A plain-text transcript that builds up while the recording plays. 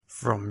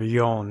From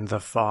beyond the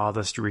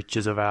farthest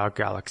reaches of our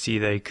galaxy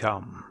they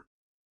come.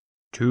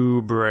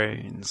 Two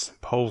brains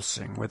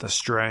pulsing with a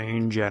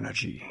strange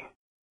energy.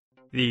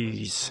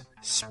 These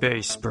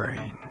space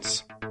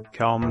brains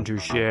come to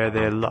share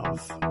their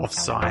love of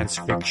science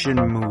fiction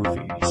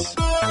movies.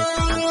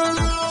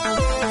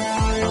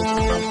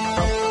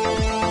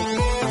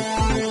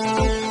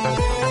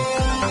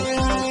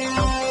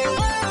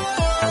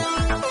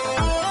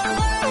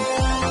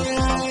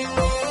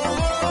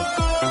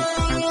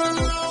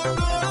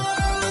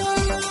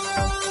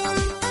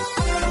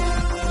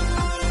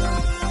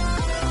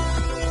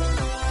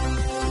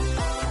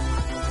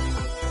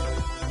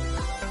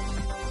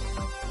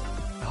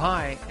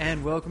 Hi,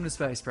 and welcome to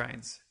Space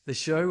Brains, the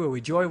show where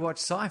we joy watch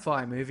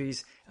sci-fi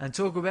movies and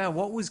talk about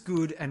what was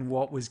good and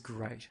what was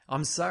great.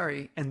 I'm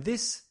Surrey, and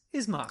this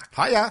is Mark.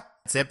 Hiya!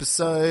 It's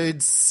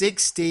episode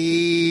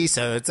 60,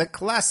 so it's a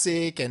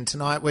classic, and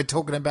tonight we're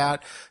talking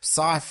about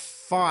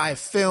sci-fi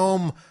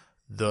film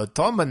The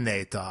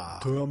Terminator.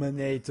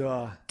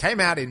 Came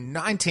out in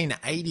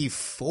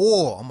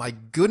 1984. Oh my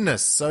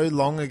goodness, so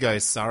long ago,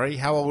 sorry.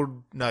 How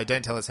old? No,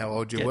 don't tell us how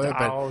old you Get were.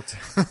 out.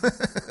 But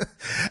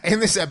in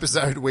this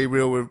episode, we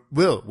will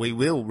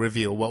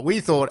reveal what we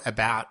thought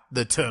about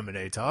The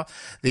Terminator,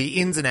 the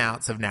ins and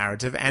outs of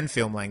narrative and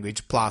film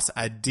language, plus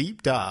a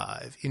deep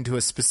dive into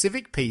a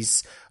specific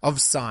piece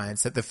of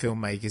science that the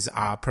filmmakers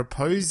are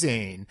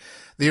proposing.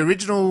 The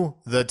original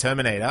The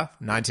Terminator,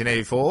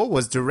 1984,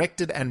 was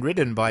directed and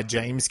written by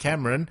James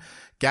Cameron.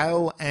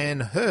 Gale Anne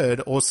Hurd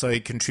also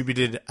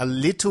contributed a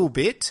little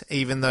bit,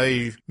 even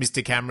though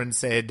Mr. Cameron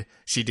said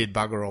she did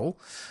bugger all.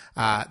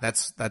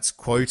 That's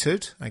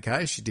quoted,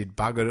 okay? She did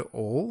bugger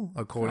all,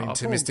 according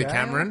to Mr.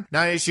 Cameron.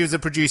 No, she was a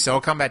producer. I'll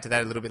come back to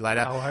that a little bit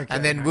later. Oh, okay.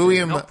 And then Okay.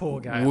 William Not poor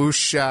Gale.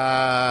 Woosh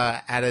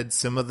added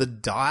some of the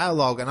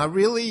dialogue. And I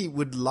really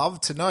would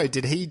love to know,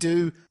 did he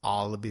do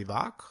I'll be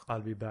back?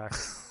 I'll be back.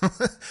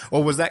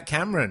 Or was that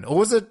Cameron? Or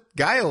was it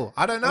Gale?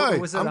 I don't know. Or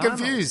was it I'm Arnold?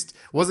 confused.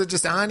 Was it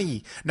just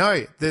Arnie?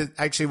 No,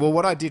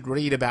 what I did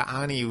read about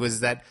Arnie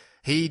was that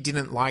he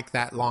didn't like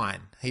that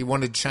line. He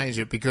wanted to change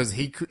it because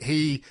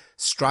he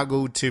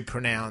struggled to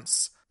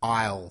pronounce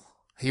I'll.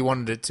 He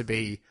wanted it to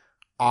be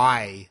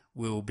I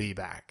will be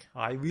back.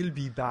 I will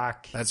be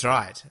back. That's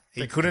right.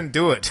 He couldn't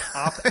do it.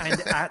 Up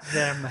and at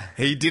them.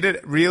 He did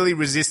it really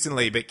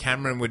resistantly, but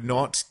Cameron would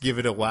not give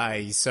it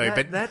away. So,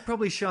 That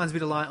probably shines a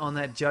bit of light on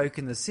that joke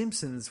in The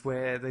Simpsons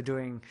where they're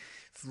doing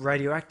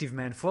Radioactive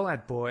Man,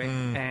 Fallout Boy,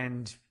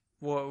 and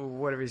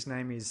whatever his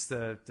name is,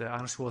 the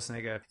Arnold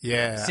Schwarzenegger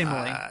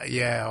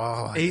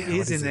simile. He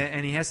is in there,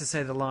 and he has to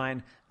say the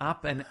line,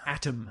 up and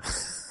atom.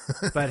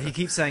 But he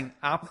keeps saying,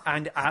 up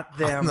and at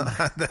them.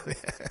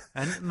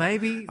 And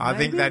maybe... I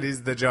think that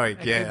is the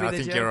joke. Yeah, I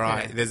think you're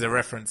right. Yeah. There's a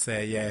reference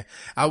there, yeah.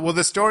 Well,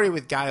 the story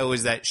with Gale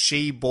is that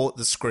she bought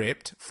the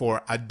script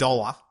for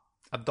 $1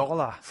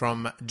 $1.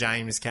 from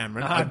James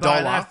Cameron. I'd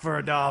buy that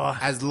for $1.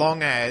 As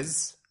long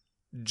as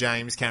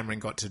James Cameron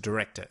got to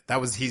direct it.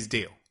 That was his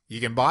deal. You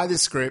can buy the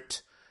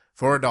script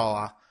for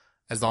 $1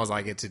 as long as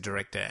I get to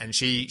direct it. And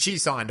she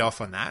signed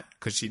off on that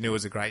because she knew it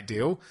was a great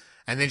deal.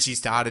 And then she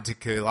started to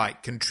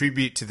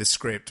contribute to the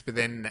script. But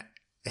then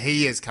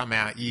he has come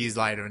out years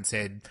later and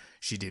said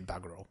she did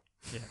bugger all.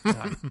 Yeah,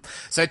 no.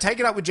 So take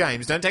it up with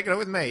James. Don't take it up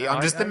with me.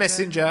 I'm just the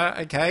messenger,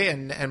 okay?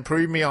 And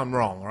prove me I'm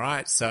wrong, all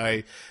right?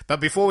 So,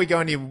 but before we go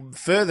any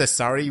further,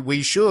 Surrey,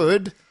 we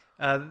should...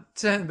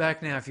 Turn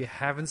back now if you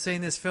haven't seen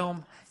this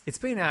film. It's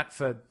been out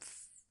for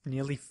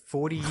nearly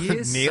 40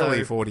 years.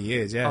 Nearly 40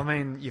 years, yeah. I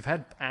mean, you've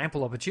had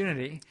ample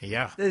opportunity.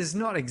 Yeah. There's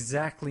not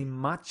exactly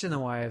much in the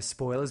way of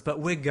spoilers, but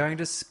we're going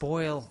to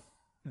spoil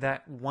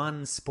that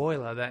one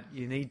spoiler that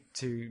you need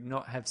to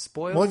not have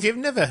spoiled. Well, if you've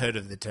never heard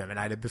of The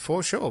Terminator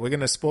before, sure, we're going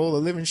to spoil the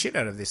living shit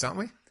out of this, aren't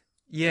we?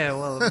 Yeah,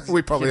 well...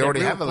 We probably that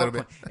already real have a little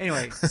plot bit. point.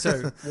 Anyway,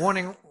 so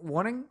warning.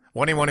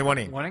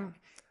 Warning.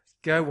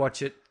 Go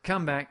watch it.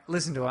 Come back.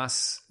 Listen to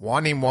us.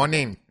 Warning.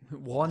 Warning.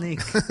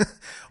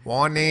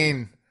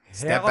 Warning.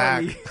 Step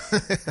back.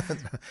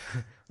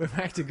 We're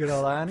back to good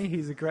old Arnie.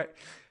 He's a great...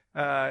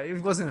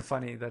 it wasn't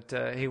funny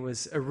that he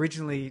was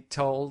originally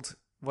told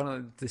one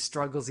of the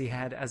struggles he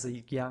had as a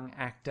young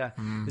actor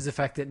is the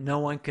fact that no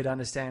one could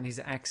understand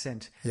his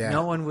accent. Yeah.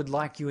 No one would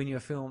like you in the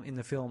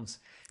films.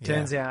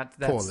 Turns out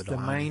that's the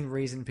main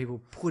reason people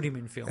put him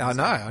in films. I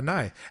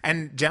know.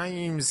 And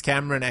James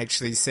Cameron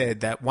actually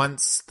said that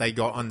once they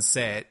got on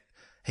set,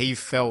 he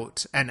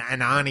felt, and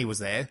Arnie was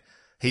there,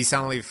 he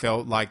suddenly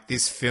felt like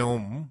this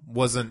film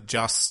wasn't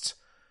just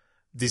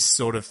this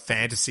sort of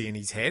fantasy in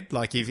his head.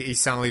 Like he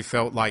suddenly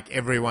felt like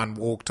everyone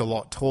walked a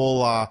lot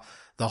taller,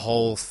 the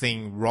whole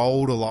thing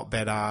rolled a lot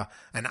better,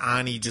 and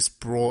Arnie just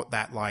brought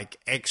that like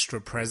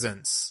extra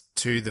presence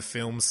to the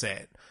film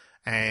set.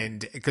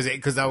 And because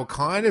they were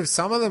kind of,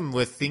 some of them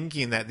were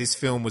thinking that this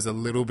film was a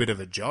little bit of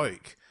a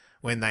joke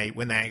when they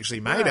actually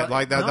made it.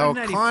 Like they were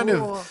kind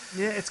of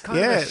it's kind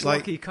of a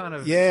schlocky kind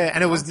of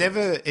and it was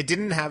it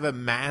didn't have a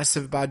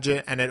massive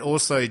budget, and it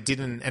also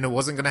didn't, and it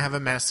wasn't going to have a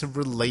massive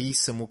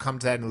release, and we'll come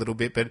to that in a little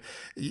bit. But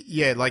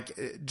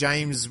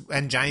James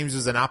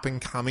was an up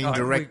and coming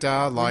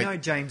director. We know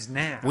James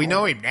now. We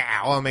know him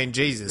now. I mean,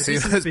 Jesus, he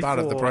was part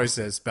of the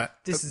process. But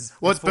it's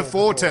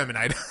before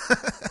Terminator.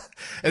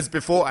 It's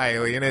before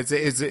Alien. It's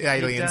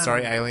Alien.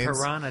 Sorry, Aliens.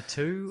 Piranha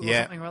 2 or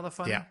something rather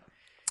fun. Yeah.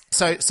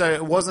 So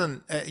it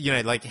wasn't,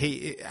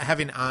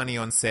 having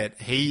Arnie on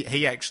set,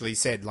 he actually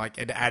said,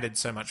 it added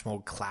so much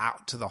more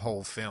clout to the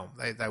whole film.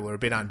 They were a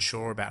bit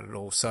unsure about it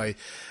all. So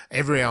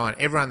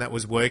everyone that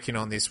was working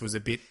on this was a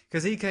bit...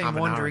 Because he came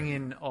wandering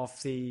in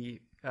off the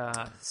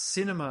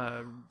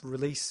cinema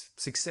release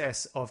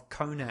success of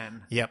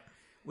Conan. Yep.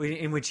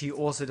 In which he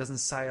also doesn't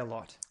say a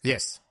lot.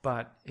 Yes.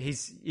 But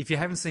if you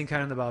haven't seen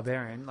Conan the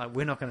Barbarian,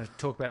 we're not going to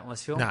talk about it on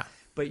this film. No.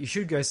 But you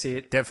should go see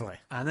it. Definitely.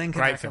 And then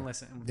come back and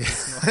listen.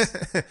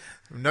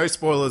 No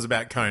spoilers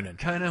about Conan.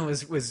 Conan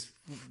was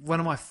one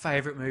of my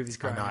favourite movies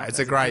growing up. It's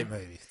a great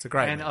movie. It's a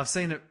great movie. And I've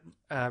seen it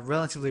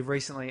relatively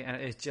recently,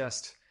 and it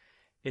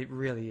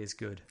really is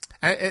good.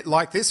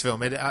 Like this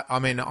film,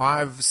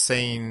 I've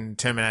seen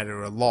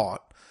Terminator a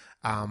lot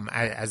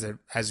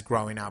as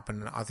growing up,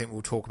 and I think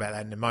we'll talk about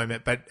that in a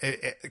moment. But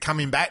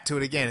coming back to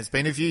it again, it's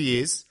been a few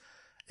years.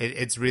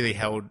 It's really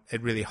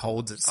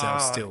holds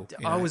itself still.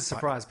 I was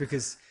surprised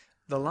because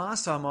the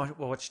last time I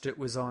watched it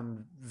was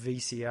on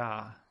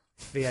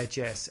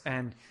VHS,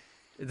 and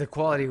the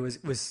quality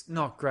was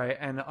not great.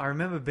 And I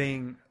remember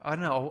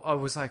I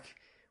was like,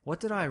 what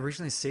did I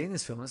originally see in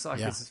this film? It's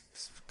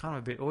it's kind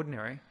of a bit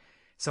ordinary.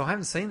 So I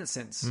haven't seen it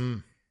since.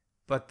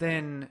 But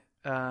then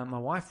my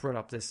wife brought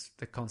up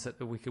the concept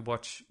that we could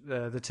watch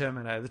the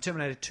Terminator. The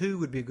Terminator 2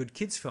 would be a good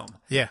kids film.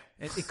 Yeah.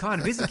 It kind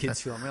of is a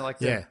kids film.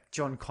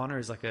 John Connor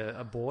is like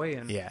a boy,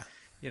 and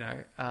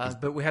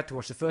but we had to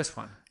watch the first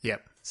one.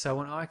 Yep. So I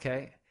went,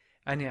 okay.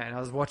 And I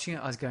was watching it,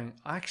 I was going,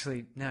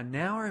 actually,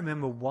 now I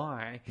remember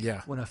why.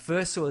 Yeah. When I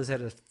first saw this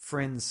at a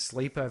friend's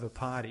sleepover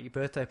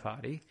birthday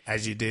party.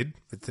 As you did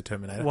with the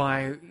Terminator.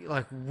 Why,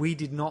 we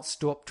did not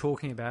stop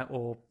talking about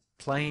or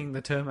playing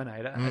the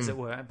Terminator, as it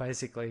were,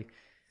 basically,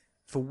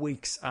 for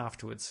weeks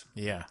afterwards.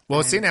 Yeah.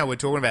 Well, see, now we're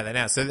talking about that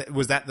now. So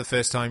was that the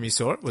first time you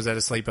saw it? Was that a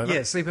sleepover?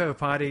 Yeah, sleepover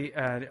party.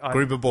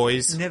 Group of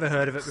boys. Never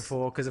heard of it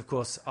before because, of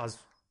course,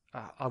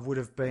 I would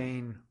have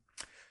been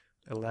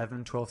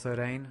 11, 12,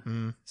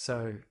 13.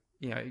 So...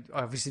 I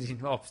obviously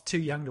I was too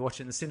young to watch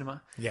it in the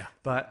cinema. Yeah.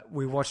 But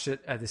we watched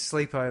it at the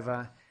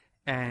sleepover,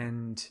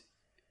 and,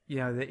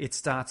 it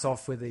starts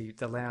off with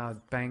the loud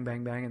bang,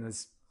 bang, bang, and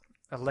there's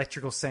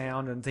electrical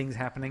sound and things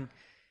happening.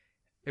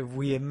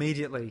 We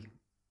immediately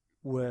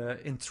were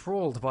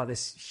enthralled by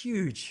this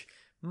huge,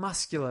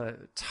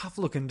 muscular,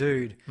 tough-looking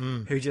dude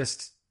who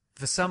just,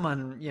 for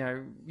someone,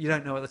 you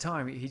don't know at the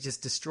time, he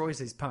just destroys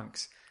these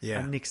punks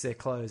and nicks their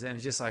clothes. And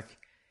it's just like...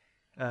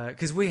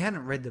 Because we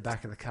hadn't read the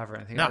back of the cover or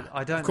anything. No,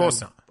 I don't of course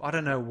not. I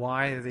don't know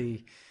why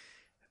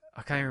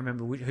I can't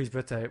remember whose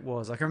birthday it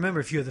was. I can remember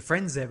a few of the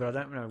friends there, but I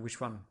don't know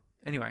which one.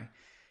 Anyway,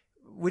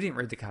 we didn't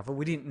read the cover.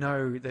 We didn't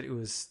know that it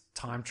was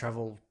time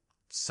travel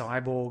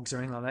cyborgs or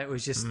anything like that. It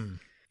was just,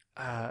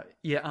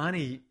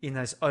 Arnie in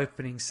those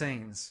opening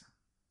scenes,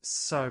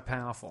 so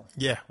powerful.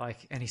 Yeah.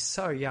 And he's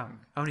so young.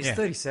 I mean, he's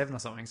 37 or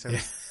something, so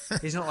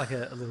he's not like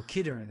a little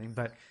kid or anything,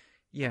 but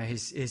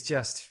he's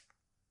just...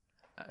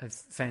 a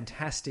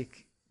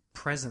fantastic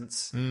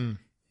presence.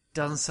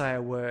 Doesn't say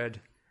a word.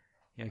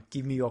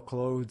 Give me your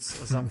clothes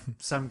or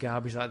some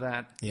garbage like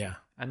that. Yeah,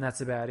 and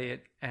that's about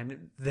it.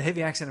 And the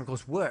heavy accent, of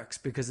course, works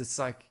because it's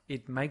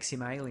it makes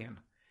him alien.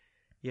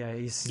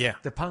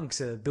 The punks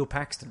are Bill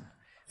Paxton.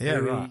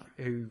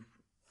 Who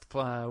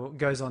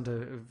goes on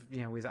to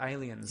with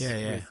Aliens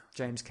with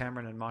James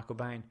Cameron and Michael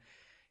Bain,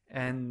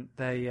 and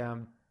they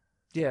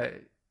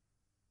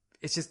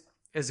it's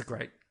a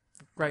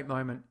great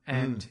moment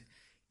and.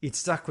 It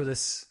stuck with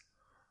us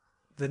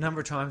the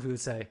number of times we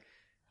would say,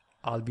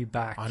 I'll be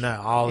back. I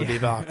know, I'll be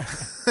back.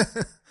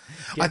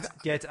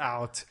 Get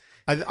out.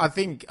 I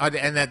think,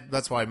 and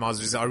that's why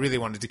I really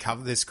wanted to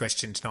cover this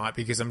question tonight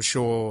because I'm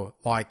sure,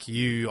 like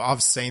you,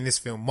 I've seen this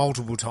film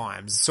multiple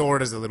times, saw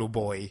it as a little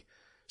boy,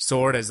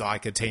 saw it as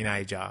like a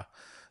teenager,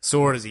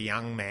 saw it as a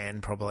young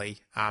man probably.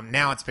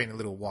 Now it's been a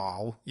little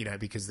while,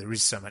 because there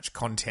is so much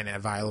content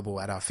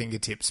available at our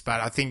fingertips,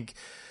 but I think...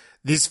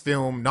 This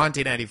film,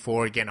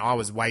 1984, again, I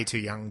was way too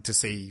young to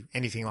see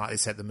anything like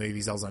this at the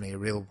movies. I was only a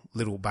real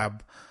little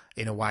bub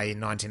in a way in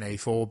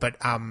 1984. But,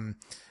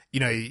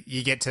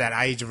 you get to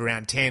that age of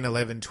around 10,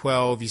 11,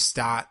 12,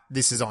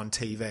 this is on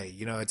TV.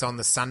 It's on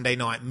the Sunday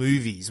night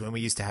movies when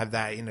we used to have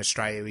that in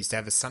Australia. We used to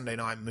have a Sunday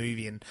night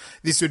movie, and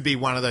this would be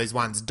one of those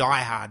ones.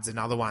 Die Hard's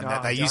another one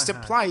that they used to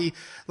play.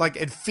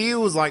 It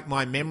feels like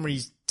my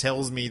memories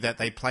tells me that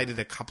they played it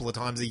a couple of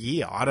times a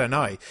year. I don't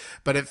know.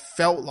 But it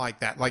felt like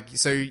that. Like,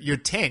 so you're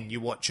 10, you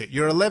watch it.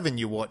 You're 11,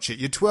 you watch it.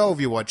 You're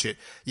 12, you watch it.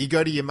 You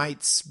go to your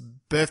mate's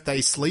birthday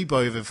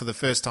sleepover for the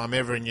first time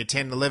ever, and you're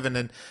 10, 11,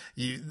 and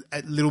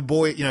a little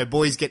boy, you know,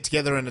 boys get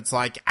together and it's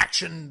like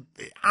action,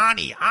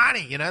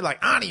 Arnie, you know,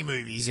 like Arnie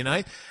movies, you know.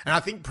 And I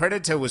think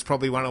Predator was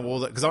probably one of all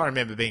that, because I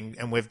remember being,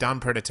 and we've done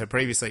Predator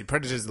previously,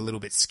 Predator's a little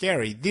bit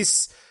scary.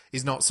 This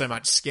is not so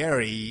much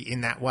scary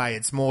in that way.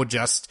 It's more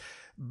just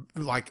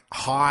like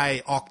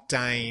high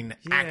octane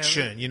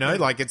action, you know,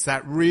 like it's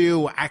that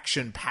real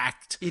action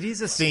packed. It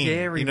is a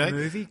scary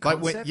movie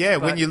concept.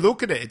 Like when you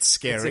look at it, it's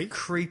scary. It's a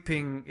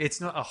creeping.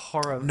 It's not a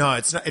horror. No,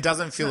 it's not. It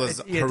doesn't feel as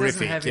horrific. It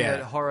doesn't have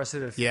that horror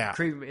sort of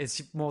creep.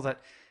 It's more that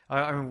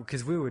I mean,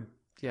 because we would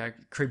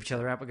creep each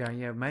other out. But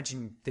going,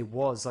 imagine there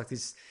was like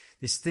this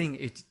thing.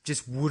 It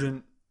just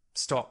wouldn't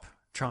stop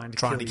trying to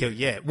kill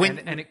you.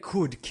 And it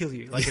could kill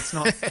you. Like it's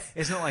not.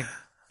 It's not like,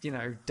 you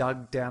know,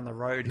 Doug down the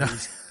road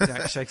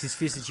who shakes his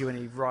fist at you and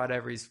he right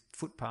over his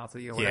footpath or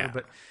whatever. Yeah.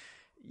 But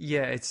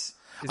it's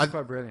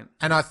quite brilliant.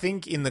 And I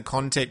think in the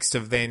context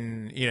of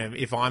then, you know,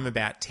 if I'm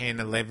about 10,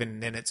 11,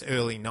 then it's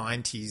early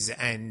 90s,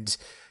 and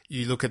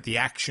you look at the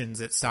actions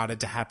that started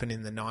to happen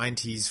in the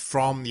 90s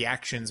from the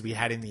actions we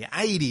had in the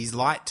 80s,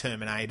 like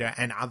Terminator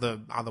and other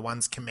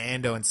ones,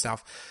 Commando and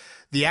stuff.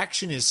 The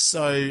action is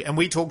so, and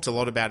we talked a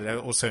lot about it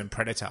also in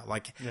Predator,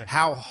 like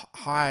how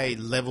high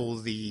level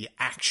the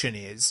action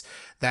is,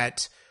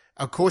 that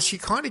of course you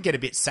kind of get a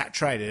bit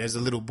saturated as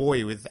a little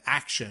boy with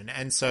action.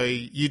 And so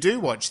you do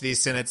watch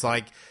this and it's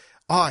like,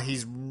 oh,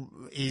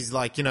 he's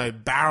like, you know,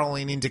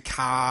 barreling into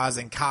cars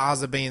and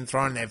cars are being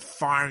thrown and they're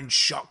firing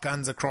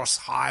shotguns across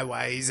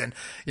highways and,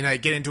 you know,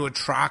 get into a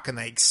truck and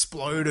they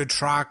explode a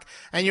truck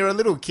and you're a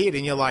little kid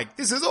and you're like,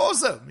 this is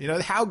awesome. You know,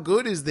 how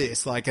good is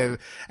this? Like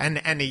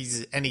and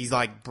he's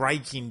like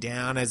breaking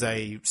down as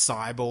a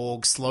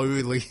cyborg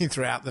slowly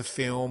throughout the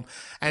film.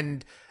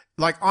 And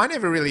like, I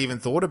never really even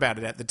thought about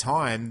it at the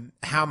time,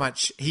 how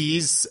much he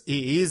is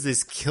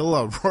this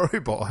killer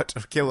robot,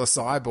 killer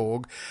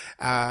cyborg.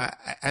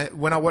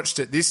 When I watched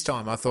it this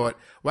time, I thought,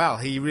 wow,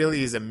 he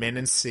really is a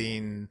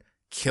menacing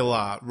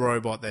killer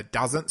robot that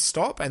doesn't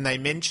stop. And they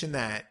mention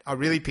that, I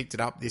really picked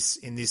it up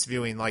in this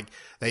viewing, like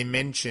they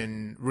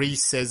mention,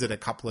 Reese says it a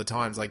couple of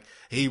times, like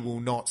he will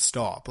not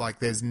stop.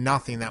 Like there's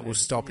nothing that will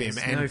stop him.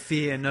 And no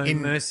fear, no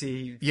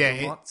mercy.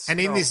 Yeah.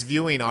 And in this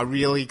viewing, I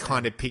really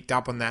kind of picked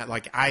up on that,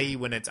 like A,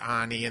 when it's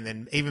Arnie, and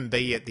then even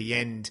B at the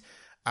end,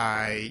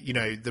 you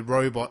know, the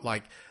robot,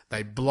 like,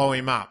 they blow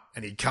him up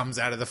and he comes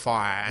out of the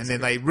fire, and then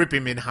they rip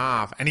him in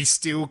half and he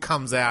still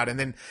comes out. And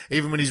then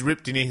even when he's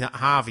ripped in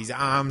half, his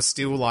arm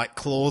still like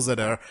claws at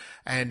her.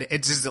 And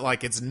it's just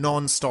like, it's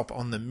non-stop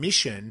on the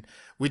mission,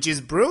 which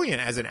is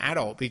brilliant as an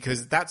adult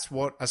because that's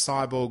what a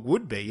cyborg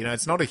would be. You know,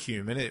 it's not a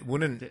human. It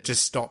wouldn't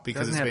just stop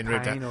because it's been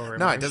ripped out.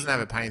 No, it doesn't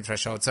have a pain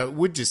threshold. So it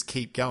would just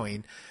keep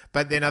going.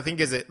 But then I think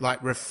as it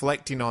like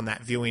reflecting on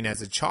that viewing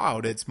as a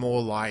child, it's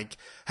more like,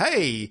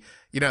 hey,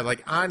 you know,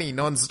 like Arnie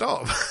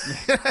non-stop,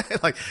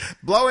 like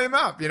blow him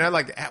up, you know,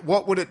 like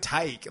what would it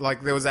take?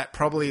 Like there was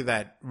probably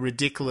that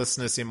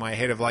ridiculousness in my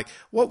head of like,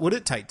 what would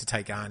it take to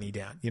take Arnie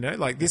down? You know,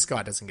 like this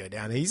guy doesn't go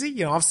down easy.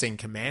 You know, I've seen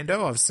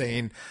Commando, I've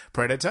seen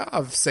Predator,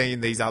 I've seen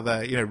these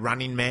other, you know,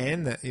 Running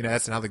Man, that, you know,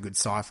 that's another good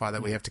sci-fi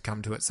that we have to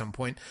come to at some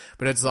point.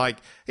 But it's like,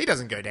 he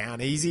doesn't go down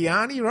easy,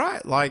 Arnie,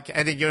 right? Like,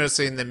 I think you're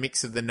seeing the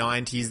mix of the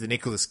 90s, the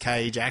Nicolas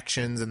Cage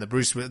actions and the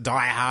Bruce Willis,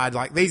 Die Hard,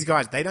 like these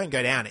guys, they don't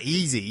go down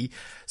easy.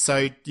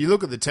 So you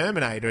look at the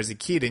Terminator as a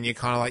kid and you're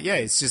kind of like, yeah,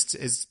 it's just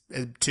it's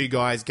two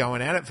guys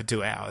going at it for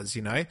 2 hours,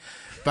 you know.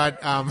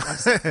 But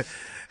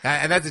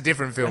and that's a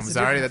different film. That's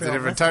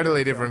a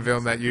totally different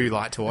film that you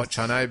like to watch,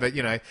 I know. But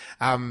you know,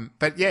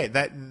 but yeah,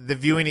 that the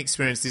viewing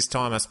experience this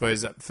time, I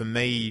suppose, for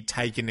me,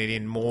 taking it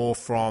in more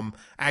from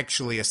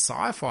actually a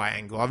sci-fi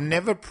angle. I've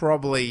never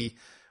probably,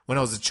 when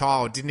I was a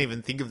child, didn't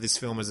even think of this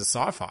film as a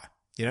sci-fi.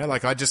 You know,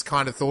 like I just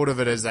kind of thought of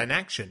it as an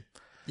action.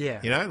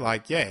 Yeah. You know,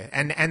 like, yeah.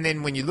 And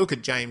then when you look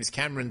at James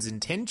Cameron's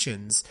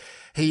intentions,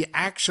 he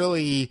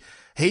actually,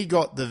 he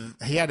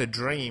had a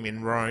dream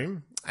in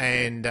Rome,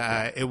 and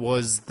it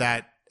was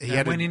that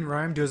when in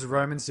Rome, do as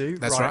Romans do,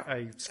 write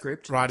a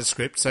script. Write a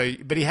script. So,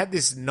 but he had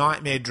this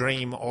nightmare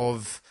dream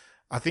of,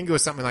 I think it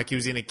was something like he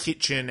was in a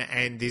kitchen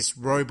and this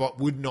robot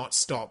would not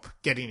stop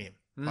getting him.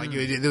 Like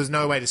there was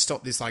no way to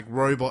stop this like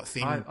robot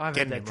thing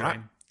getting him, right?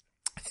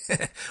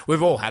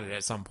 We've all had it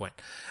at some point.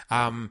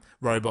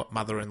 Robot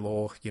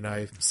mother-in-law, you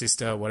know,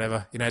 sister,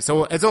 whatever, you know, it's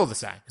all the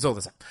same. It's all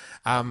the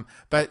same.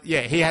 But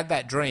yeah, he had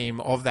that dream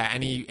of that,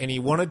 and he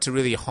wanted to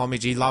really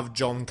homage. He loved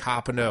John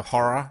Carpenter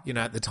horror, you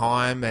know, at the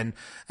time, and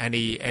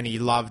he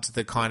loved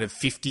the kind of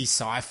 50s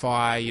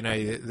sci-fi, you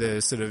know,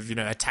 the sort of, you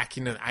know,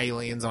 attacking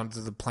aliens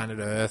onto the planet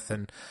Earth,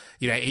 and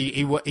you know,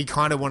 he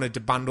kind of wanted to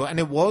bundle, and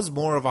it was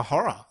more of a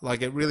horror.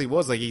 Like it really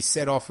was. Like he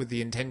set off with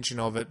the intention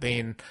of it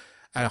being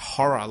a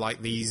horror,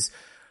 like these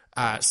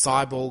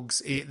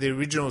cyborgs. The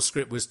original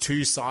script was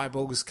 2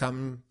 cyborgs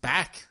come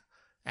back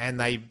and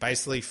they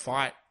basically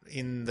fight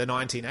in the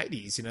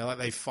 1980s, you know, like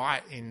they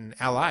fight in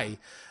LA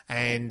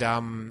and,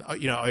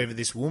 you know, over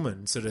this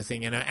woman sort of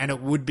thing. And it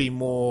would be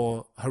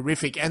more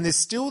horrific. And there's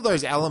still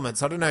those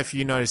elements. I don't know if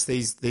you notice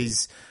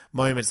these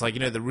moments, like, you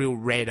know, the real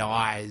red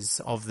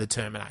eyes of the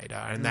Terminator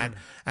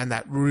and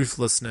that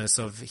ruthlessness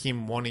of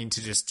him wanting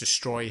to just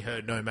destroy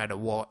her no matter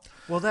what.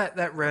 Well,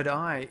 that red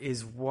eye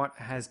is what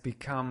has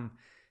become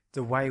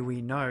the way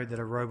we know that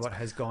a robot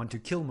has gone to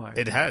kill mode.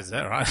 It has, is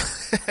that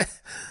right?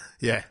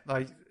 Yeah.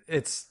 Like,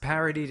 it's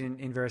parodied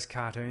in various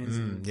cartoons.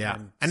 And so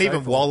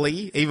even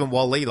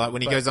Wall-E, like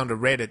when he goes onto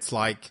red, it's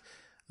like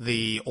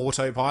the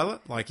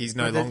autopilot, like he's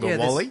no longer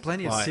Wall-E. There's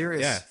plenty of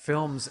serious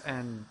films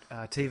and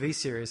TV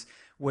series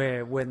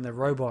where when the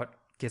robot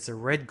gets a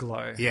red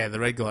glow. Yeah, the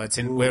red glow,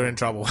 we're in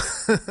trouble.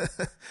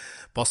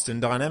 Boston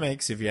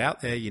Dynamics, if you're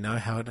out there, you know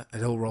how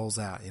it all rolls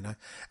out, you know.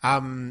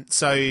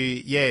 So,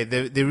 yeah,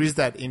 there is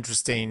that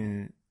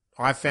interesting...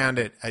 I found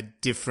it a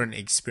different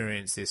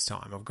experience this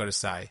time, I've got to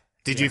say.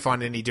 Did you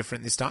find it any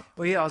different this time?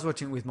 Well, yeah, I was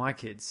watching it with my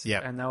kids.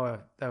 Yeah, and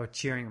they were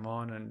cheering them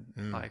on,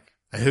 and like.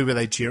 And who were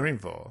they cheering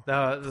for? They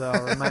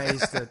were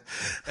amazed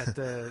at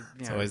the.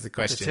 You know, always the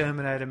question. The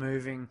Terminator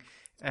moving,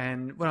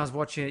 and when I was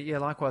watching it,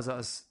 likewise, I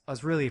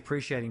was really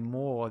appreciating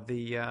more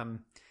the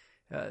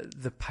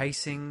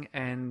pacing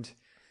and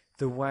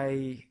the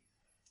way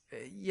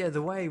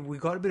we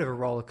got a bit of a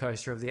roller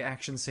coaster of the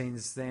action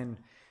scenes, then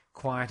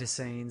quieter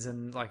scenes,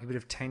 and like a bit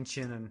of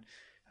tension,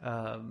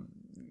 and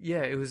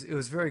it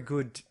was very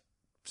good.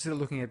 Sort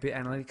of looking at a bit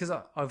analytic, because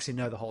I obviously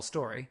know the whole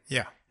story.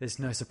 Yeah. There's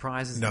no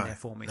surprises in there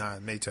for me. No,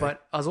 me too.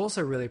 But I was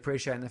also really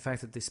appreciating the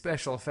fact that the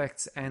special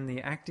effects and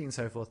the acting and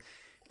so forth,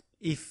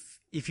 if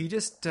you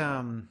just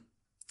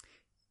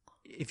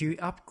if you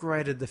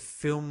upgraded the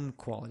film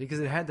quality, because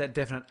it had that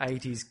definite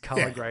 80s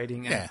color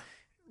grading,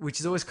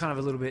 which is always kind of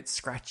a little bit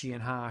scratchy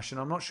and harsh,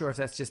 and I'm not sure if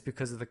that's just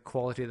because of the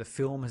quality of the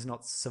film has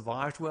not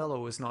survived well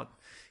or was not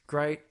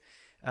great,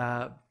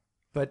 but...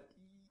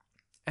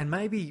 And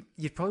maybe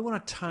you'd probably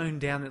want to tone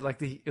down it,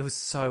 like it was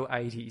so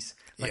 80s,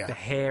 like the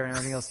hair and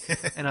everything else.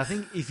 And I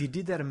think if you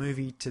did that a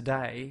movie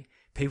today,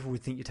 people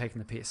would think you're taking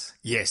the piss.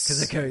 Yes.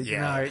 Because they go,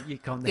 no, you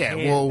can't.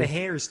 The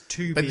hair is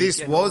too big. But this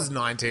was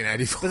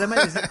 1984.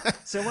 But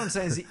so what I'm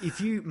saying is, if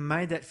you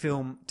made that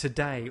film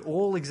today,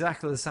 all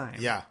exactly the same.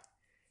 Yeah.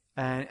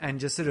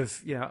 And just sort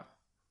of, you know,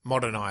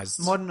 Modernize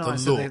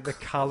the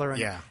colour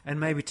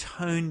and maybe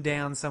tone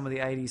down some of the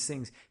 80s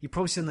things. You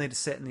probably still need to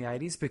set in the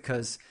 80s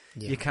because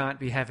you can't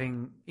be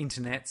having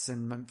internets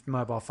and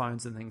mobile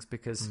phones and things,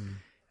 because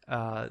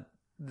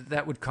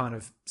that would kind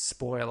of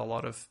spoil a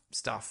lot of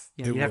stuff.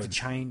 You know, you'd have to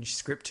change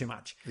script too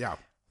much. Yeah.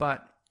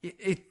 But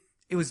it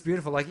was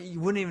beautiful. Like, you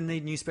wouldn't even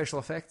need new special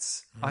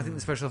effects. I think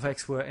the special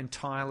effects were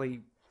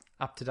entirely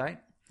up to date.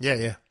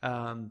 Yeah.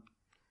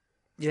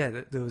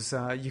 There was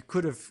you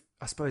could have,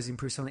 I suppose,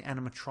 improved some of the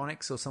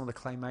animatronics or some of the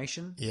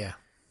claymation. Yeah.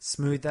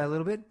 Smoothed that a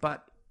little bit,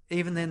 but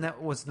even then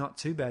that was not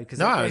too bad, because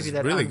it gave you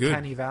that really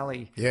uncanny good.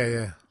 Valley.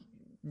 Yeah.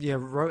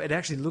 It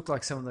actually looked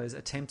like some of those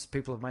attempts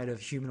people have made of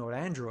humanoid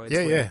androids.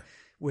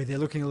 Where they're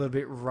looking a little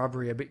bit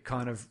rubbery, a bit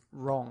kind of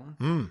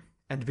wrong.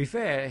 And to be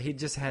fair, he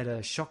just had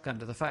a shotgun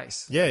to the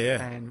face.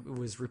 Yeah. And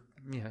was,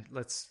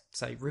 let's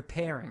say,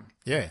 repairing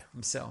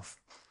himself.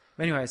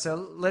 But anyway, so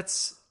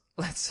let's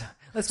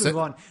move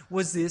on.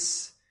 Was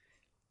this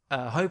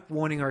hope,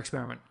 warning, or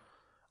experiment?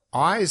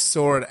 I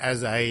saw it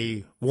as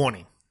a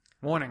warning.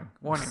 Warning.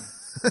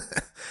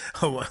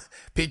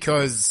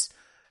 Because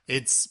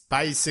it's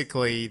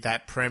basically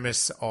that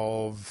premise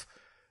of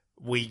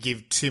we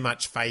give too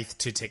much faith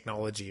to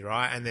technology,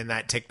 right? And then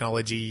that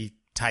technology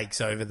takes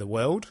over the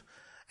world.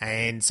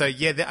 And so,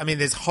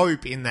 there's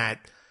hope in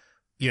that,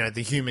 you know,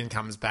 the human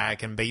comes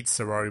back and beats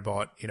the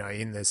robot, you know,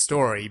 in the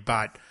story.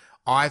 But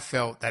I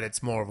felt that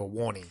it's more of a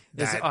warning.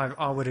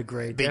 I would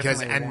agree.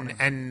 Because,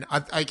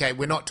 okay,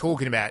 we're not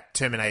talking about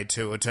Terminator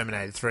 2 or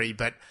Terminator 3,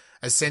 but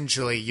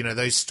essentially, you know,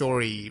 those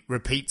story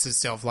repeats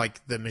itself,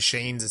 like the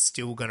machines are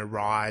still going to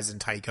rise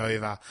and take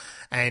over.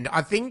 And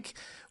I think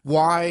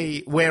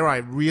where I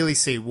really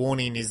see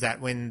warning is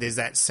that when there's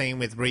that scene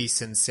with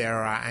Reese and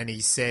Sarah, and he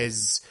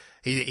says,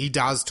 he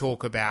does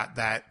talk about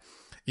that,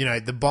 you know,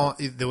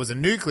 there was a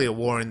nuclear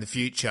war in the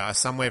future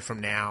somewhere from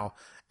now,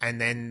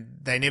 and then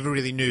they never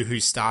really knew who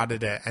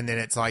started it. And then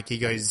it's like, he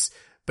goes,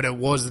 but it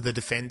was the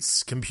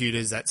defense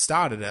computers that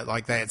started it.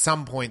 Like, at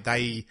some point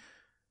they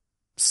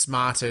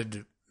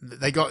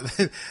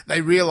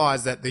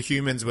realized that the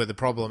humans were the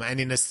problem. And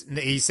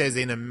he says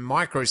in a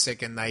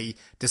microsecond, they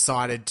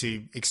decided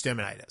to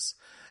exterminate us.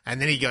 And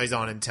then he goes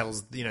on and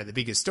tells, you know, the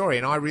biggest story.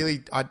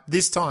 And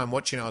this time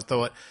watching, I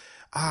thought,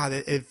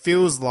 it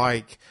feels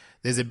like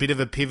there's a bit of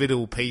a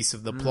pivotal piece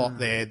of the plot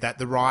there that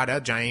the writer,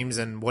 James,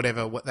 and what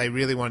they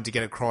really wanted to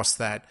get across,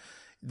 that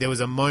there was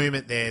a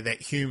moment there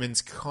that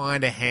humans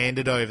kind of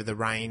handed over the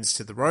reins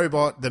to the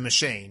robot, the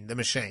machine. And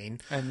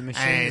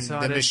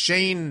the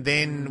machine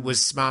then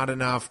was smart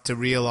enough to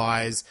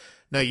realize,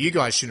 no, you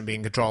guys shouldn't be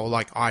in control,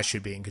 like I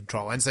should be in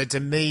control. And so to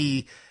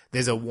me,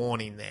 there's a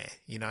warning there,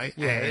 you know?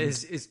 Yeah,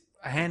 is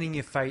handing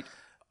your fate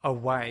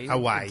away.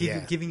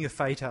 Away, Giving your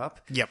fate up.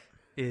 Yep.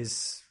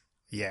 Is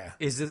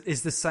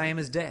is the same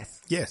as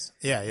death. Yes.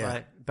 Yeah. Yeah.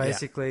 Right?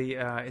 Basically,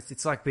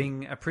 it's like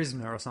being a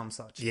prisoner or some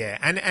such. Yeah,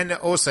 and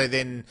also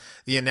then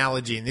the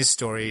analogy in this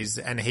story is,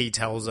 and he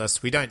tells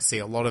us, we don't see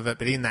a lot of it,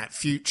 but in that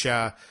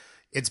future,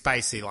 it's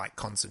basically like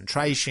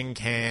concentration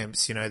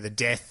camps. You know, the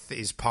death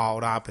is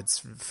piled up; it's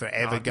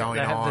forever going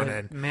on,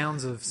 and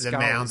mounds of skulls. The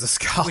mounds of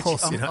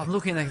skulls. Which I'm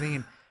looking at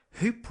thinking,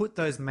 who put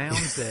those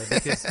mounds there?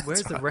 Because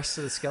where's the rest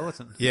of the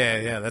skeleton?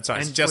 Yeah, that's right.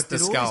 And it's just the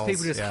skulls. All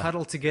these people just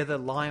huddle together,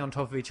 lie on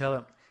top of each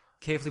other,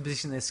 carefully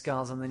position their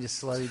skulls, and then just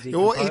slowly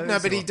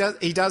decompose. But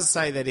he does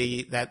say that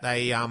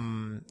they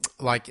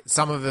like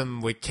some of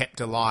them were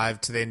kept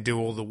alive to then do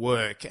all the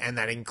work, and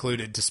that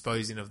included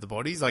disposing of the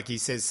bodies. Like he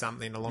says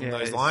something along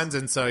those lines,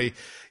 and so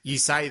you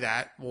say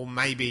that, well,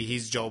 maybe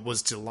his job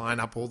was to line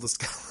up all the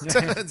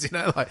skeletons, you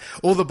know, like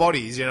all the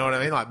bodies. You know what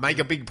I mean? Like make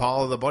a big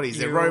pile of the bodies.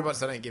 They're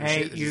robots. They don't give a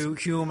shit. Hey, you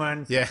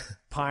human. Yeah.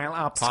 Pile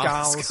up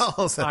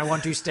skulls. I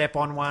want to step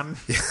on one.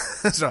 Yeah,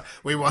 that's right.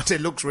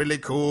 It looks really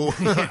cool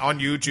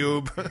on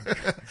YouTube.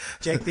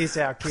 Check this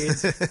out,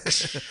 kids.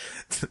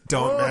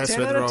 Don't mess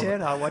with Rob.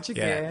 10 I'll watch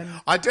again.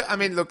 I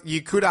mean, look,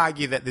 you could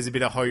argue that there's a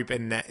bit of hope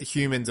and that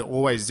humans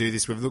always do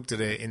this. We've looked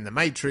at it in The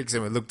Matrix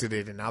and we've looked at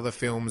it in other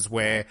films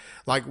where,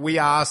 like, we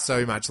are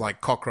so much like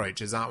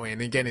cockroaches, aren't we?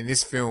 And again, in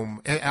this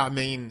film, I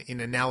mean,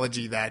 in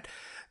analogy that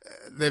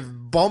they've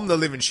bombed the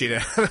living shit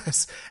out of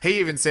us. He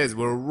even says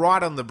we're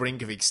right on the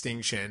brink of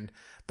extinction,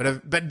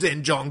 but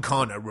then John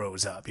Connor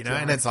rose up, you know,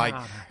 and it's like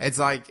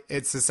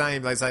it's the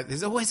same. It's like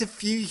there's always a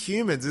few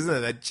humans, isn't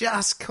there, that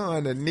just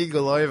kind of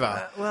niggle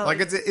over. Like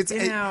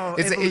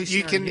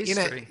you can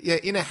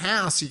in a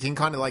house you can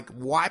kind of like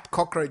wipe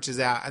cockroaches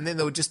out, and then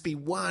there'll just be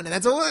one, and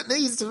that's all it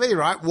needs to be,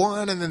 right?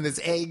 One, and then there's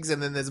eggs,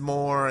 and then there's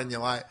more, and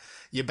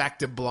you're back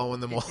to blowing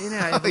them all. In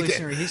our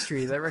evolutionary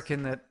history, they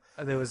reckon that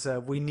there was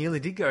we nearly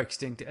did go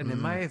extinct, and there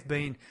may have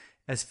been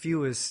as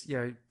few as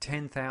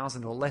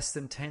 10,000 or less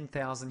than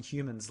 10,000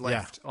 humans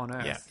left on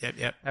Earth.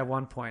 Yep. At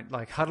one point,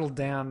 like huddled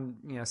down,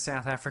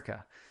 South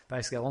Africa,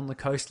 basically on the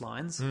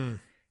coastlines,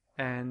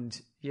 and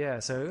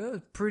so it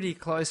was pretty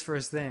close for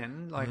us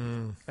then. Like,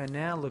 and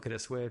now look at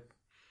us, we're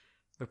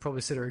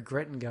probably sort of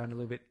regretting going a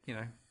little bit,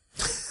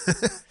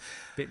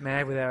 bit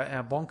mad with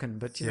our bonking,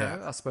 but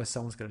I suppose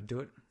someone's got to do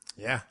it.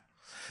 Yeah.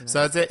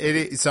 So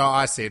so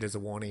I see it as a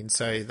warning.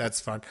 So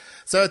that's fun.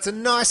 So it's a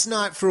nice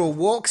night for a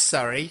walk,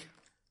 Surrey.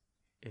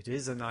 It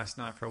is a nice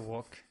night for a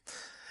walk.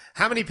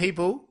 How many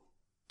people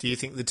do you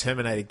think the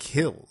Terminator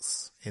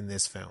kills in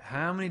this film?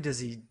 How many does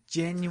he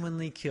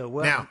genuinely kill?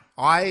 Well, now,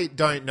 I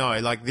don't know.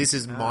 Like, this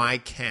is my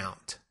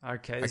count.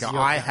 Okay.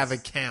 I have a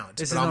count.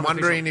 But I'm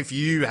wondering if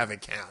you have a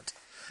count.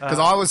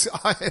 Because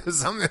it was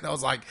something that I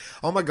was like,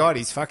 oh my God,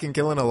 he's fucking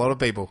killing a lot of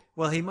people.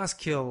 Well, he must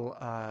kill,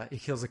 he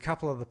kills a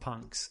couple of the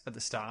punks at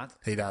the start.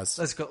 He does.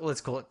 Let's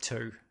call it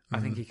two. I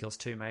think he kills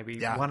two, maybe.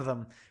 Yeah. One of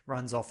them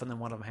runs off and then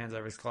one of them hands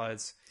over his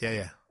clothes.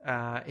 Yeah.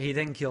 He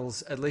then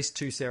kills at least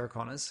two Sarah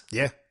Connors.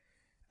 Yeah.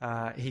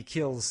 He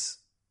kills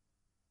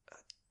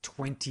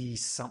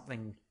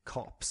 20-something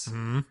cops.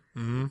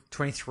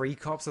 23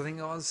 cops, I think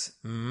it was.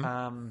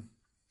 A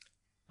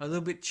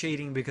little bit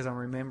cheating because I'm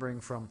remembering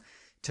from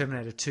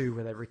Terminator 2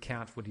 where they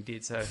recount what he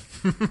did. So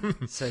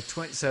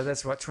so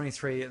that's what,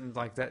 23, and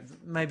like that,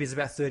 maybe it's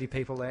about 30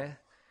 people there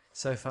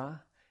so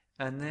far.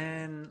 And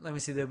then, let me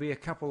see, there'll be a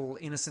couple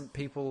innocent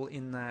people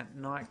in that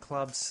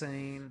nightclub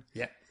scene.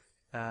 Yeah.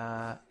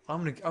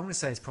 I'm gonna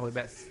say it's probably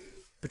about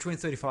between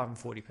 35 and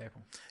 40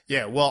 people.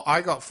 Yeah, well,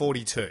 I got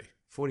 42.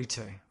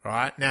 42.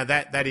 Right? Now,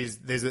 there's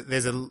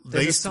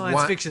a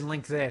science fiction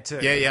link there, too.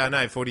 Yeah, I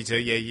know, 42.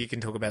 Yeah, you can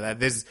talk about that.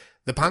 There's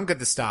the punk at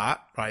the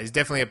start, right? He's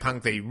definitely a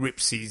punk that he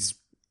rips his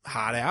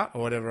heart out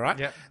or whatever, right?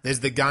 Yep. There's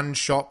the gun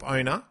shop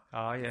owner.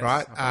 Oh, yes.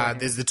 Right?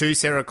 There's the two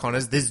Sarah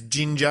Connors. There's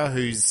Ginger,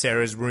 who's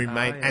Sarah's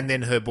roommate, and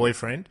then her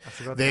boyfriend.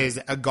 There's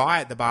a guy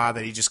at the bar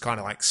that he just kind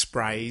of like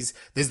sprays.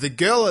 There's the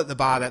girl at the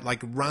bar that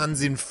like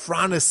runs in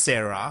front of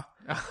Sarah.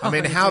 I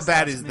mean, how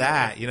bad is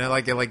that? You know,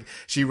 like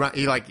he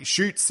like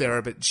shoots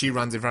Sarah, but she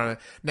runs in front of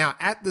her. Now,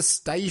 at the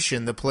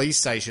station, the police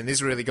station,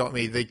 this really got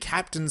me. The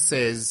captain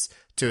says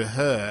to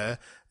her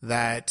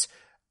that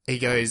he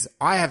goes,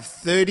 I have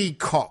 30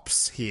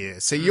 cops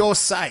here, so you're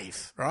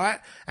safe, right?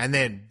 And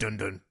then, dun,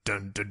 dun,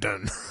 dun, dun,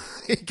 dun,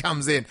 he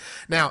comes in.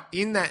 Now,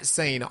 in that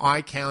scene,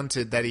 I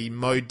counted that he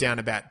mowed down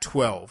about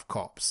 12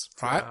 cops,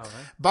 right? Oh,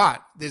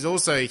 but there's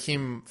also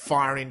him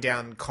firing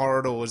down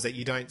corridors that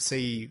you don't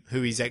see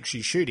who he's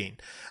actually shooting.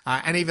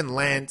 And even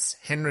Lance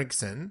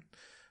Henriksen,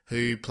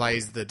 who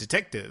plays the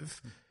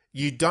detective,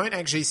 you don't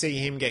actually see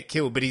him get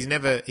killed, but he's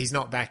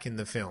not back in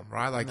the film,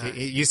 right? Like,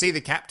 you see the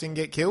captain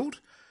get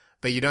killed,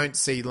 but you don't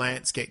see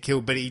Lance get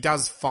killed, but he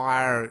does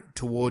fire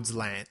towards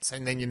Lance,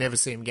 and then you never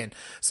see him again.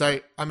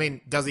 So, I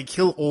mean, does he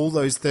kill all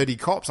those 30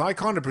 cops? I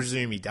kind of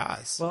presume he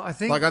does. Well, I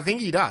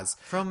think he does.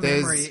 From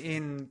memory,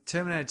 in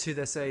Terminator 2,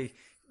 they say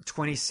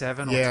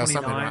 27 or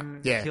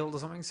 29 killed or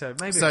something. So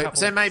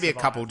maybe a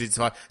couple did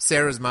survive.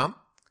 Sarah's mum.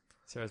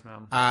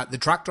 The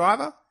truck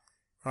driver,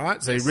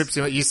 right? So he rips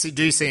him. You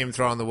do see him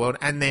throw in the world,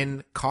 and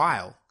then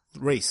Kyle.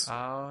 Reese.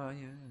 Oh,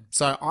 yeah.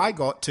 So I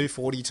got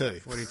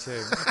 242. 42.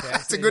 Okay.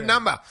 That's a good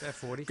number. About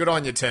 40. Good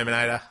on you,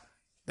 Terminator.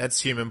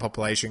 That's human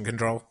population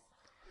control.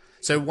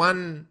 So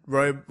one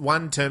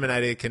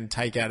Terminator can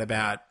take out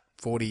about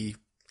 40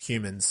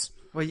 humans.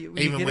 Well, you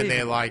even when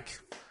they're like...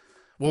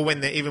 Well,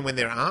 even when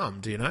they're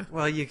armed, you know?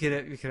 Well, you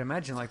could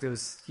imagine, like, there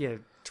was,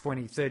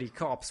 20, 30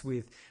 cops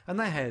with... And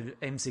they had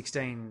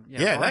M16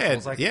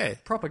 rifles, they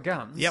had proper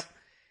guns. Yep.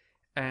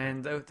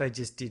 And they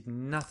just did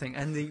nothing.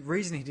 And the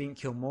reason he didn't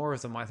kill more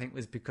of them, I think,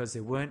 was because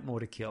there weren't more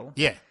to kill.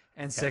 Yeah.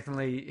 And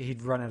secondly,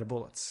 he'd run out of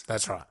bullets.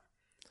 That's right.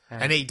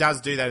 And he does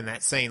do that in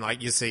that scene.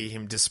 Like, you see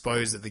him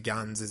dispose of the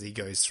guns as he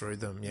goes through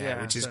them,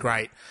 which is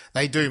great.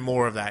 They do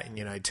more of that in,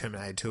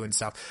 Terminator 2 and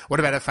stuff. What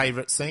about a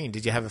favourite scene?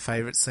 Did you have a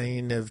favourite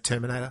scene of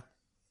Terminator?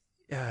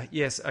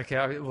 Yes,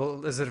 okay. Well,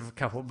 there's a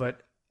couple,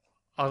 but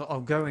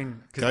I'll go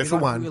in. Go for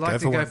one.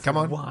 Come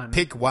on.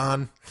 Pick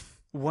one.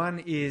 One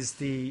is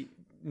the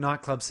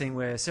nightclub scene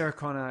where Sarah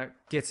Connor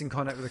gets in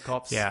contact with the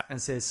cops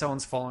and says,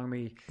 someone's following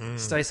me,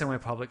 stay somewhere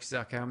public. She's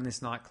like, okay, I'm in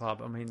this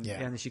nightclub. I mean, and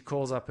then she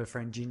calls up her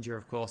friend Ginger,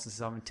 of course, and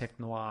says, I'm in Tech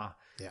Noir.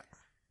 Yeah.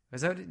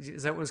 Is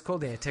that what it's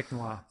called? Yeah, Tech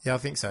Noir. Yeah, I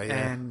think so,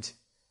 yeah. And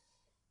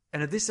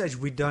at this stage,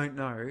 we don't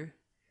know.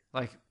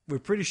 Like, we're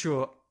pretty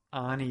sure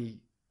Arnie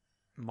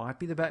might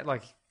be the bad.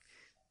 Like,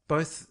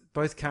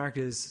 both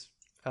characters,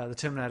 the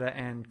Terminator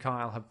and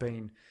Kyle, have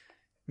been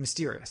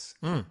mysterious.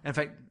 In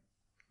fact,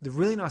 the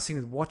really nice thing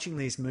with watching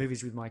these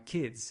movies with my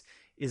kids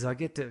is I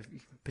get to,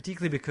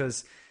 particularly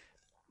because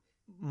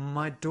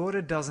my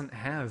daughter doesn't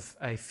have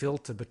a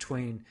filter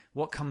between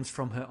what comes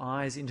from her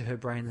eyes into her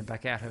brain and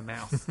back out her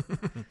mouth.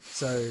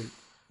 So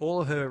all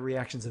of her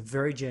reactions are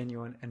very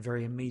genuine and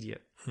very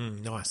immediate.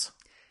 Nice.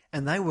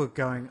 And they were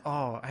going,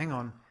 oh, hang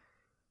on,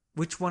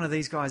 which one of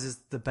these guys is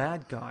the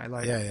bad guy?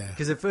 Like,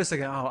 because at first they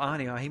go, oh,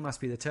 Arnie, he must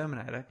be the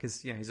Terminator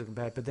because he's looking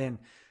bad. But then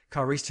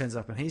Kyle Reese turns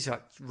up and he's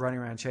like running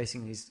around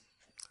chasing his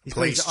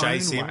police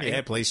chase him. Way.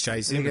 Yeah, police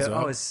chase him as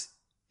well. Oh, is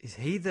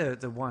he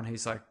the one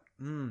who's like,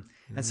 And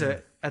so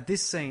at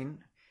this scene,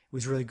 it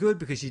was really good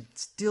because you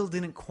still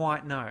didn't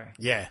quite know.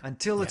 Yeah.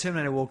 Until the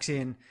Terminator walks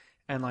in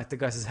and like the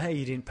guy says, hey,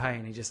 you didn't pay.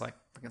 And he just like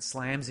fucking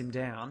slams him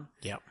down.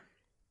 Yep.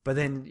 But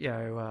then,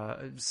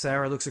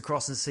 Sarah looks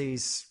across and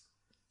sees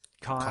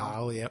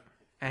Kyle. Yep.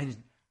 And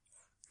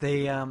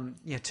the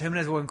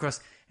Terminator's walking across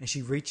and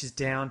she reaches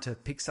down to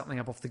pick something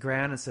up off the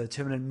ground, and so the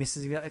Terminator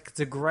misses him. It's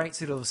a great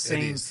sort of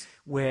scene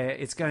where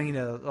it's going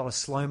into a lot of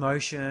slow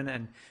motion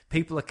and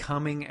people are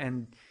coming,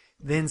 and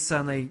then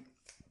suddenly,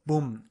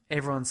 boom,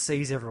 everyone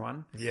sees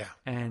everyone. Yeah.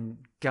 And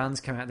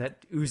guns come out.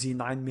 That Uzi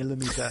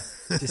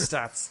 9mm just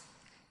starts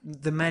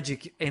the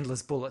magic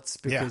endless bullets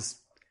because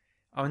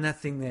on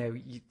that thing there,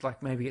 you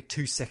like maybe get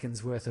 2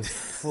 seconds worth of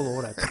full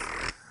auto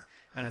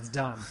and it's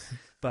done.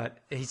 But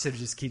he sort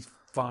of just keeps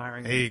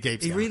firing. He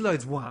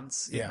reloads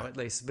once, at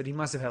least, but he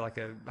must have had like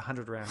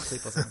 100 round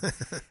clip or something.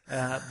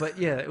 But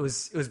yeah, it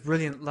was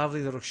brilliant,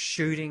 lovely little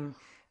shooting,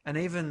 and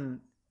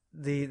even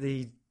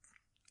the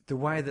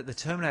way that the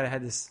Terminator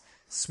had this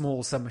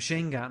small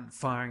submachine gun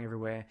firing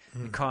everywhere,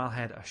 and Kyle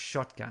had a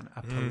shotgun,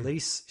 a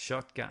police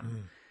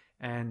shotgun,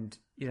 and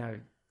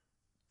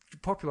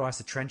popularized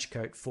the trench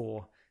coat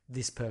for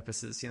this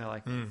purposes.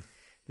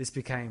 This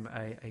became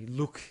a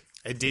look.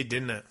 It did,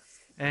 didn't it?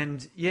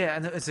 And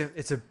and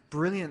it's a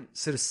brilliant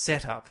sort of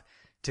setup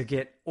to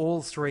get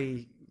all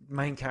three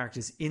main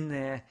characters in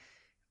there,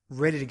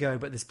 ready to go.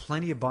 But there's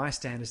plenty of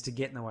bystanders to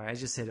get in the way. As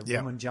you said, a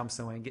woman jumps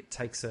in the way and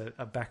takes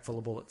a back full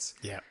of bullets.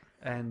 Yeah,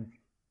 and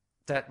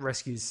that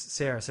rescues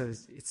Sarah. So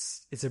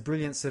it's a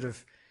brilliant sort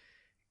of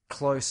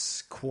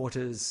close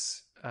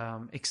quarters,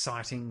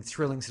 exciting,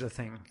 thrilling sort of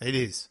thing. It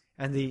is.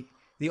 And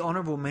the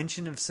honourable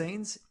mention of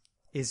scenes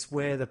is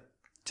where the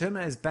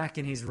Terminator's back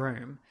in his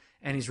room.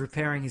 And he's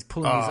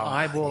pulling his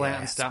eyeball out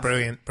and stuff.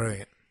 Brilliant.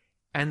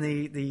 And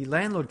the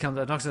landlord comes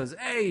up and knocks on and says,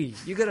 hey,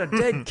 you got a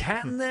dead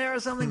cat in there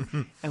or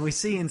something? And we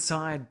see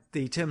inside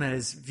the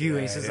Terminator's view,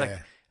 he says,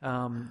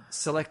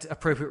 select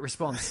appropriate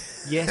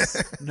response.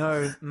 Yes,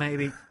 no,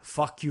 maybe,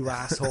 fuck you,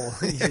 asshole.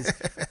 He says,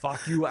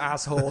 fuck you,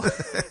 asshole.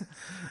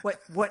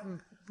 What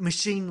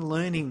machine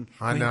learning?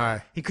 I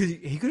know. He could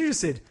have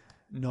just said,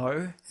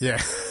 no.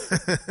 Yeah.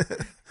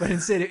 But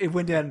instead, it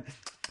went down,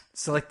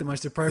 select the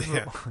most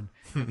appropriate one.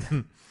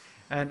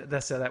 And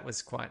that's how that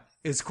was quite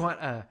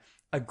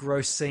a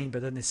gross scene,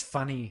 but then this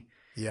funny,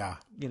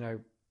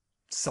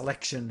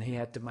 selection he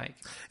had to make.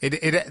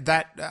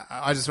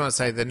 I just want to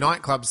say the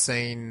nightclub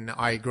scene,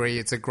 I agree.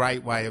 It's a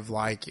great way of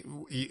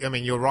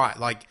you're right.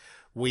 Like,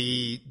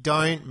 we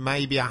don't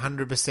maybe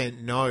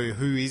 100% know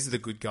who is the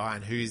good guy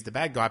and who is the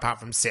bad guy apart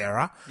from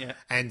Sarah. Yeah.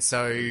 And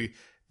so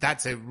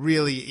that's a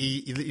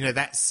really,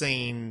 that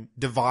scene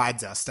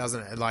divides us,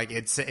 doesn't it? Like,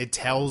 it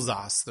tells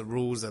us the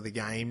rules of the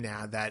game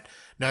now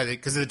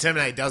because the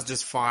Terminator does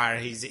just fire.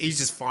 He's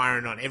just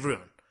firing on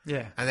everyone.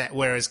 Yeah. And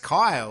whereas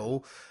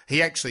Kyle,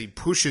 he actually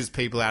pushes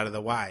people out of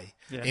the way.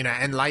 Yeah.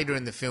 And later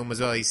in the film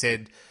as well, he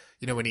said,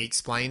 when he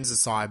explains the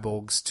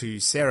cyborgs to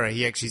Sarah,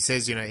 he actually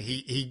says,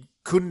 he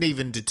couldn't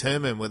even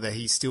determine whether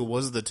he still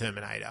was the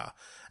Terminator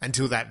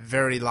until that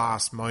very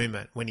last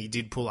moment when he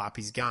did pull up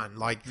his gun,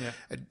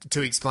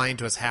 to explain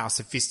to us how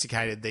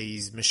sophisticated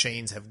these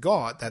machines have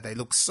got, that they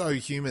look so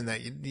human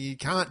that you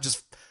can't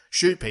just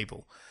shoot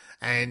people.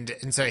 And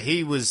so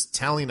he was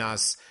telling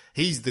us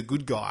he's the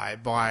good guy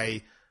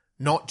by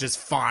not just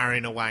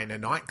firing away in a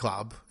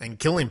nightclub and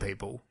killing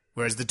people,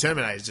 whereas the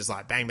Terminator is just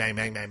like bang, bang,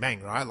 bang, bang,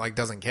 bang, right? Like,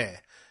 doesn't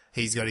care.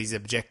 He's got his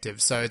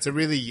objective. So it's a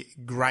really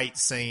great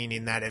scene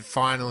in that it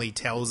finally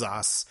tells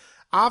us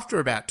after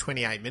about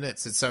 28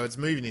 minutes. And so it's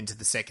moving into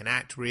the second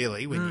act,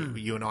 really, when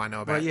you and I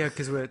know about. Well, yeah,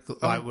 because we're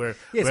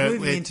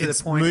moving into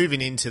the point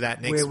moving into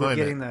that next where we're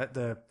moment.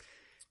 getting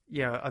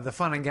the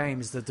fun and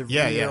games, that the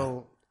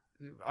real.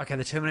 Okay,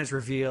 the Terminator's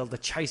revealed, the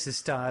chase has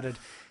started,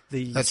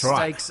 the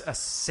stakes are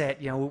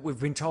set. You know, we've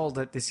been told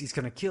that he's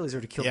going to kill. He's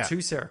already killed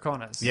 2 Sarah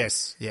Connors.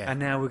 Yes, yeah. And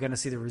now we're going to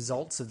see the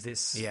results of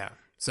this. Yeah.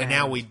 So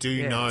now we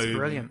do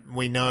know.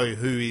 We know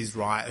who is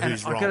right,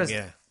 who's wrong.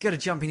 Got to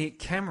jump in here,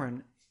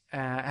 Cameron.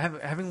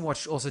 Having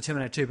watched also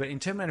Terminator 2, but in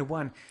Terminator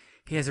 1,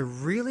 he has a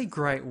really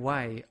great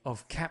way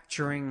of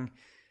capturing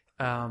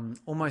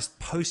almost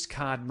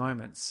postcard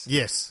moments.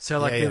 Yes. So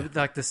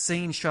the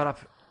scene shot up,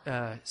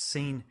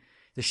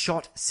 the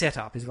shot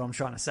setup is what I'm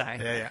trying to say.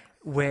 Yeah.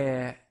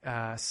 Where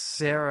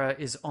Sarah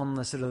is on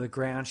the sort of the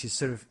ground, she's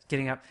sort of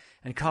getting up,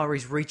 and Kyle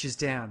Reese reaches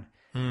down.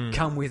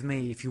 Come with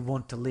me if you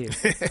want to live.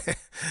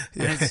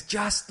 And it's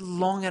just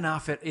long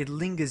enough. It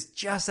lingers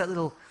just that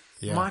little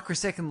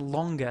microsecond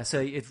longer,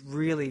 so it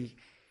really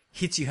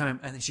hits you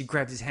home. And then she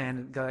grabs his hand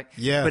and goes,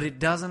 but it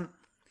doesn't.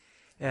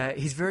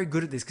 He's very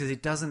good at this because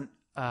it doesn't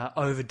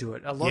overdo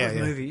it. A lot of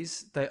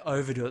movies, they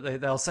overdo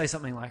it. They'll say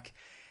something like,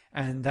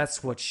 and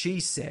that's what she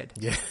said.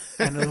 Yeah.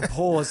 And it'll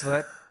pause for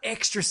that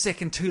extra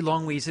second too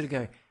long where you sort of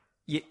go,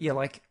 you're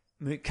like,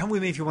 come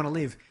with me if you want to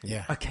live.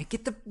 Yeah. Okay,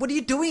 what are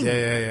you doing?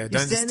 Yeah.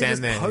 Don't just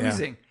stand there.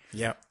 Posing.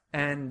 Yeah.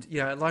 And,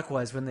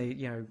 likewise, when they,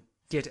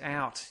 get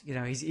out,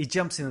 he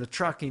jumps into the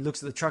truck and he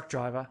looks at the truck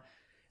driver,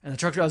 and the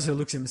truck driver sort of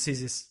looks at him and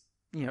sees this,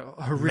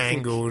 horrific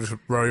mangled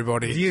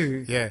robot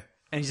view. Yeah.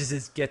 And he just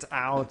says, get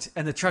out.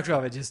 And the truck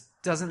driver just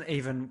doesn't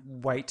even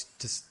wait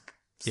to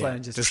slow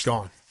and just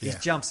gone. He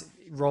jumps,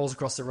 rolls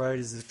across the road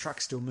as the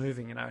truck's still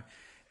moving,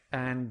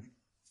 and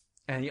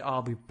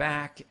I'll be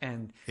back.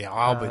 And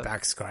I'll be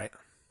back's great.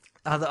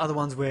 Other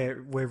ones where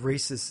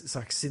Reese is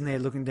like sitting there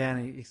looking down.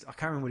 I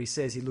can't remember what he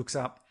says. He looks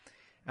up,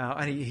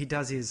 and he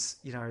does his.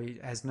 He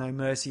has no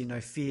mercy,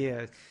 no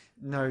fear.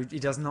 No, he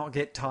does not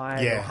get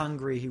tired or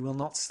hungry. He will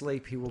not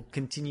sleep. He will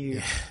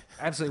continue.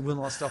 Absolutely will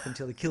not stop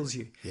until he kills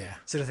you. Yeah,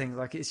 sort of thing.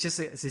 Like it's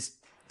this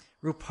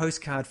real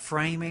postcard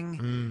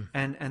framing,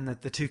 and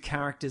the two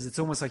characters. It's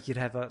almost like you'd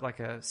have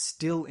a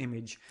still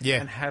image,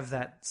 and have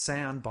that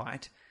sound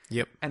bite.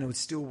 Yep, and it would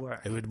still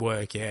work. It would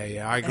work.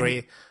 Yeah, I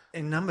agree.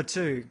 In number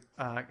 2,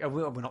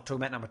 we're not talking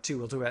about number 2.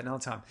 We'll talk about it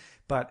another time.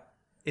 But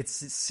it's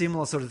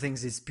similar sort of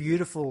things. It's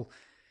beautiful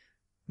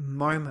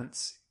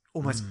moments,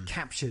 almost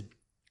captured.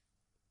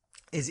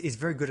 Is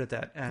very good at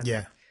that.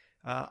 And,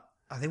 I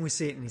think we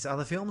see it in his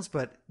other films,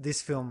 but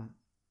this film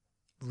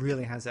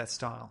really has that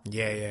style.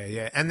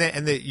 Yeah. And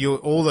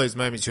all those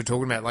moments you're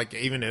talking about, like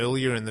even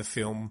earlier in the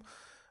film,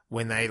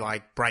 when they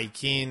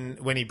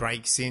when he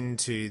breaks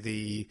into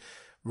the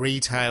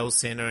retail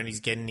center and he's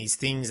getting his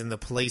things, and the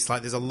police,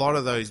 there's a lot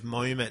of those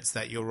moments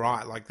that you're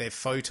right, like they're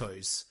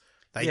photos.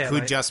 They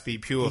could just be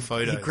pure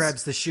photos. He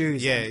grabs the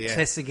shoes and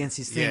tests against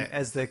his thing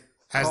as the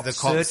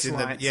cops in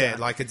the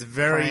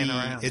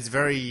it's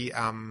very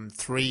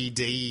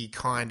 3D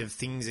kind of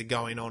things are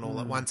going on all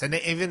at once. And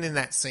even in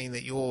that scene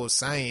that you're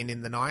saying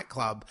in the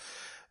nightclub,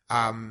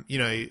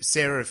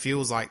 Sarah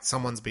feels like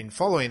someone's been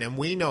following, and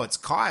we know it's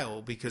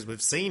Kyle because we've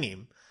seen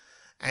him.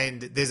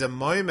 And there's a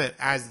moment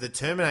as the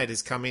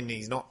Terminators come in, and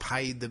he's not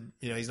paid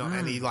he's not,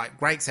 and he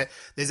breaks it.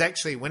 There's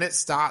actually, when it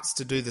starts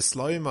to do the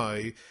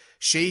slow-mo,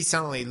 she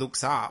suddenly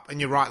looks up, and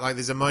you're right,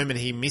 there's a moment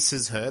he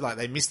misses her,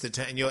 they miss the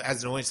turn, and you're,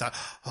 as an audience,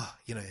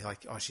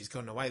 she's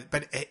gotten away.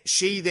 But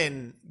she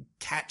then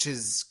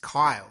catches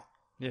Kyle.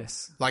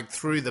 Yes.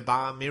 Through the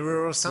bar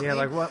mirror or something.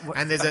 Yeah,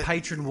 and there's a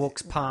patron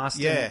walks past.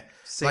 Yeah.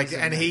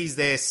 And he's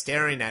there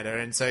staring at her,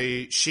 and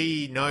so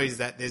she knows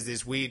that there's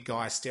this weird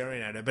guy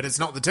staring at her, but it's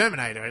not the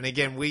Terminator. And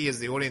again, we as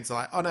the audience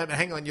are like, oh no, but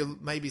hang on, you're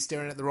maybe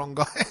staring at the wrong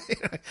guy.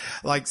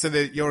 So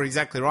you're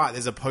exactly right.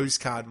 There's a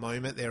postcard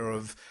moment there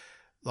of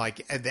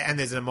and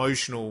there's an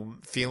emotional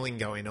feeling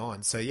going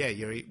on. So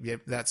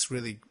that's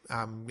really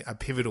a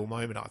pivotal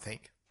moment, I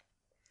think.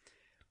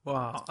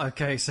 Wow.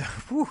 Okay, so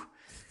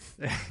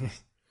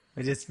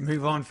we just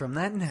move on from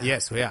that now.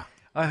 Yes, we are.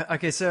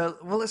 Okay, so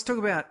let's talk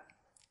about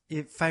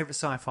your favourite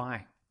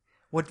sci-fi.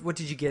 What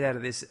did you get out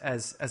of this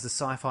as a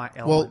sci-fi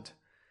element? Well,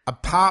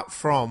 apart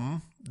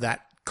from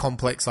that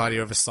complex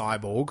idea of a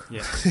cyborg,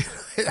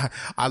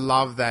 I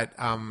love that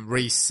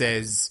Reese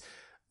says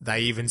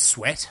they even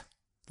sweat.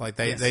 Like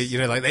they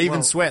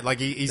even sweat. Like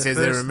he says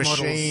they're a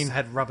machine.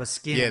 Had rubber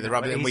skin. Yeah, the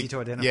rubber. Easy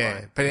to identify.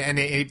 Yeah,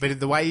 but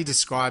the way he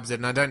describes it,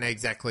 and I don't know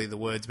exactly the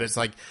words, but it's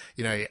like,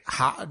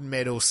 hard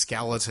metal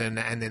skeleton,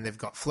 and then they've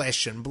got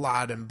flesh and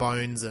blood and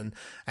bones and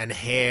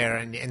hair,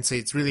 and so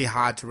it's really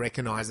hard to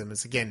recognize them.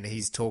 As again,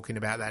 he's talking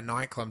about that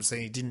nightclub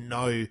scene. He didn't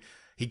know.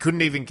 He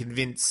couldn't even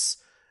convince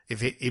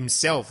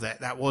himself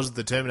that was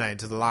the Terminator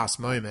to the last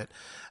moment.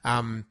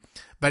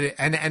 But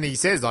he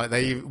says like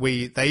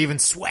they even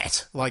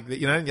sweat, like,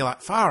 and you're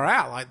like, far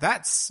out, like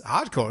that's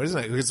hardcore, isn't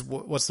it? Because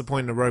what's the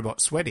point of a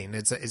robot sweating?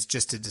 It's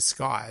just a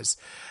disguise.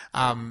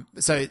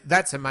 So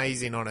that's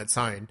amazing on its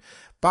own.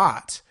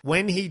 But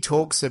when he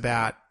talks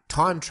about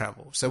time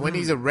travel, so when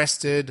he's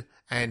arrested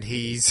and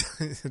he's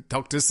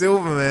Dr.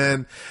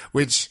 Silverman,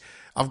 which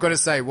I've got to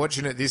say,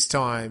 watching it this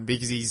time,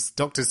 because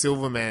Dr.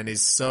 Silverman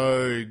is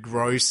so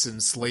gross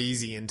and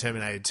sleazy in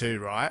Terminator 2,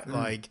 right?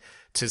 Like,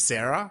 to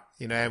Sarah,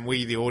 and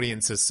we, the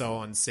audience, are so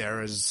on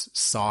Sarah's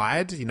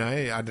side, I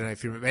don't know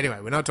if you remember. Anyway,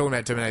 we're not talking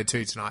about Terminator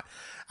 2 tonight.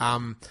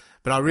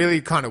 But I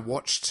really kind of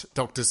watched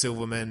Dr.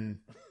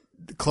 Silverman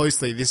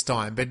closely this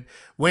time. But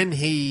when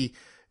he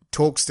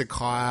talks to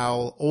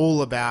Kyle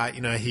all about,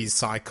 his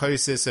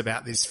psychosis,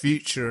 about this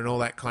future and all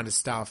that kind of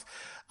stuff,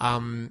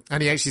 and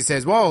he actually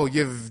says, well,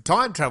 you've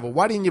time travel.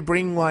 Why didn't you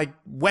bring, like,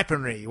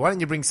 weaponry? Why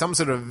didn't you bring some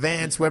sort of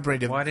advanced weaponry?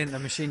 Why didn't the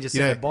machine just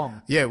send a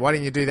bomb? Yeah, why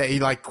didn't you do that?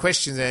 He, like,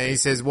 questions it, and he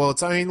says, well,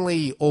 it's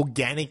only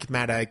organic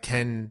matter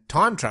can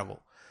time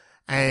travel.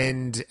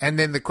 And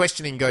then the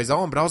questioning goes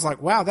on, but I was like,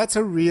 wow, that's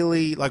a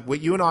really, like,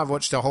 you and I have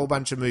watched a whole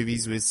bunch of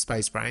movies with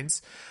space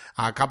brains,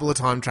 a couple of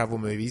time travel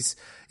movies,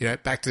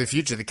 Back to the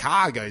Future, the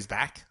car goes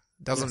back.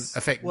 Doesn't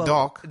affect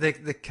Doc.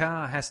 The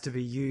car has to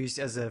be used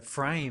as a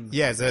frame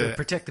to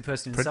protect the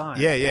person inside.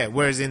 Yeah.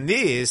 Whereas in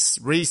this,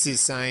 Reese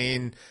is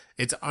saying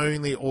it's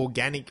only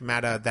organic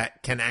matter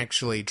that can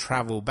actually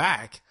travel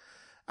back.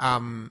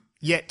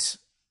 Yet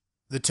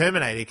the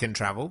Terminator can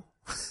travel.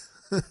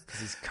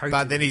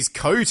 But then he's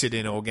coated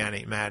in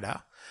organic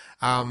matter.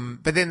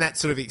 But then that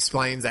sort of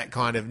explains that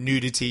kind of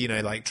nudity,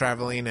 like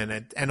traveling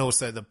and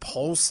also the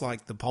pulse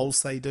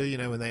they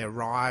do, when they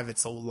arrive,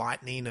 it's all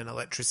lightning and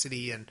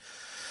electricity and...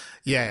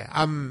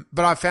 Yeah,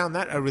 but I found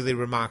that a really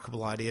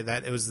remarkable idea,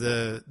 that it was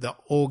the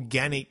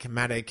organic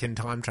matter can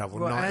time travel.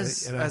 Well,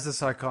 as a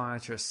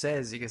psychiatrist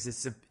says, because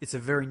it's a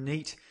very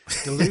neat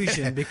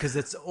delusion because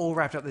it's all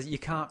wrapped up that you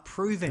can't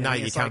prove anything. No,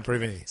 you can't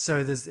prove anything.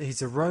 So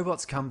he's a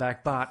robot's come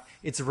back, but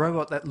it's a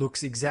robot that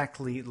looks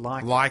exactly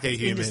like a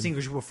human,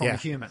 indistinguishable from a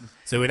human.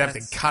 So we'd have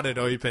to cut it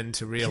open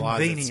to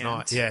realise it's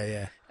not.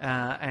 Yeah.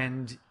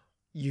 And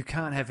you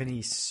can't have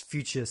any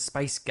future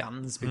space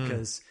guns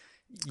because.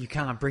 You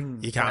can't bring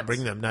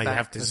them. No, you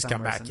have to just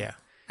come back, yeah.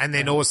 And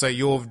then also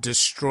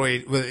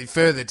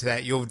further to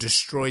that, you've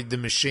destroyed the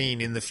machine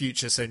in the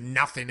future, so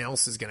nothing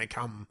else is going to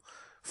come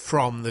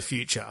from the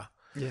future.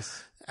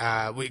 Yes.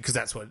 Because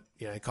that's what,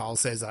 Kyle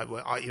says,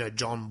 like,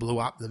 John blew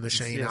up the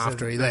machine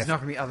after he left. There's not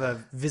going to be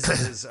other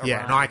visitors around.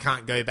 Yeah, and I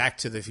can't go back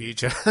to the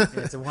future.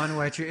 It's a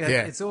one-way trip.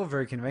 Yeah. It's all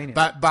very convenient.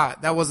 But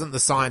that wasn't the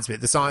science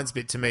bit. The science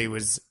bit to me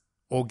was...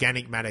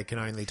 organic matter can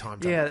only time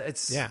travel.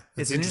 Yeah,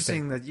 it's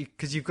interesting that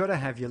because you've got to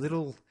have your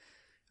little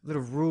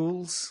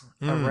rules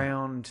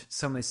around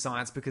some of this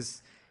science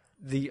because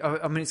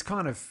it's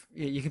kind of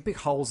you can pick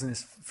holes in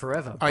this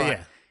forever.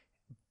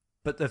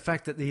 But the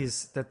fact that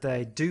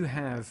they do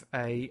have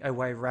a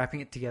way of wrapping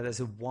it together is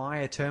why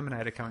a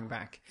Terminator coming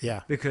back.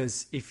 Yeah,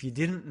 because if you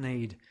didn't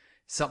need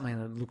something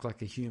that looked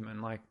like a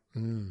human, like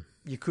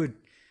you could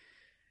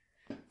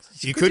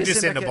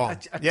just send a bomb,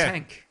 a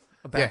tank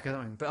back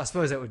going. But I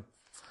suppose that would.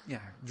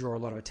 Draw a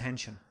lot of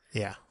attention.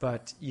 Yeah.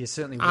 But you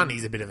certainly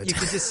Arnie's a bit of a... You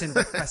could just send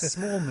a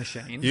small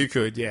machine. You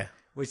could, yeah.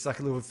 Which is like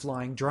a little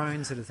flying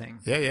drone sort of thing.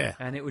 Yeah.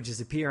 And it would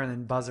just appear and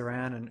then buzz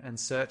around and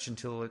search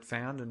until it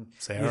found and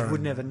you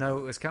would never know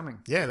it was coming.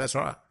 Yeah, that's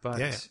right.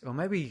 But or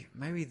maybe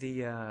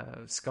the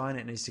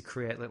Skynet needs to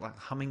create like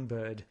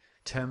hummingbird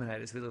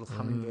Terminators with little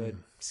hummingbird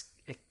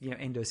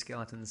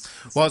endoskeletons.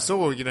 Well, it's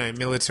all,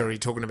 military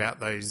talking about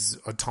those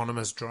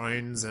autonomous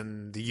drones,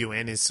 and the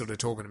UN is sort of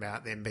talking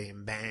about them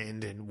being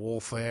banned in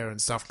warfare and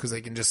stuff because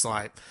they can just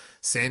like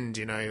send,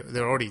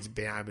 they're already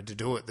being able to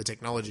do it. The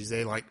technology's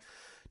there, like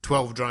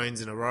 12 drones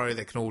in a row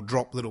that can all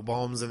drop little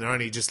bombs, and they're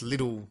only just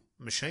little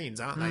machines,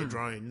 aren't they?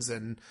 Drones.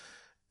 And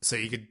so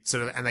you could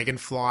and they can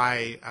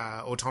fly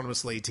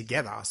autonomously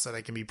together, so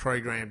they can be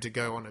programmed to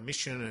go on a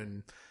mission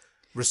and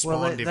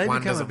respond if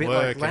one doesn't work. They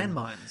become a bit like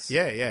landmines.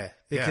 Yeah.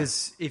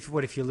 Because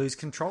if you lose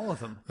control of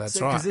them? That's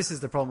right. Because this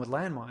is the problem with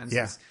landmines.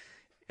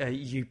 Yeah.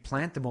 You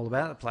plant them all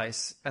about the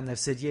place, and they've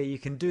said, you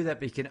can do that,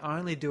 but you can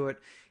only do it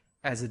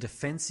as a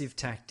defensive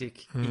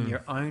tactic in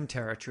your own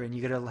territory, and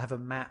you've got to have a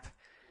map,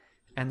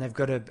 and they've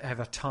got to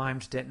have a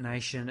timed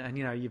detonation, and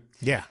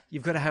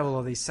you've got to have all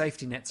of these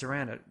safety nets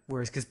around it.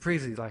 Whereas, because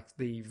previously, like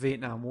the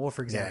Vietnam War,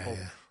 for example,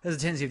 there's a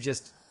tendency of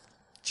just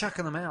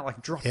chucking them out,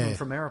 like dropping them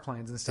from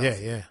airplanes and stuff.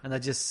 And they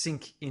just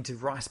sink into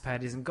rice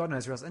paddies and God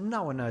knows where else, and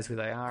no one knows where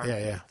they are.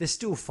 They're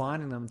still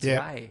finding them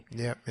today.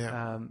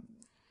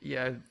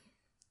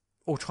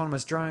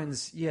 Autonomous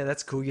drones,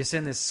 that's cool. You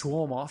send this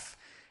swarm off,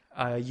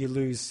 you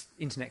lose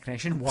internet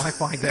connection,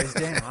 Wi-Fi goes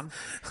down,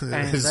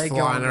 and It's they go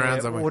flying on around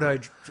their somewhere.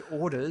 auto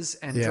orders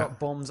and drop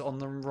bombs on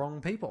the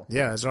wrong people.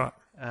 Yeah, that's right.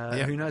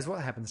 Who knows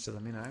what happens to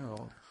them,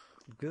 or...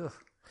 Ugh.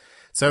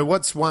 So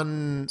what's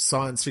one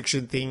science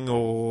fiction thing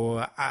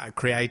or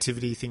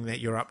creativity thing that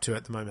you're up to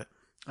at the moment?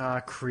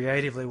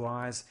 Creatively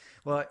wise,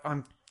 well,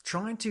 I'm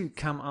trying to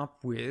come up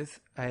with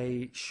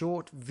a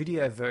short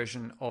video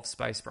version of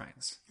Space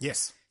Brains.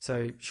 Yes.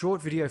 So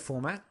short video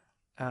format,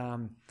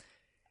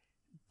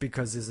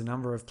 because there's a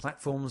number of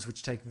platforms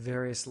which take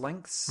various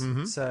lengths.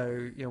 Mm-hmm.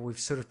 So, we've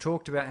sort of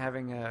talked about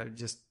having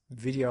just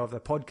video of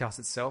the podcast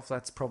itself.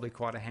 That's probably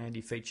quite a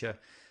handy feature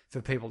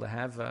for people to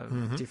have, a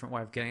different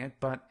way of getting it.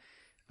 But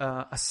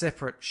a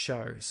separate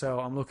show. So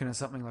I'm looking at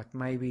something like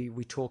maybe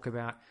we talk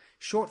about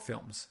short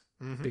films,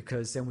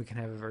 because then we can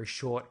have a very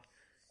short,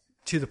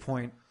 to the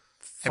point,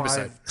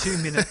 Episode. 2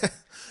 minute,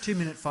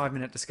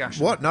 5-minute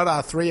discussion. What? Not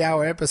our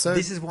 3-hour episode?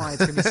 This is why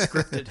it's going to be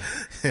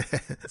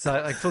scripted.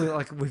 So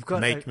fully we've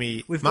got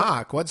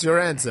Mark, what's your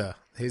answer?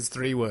 Here's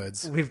 3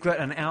 words. We've got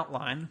an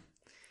outline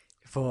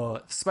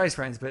for Space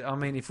Brains, but I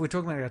mean, if we're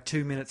talking about a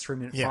 2 minute, 3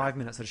 minute, 5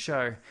 minutes of a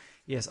show,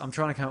 yes, I'm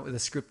trying to come up with a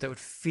script that would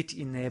fit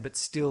in there, but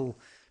still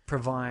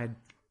provide,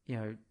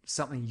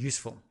 something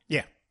useful.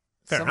 Yeah.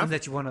 Fair something enough.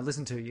 that you want to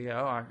listen to. You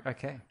go, oh,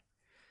 okay.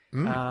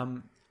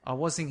 I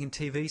was thinking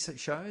TV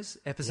shows,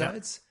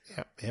 episodes.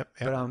 Yep.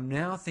 But I'm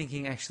now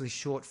thinking actually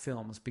short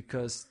films,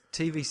 because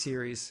TV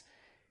series,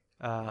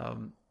 I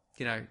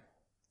think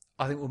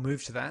we'll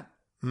move to that.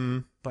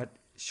 But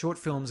short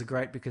films are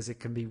great because it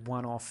can be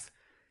one-off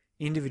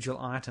individual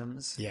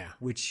items. Yeah.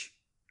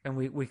 And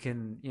we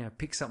can,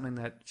 pick something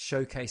that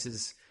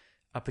showcases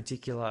a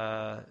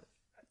particular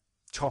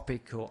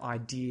topic or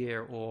idea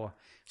or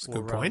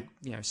good point.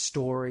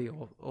 Story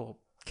or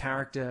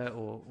character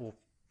or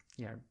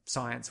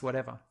science,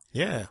 whatever.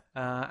 Yeah.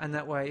 And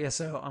that way,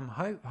 so I'm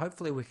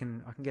hopefully I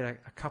can get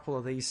a couple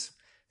of these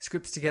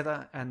scripts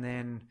together, and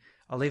then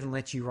I'll even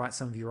let you write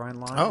some of your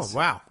own lines. Oh,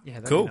 wow. Yeah,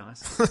 that'd cool. be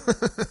nice.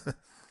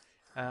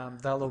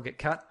 They'll all get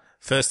cut.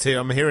 First here,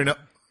 I'm hearing it.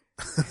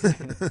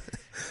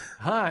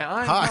 Hi,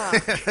 I'm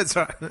Mark. That's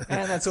right.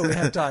 And that's all we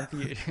have time for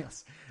you.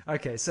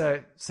 Okay,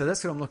 so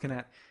that's what I'm looking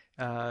at.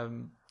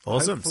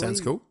 Awesome. Sounds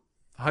cool.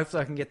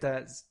 Hopefully I can get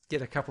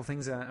a couple of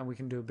things and we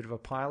can do a bit of a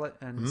pilot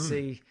and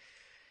see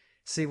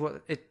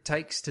what it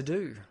takes to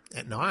do.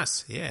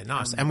 Nice. Yeah,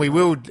 nice. And we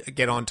will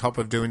get on top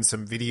of doing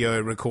some video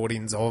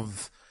recordings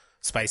of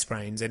Space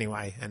Brains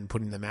anyway and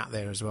putting them out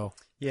there as well.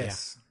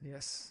 Yes.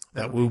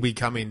 That will be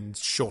coming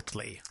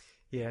shortly.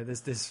 Yeah,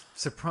 there's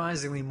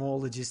surprisingly more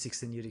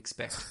logistics than you'd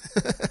expect.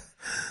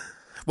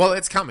 Well,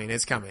 it's coming.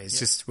 It's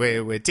just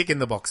we're ticking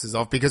the boxes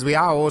off, because we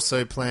are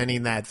also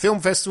planning that film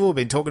festival. We've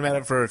been talking about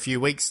it for a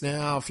few weeks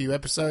now, a few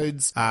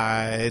episodes.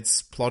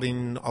 It's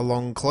plodding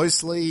along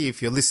closely.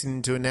 If you're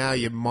listening to it now,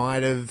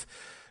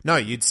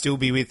 you'd still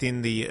be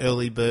within the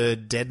early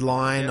bird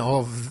deadline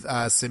of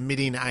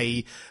submitting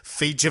a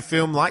feature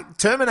film like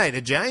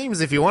Terminator,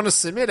 James. If you want to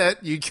submit it,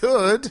 you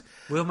could.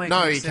 We'll make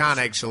No, an you can't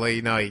exception.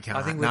 actually. No, you can't.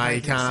 I think No, we'll you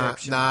make an can't.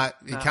 exception. No,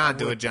 you No, can't I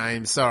do would. it,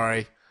 James.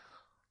 Sorry.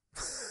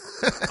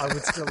 I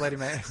would still let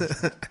him out.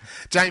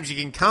 James,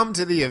 you can come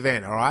to the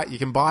event, all right? You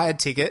can buy a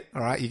ticket,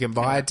 all right? You can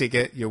buy a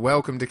ticket. You're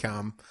welcome to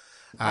come.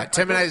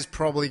 Terminator's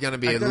probably going to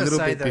be a little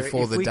bit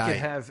before the if we day. could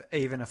have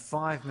even a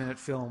 5-minute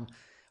film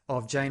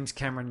of James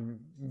Cameron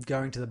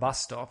going to the bus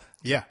stop,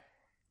 Yeah,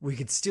 we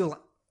could still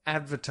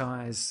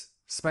advertise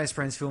Space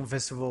Brains Film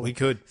Festival. we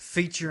could.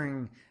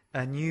 Featuring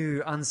a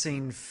new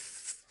unseen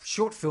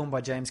short film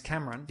by James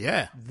Cameron.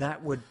 Yeah.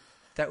 That would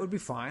be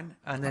fine.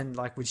 And then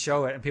we'd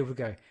show it and people would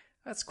go,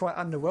 that's quite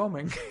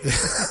underwhelming.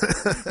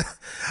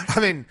 I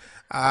mean,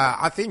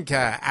 I think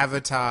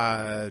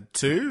Avatar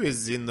 2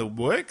 is in the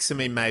works. I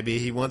mean, maybe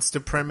he wants to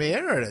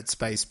premiere it at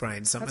Space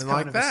Brains, something That's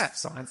kind like of that.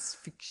 Science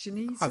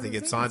fiction-y. I think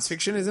it's science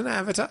fiction, isn't it,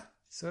 Avatar?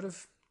 Sort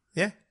of.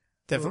 Yeah,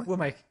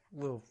 definitely.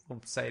 We'll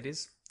say it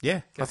is.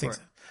 Yeah, Go I think for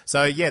so. it.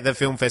 So, yeah, the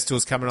film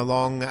festival's coming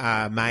along,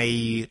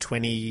 May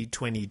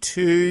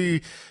 2022.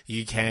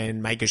 You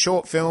can make a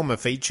short film, a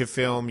feature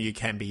film. You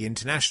can be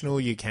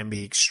international. You can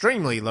be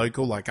extremely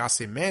local, like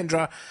us in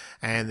Mandurah.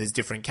 And there's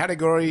different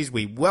categories.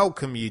 We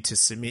welcome you to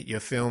submit your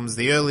films.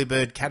 The early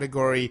bird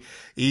category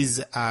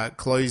is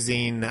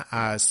closing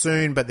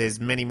soon, but there's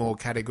many more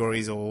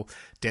categories or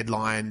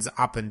deadlines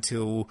up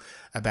until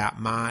about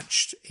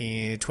March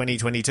in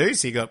 2022.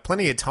 So you got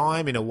plenty of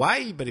time in a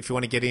way, but if you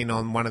want to get in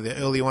on one of the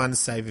early ones,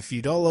 save a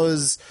few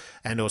dollars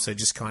and also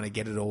just kind of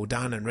get it all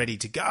done and ready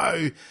to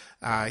go,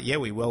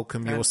 we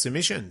welcome your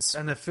submissions.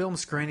 And the film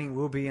screening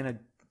will be in a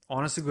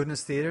honest to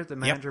goodness theatre at the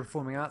Mandurah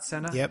Performing Arts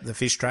Centre. Yep, the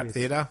Fish Trap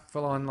Theatre.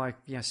 Full on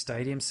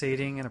stadium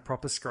seating and a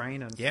proper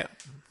screen and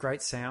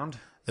great sound.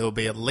 There will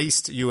be at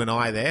least you and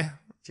I there.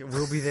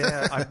 We'll be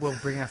there. We'll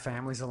bring our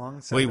families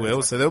along. So we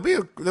will. So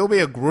there'll be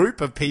a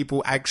group of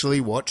people actually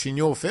watching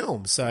your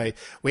film. So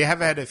we have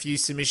had a few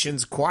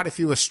submissions, quite a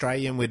few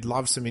Australian. We'd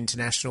love some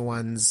international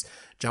ones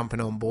jumping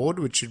on board,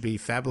 which would be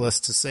fabulous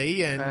to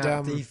see.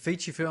 And the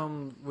feature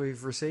film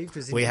we've received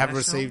is international. We have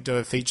received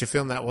a feature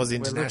film that was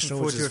international,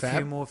 We're which looking is forward to fab. a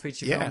few more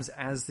feature films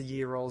as the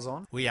year rolls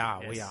on. We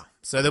are.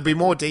 So there'll be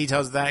more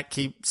details of that.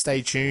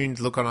 Stay tuned.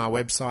 Look on our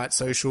website,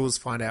 socials,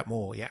 find out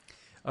more. Yeah.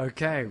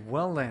 Okay,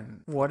 well then,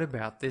 what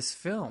about this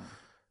film?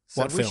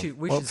 So What film?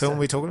 What film are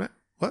we talking about?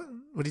 What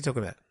are you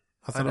talking about?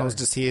 I thought I was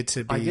just here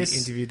to be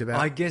interviewed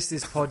about. I guess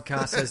this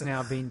podcast has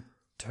now been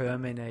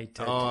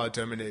terminated. Oh,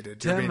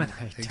 Terminated.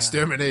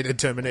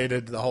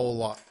 Terminated, the whole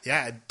lot.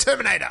 Yeah,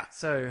 Terminator.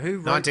 So who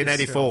wrote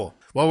 1984.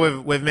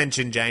 Well, we've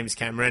mentioned James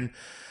Cameron.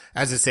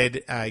 As I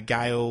said,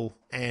 Gail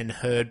and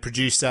Hurd,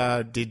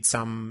 producer, did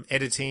some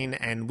editing,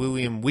 and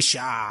William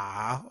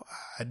Wisher,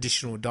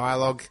 additional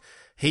dialogue.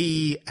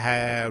 He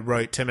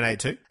wrote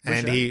Terminator 2,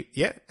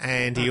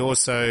 and he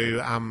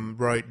also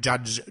wrote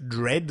Judge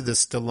Dredd, the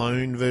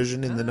Stallone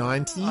version in the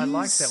 90s. I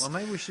like that one.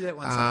 Maybe we should do that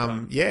one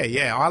sometime.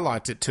 Yeah, I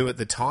liked it too at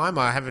the time.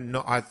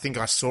 I think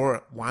I saw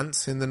it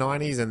once in the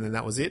 90s, and then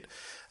that was it.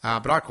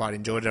 But I quite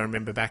enjoyed it, I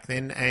remember back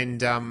then.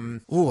 And,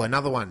 another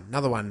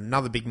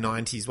big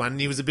 90s one.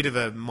 He was a bit of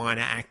an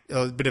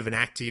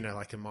actor,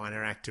 like a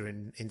minor actor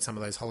in some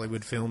of those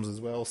Hollywood films as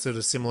well, sort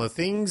of similar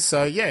things.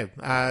 So, yeah.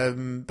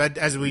 But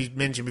as we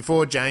mentioned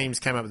before, James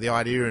came up with the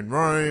idea in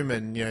Rome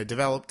and,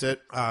 developed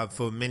it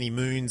for many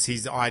moons.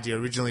 His idea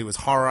originally was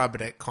horror,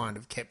 but it kind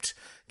of kept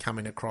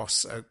coming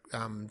across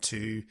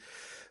to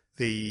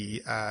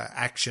the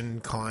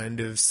action kind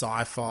of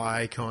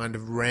sci-fi kind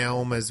of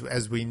realm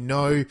as we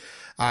know.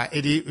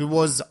 It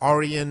was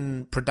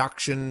Orion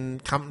Production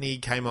Company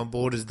came on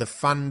board as the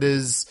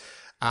funders.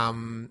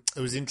 It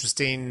was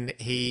interesting.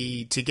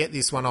 To get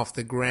this one off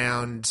the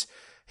ground,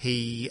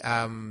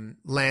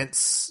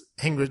 Lance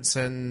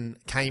Henriksen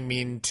came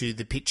into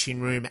the pitching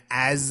room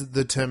as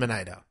the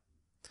Terminator,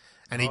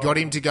 and he got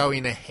him to go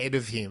in ahead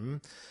of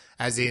him.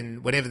 As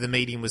in, whenever the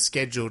meeting was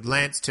scheduled,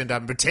 Lance turned up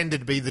and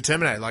pretended to be the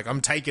Terminator. Like,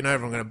 I'm taking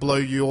over. I'm going to blow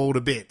you all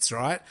to bits,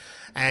 right?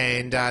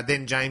 And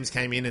then James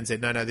came in and said,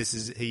 no,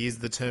 he is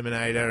the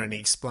Terminator, and he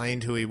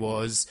explained who he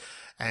was,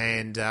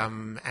 and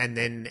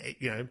then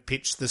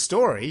pitched the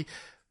story,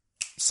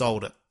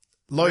 sold it,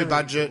 low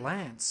budget.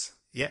 Lance,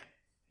 yeah.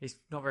 He's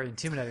not very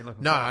intimidating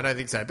looking. No, I don't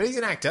think so. But he's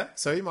an actor,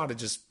 so he might have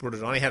just put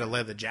it on. He had a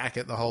leather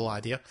jacket, the whole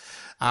idea.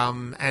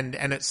 And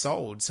it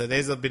sold. So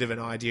there's a bit of an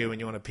idea when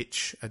you want to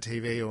pitch a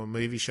TV or a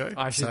movie show.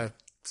 I should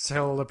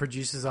tell the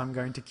producers I'm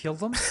going to kill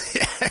them.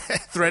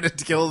 Threatened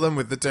to kill them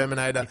with the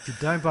Terminator. If you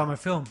don't buy my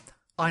film,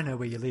 I know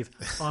where you live.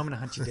 I'm going to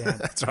hunt you down.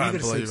 That's right.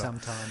 You've got to sleep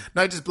sometime.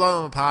 No, just blow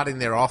them apart in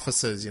their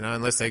offices,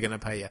 unless they're going to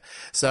pay you.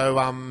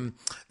 So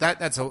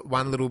that's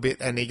one little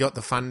bit, and he got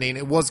the funding.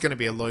 It was going to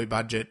be a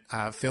low-budget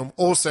film.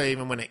 Also,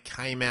 even when it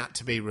came out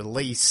to be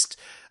released,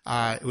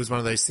 it was one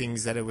of those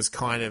things that it was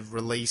kind of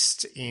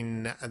released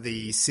in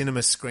the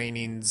cinema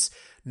screenings,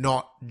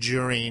 not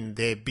during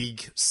their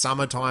big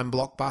summertime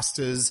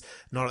blockbusters,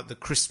 not at the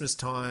Christmas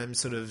time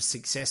sort of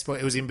success,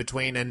 but it was in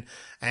between.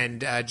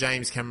 And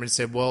James Cameron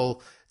said,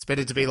 well, it's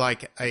better to be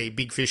like a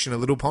big fish in a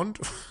little pond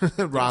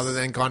rather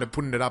than kind of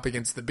putting it up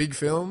against the big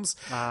films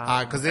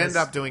because they ended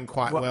up doing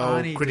quite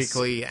well Arnie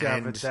critically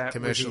and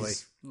commercially.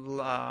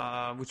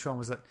 Which one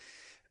was it?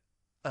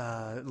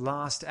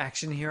 Last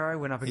Action Hero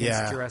went up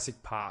against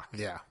Jurassic Park.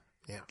 Yeah.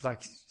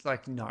 Like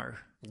no.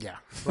 Yeah.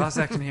 Last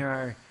Action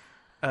Hero.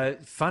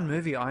 Fun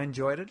movie. I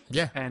enjoyed it.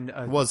 Yeah, and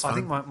it was fun. I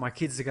think my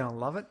kids are going to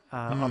love it.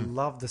 I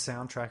love the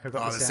soundtrack. I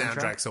got the soundtrack. The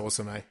soundtrack's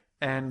awesome, eh?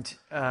 And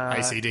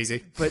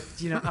AC/DC. But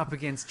up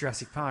against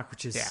Jurassic Park,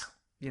 which is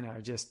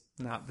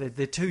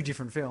they're two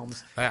different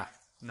films. Yeah.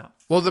 No.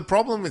 Well, the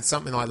problem with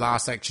something like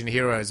Last Action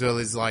Hero as well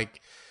is like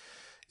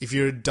if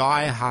you're a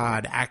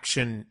die-hard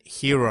action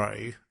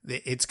hero,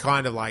 it's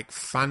kind of like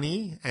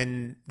funny,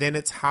 and then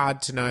it's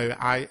hard to know,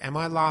 am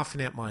I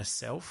laughing at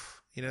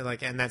myself?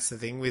 And that's the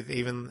thing with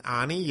even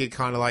Arnie, you're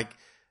kind of like,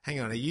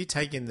 hang on, are you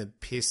taking the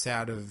piss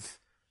out of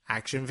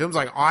action films?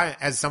 Like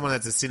as someone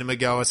that's a cinema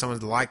goer, someone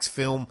that likes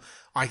film,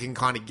 I can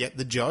kind of get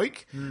the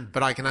joke,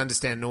 but I can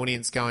understand an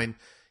audience going,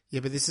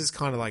 yeah, but this is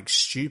kind of like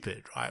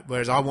stupid, right?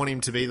 Whereas I want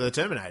him to be the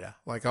Terminator.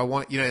 Like I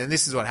want, and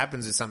this is what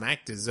happens with some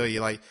actors. So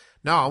you're like,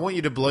 no, I want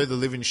you to blow the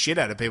living shit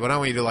out of people. I don't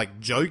want you to like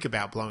joke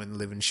about blowing the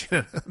living shit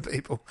out of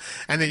people.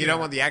 And then you don't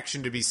want the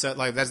action to be so,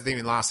 like, that's the thing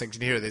in Last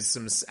Action Hero. There's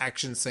some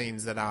action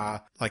scenes that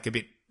are like a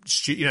bit,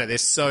 they're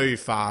so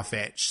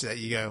far-fetched that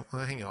you go,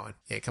 well, hang on.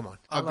 Yeah, come on.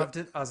 I loved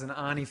it. I was an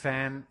Arnie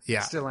fan.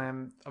 Yeah. Still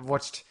am. I've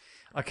watched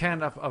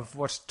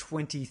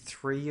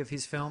 23 of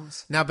his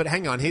films. No, but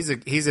hang on. Here's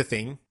a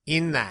thing.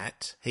 In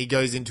that, he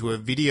goes into a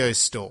video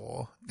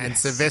store and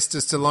Sylvester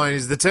Stallone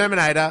is the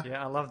Terminator.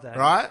 Yeah, I love that.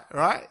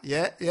 Right?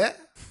 Yeah. Yes.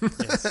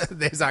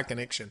 There's our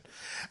connection.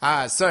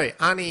 So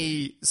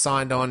Arnie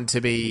signed on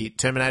to be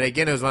Terminator.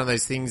 Again, it was one of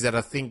those things that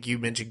I think you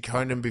mentioned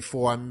Conan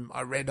before.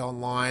 I read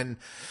online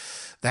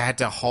they had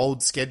to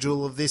hold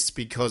schedule of this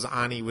because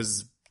Arnie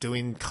was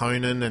doing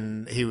Conan,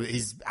 and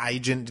his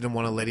agent didn't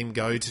want to let him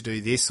go to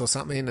do this or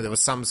something. There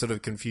was some sort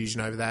of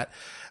confusion over that.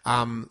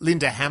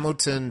 Linda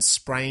Hamilton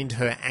sprained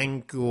her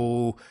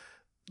ankle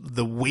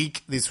the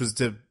week this was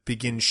to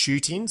begin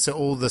shooting. So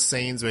all the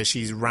scenes where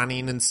she's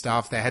running and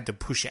stuff, they had to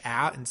push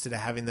out instead of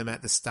having them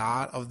at the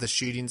start of the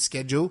shooting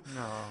schedule.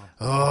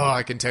 Oh,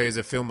 I can tell you as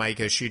a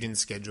filmmaker, shooting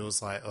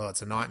schedules, like, oh,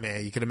 it's a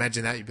nightmare. You could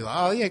imagine that. You'd be like,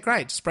 oh yeah,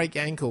 great. Just break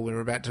your ankle. We're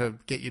about to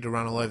get you to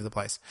run all over the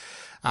place.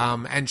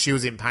 And she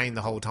was in pain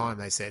the whole time,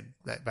 they said,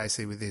 that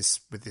basically with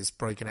this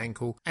broken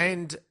ankle.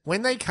 And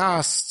when they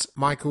cast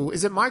Michael,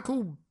 is it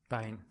Michael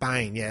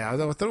Bain, yeah. I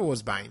thought it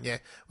was Bain, yeah.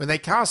 When they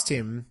cast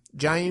him,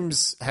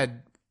 James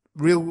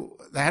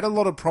they had a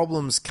lot of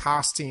problems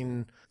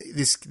casting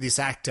this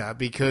actor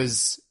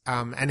because,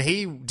 and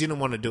he didn't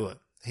want to do it.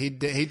 He'd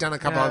done a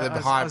couple other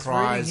high prize.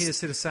 I was reading here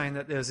sort of saying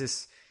that there's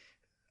this,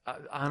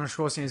 Arnold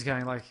Schwarzenegger's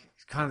going like,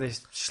 kind of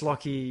this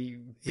schlocky,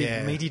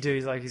 big meaty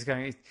dude, like he's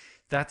going,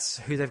 that's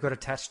who they've got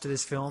attached to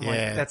this film.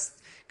 Like that's,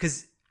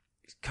 because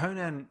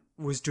Conan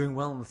was doing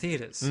well in the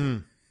theatres,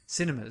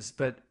 cinemas,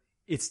 but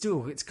it's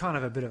kind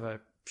of a bit of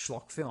a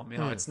schlock film, you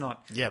know, it's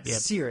not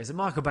serious. And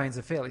Michael Baine's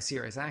a fairly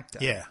serious actor.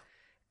 Yeah.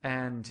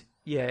 And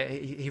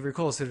he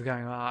recalls sort of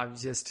going, I'm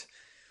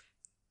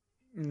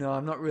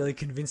not really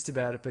convinced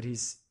about it, but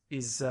his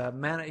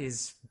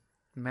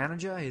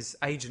manager, his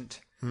agent,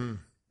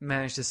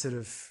 managed to sort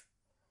of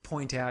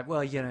point out,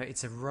 well, you know,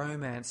 it's a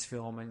romance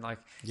film, and like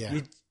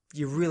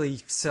you really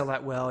sell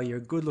that well. You're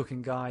a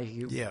good-looking guy,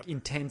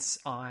 intense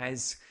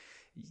eyes.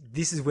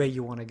 This is where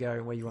you want to go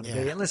and where you want to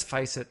be. And let's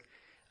face it,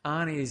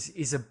 Arnie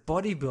is a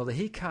bodybuilder.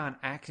 He can't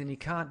act and he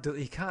can't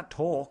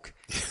talk.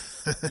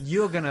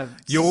 You're gonna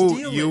you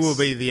will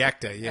be the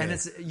actor, and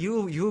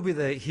you'll be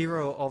the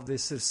hero of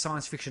this sort of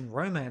science fiction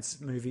romance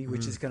movie,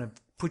 which is going to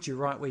put you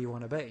right where you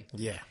want to be.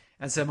 Yeah.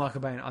 And so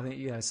Michael Bain, I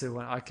think, sort of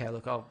went, okay,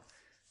 look, I'll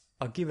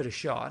give it a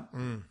shot.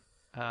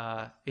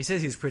 He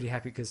says he was pretty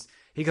happy because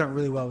he got on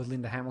really well with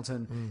Linda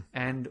Hamilton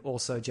and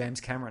also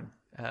James Cameron.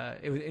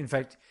 In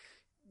fact,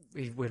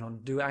 he went on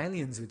to do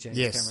Aliens with James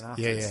Cameron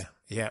afterwards.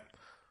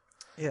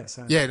 Yeah.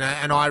 So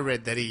and I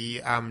read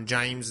that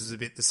James is a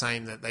bit the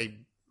same, that they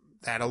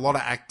had a lot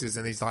of actors,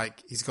 and he's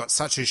got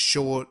such a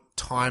short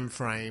time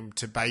frame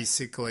to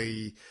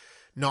basically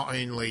not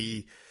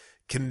only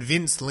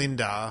convince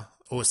Sarah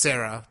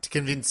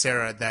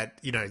that,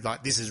 you know,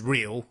 like, this is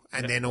real,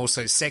 and then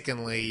also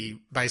secondly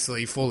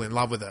basically fall in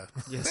love with her.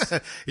 Yes.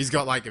 He's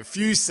got like a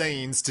few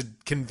scenes to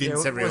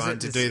convince everyone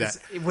to do that.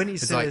 When he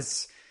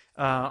says,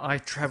 I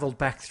travelled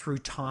back through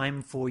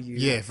time for you.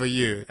 Yeah, for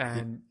you.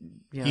 And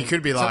you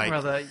could be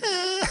like,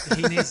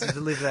 he needs to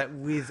deliver that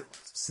with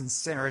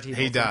sincerity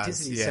and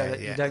authenticity, so that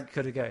you don't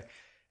kind of go,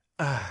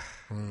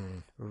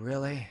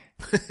 really?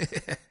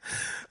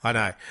 I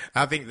know.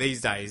 I think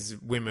these days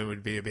women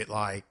would be a bit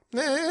like,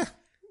 I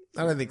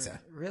don't think so.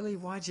 Really?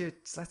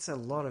 That's a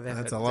lot of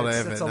effort. That's a lot of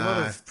effort. That's a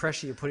lot of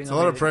pressure you're putting on. It's a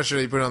lot of pressure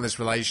you put on this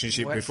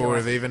relationship before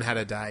we've even had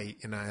a date,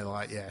 you know,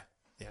 like,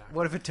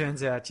 What if it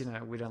turns out, you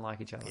know, we don't like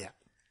each other? Yeah.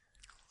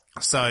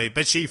 So,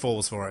 but she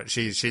falls for it.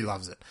 She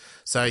loves it.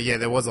 So yeah,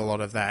 there was a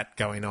lot of that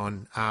going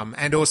on.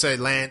 And also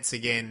Lance,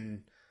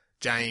 again,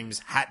 James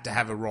had to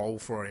have a role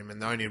for him,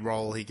 and the only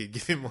role he could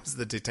give him was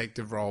the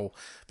detective role,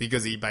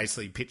 because he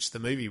basically pitched the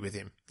movie with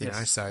him, you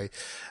know. So,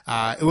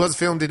 it was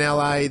filmed in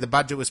LA. The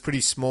budget was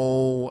pretty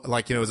small.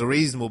 Like, you know, it was a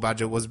reasonable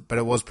budget, but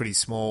it was pretty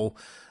small,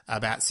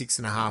 about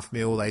 $6.5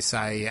 million, they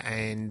say.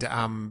 And,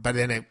 but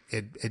then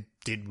it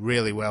did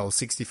really well,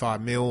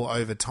 $65 million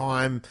over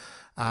time.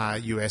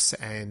 US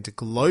and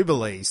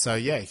globally. So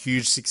yeah,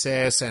 huge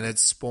success, and it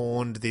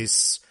spawned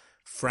this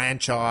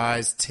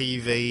franchise,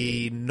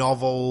 TV,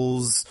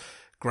 novels,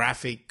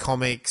 graphic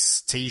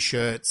comics,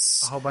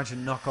 T-shirts. A whole bunch of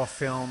knockoff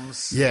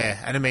films. Yeah,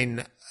 and I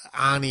mean,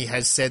 Arnie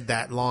has said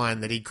that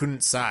line that he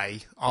couldn't say,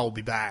 I'll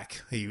be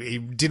back. He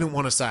didn't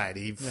want to say it.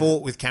 He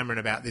fought with Cameron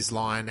about this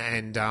line,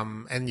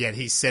 and yet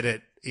he said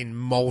it in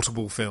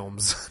multiple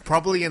films,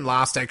 probably in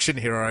Last Action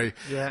Hero.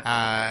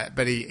 Yeah.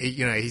 But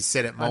he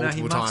said it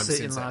multiple times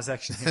since in Last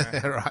Action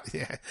Hero. Right.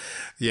 Yeah.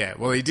 Yeah.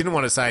 Well, he didn't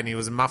want to say it, and he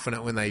was muffing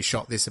it when they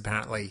shot this,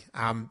 apparently.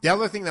 The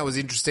other thing that was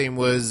interesting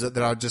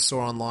that I just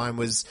saw online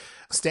was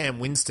Stan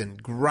Winston,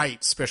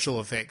 great special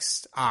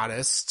effects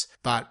artist,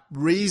 but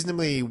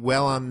reasonably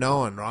well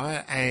unknown,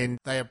 right? And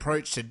they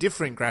approached a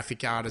different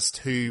graphic artist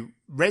who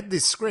read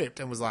this script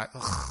and was like,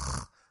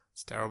 ugh,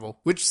 it's terrible,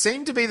 which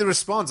seemed to be the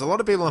response. A lot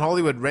of people in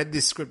Hollywood read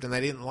this script and they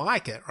didn't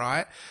like it,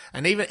 right?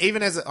 And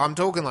even as I'm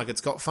talking, like,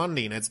 it's got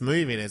funding, it's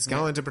moving, it's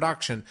going to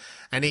production,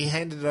 and he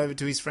handed it over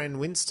to his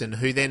friend Winston,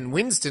 who then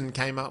Winston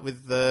came up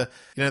with the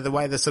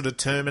way the sort of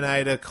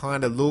Terminator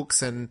kind of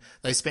looks, and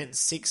they spent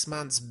 6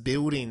 months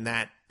building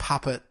that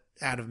puppet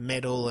out of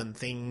metal and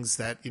things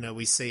that, you know,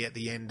 we see at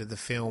the end of the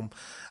film.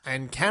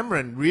 And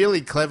Cameron really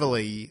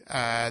cleverly,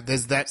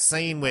 there's that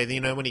scene where, you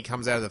know, when he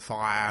comes out of the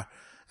fire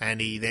and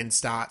he then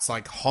starts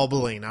like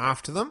hobbling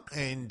after them,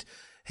 and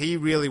he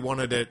really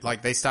wanted it,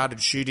 like, they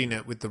started shooting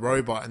it with the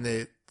robot,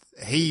 and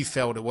he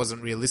felt it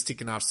wasn't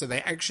realistic enough, so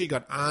they actually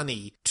got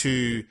Arnie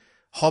to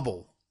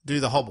hobble. do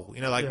the hobble.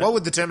 You know, like what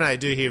would the Terminator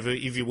do here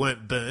if you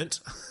weren't burnt?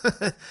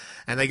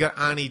 And they got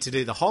Arnie to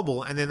do the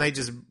hobble, and then they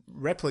just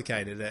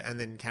replicated it, and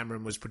then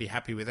Cameron was pretty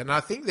happy with it. And I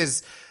think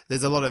there's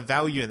a lot of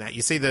value in that.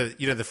 You see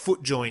the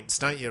foot joints,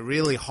 don't you,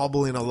 really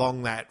hobbling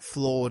along that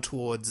floor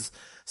towards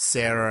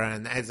Sarah,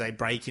 and as they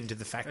break into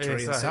the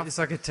factory and stuff. It's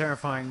like a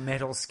terrifying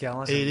metal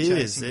skeleton. It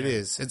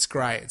is. It's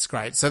great.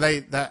 So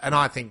and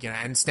I think,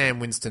 and Stan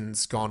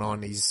Winston's gone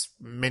on. He's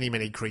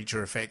many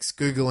creature effects.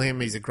 Google him.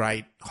 He's a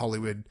great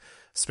Hollywood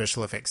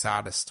special effects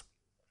artist.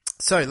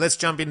 So let's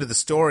jump into the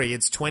story.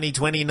 It's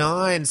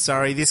 2029.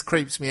 Sorry, this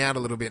creeps me out a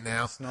little bit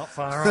now. It's not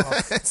far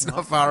off. It's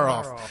not far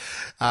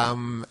off.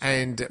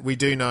 And we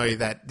do know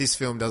that this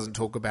film doesn't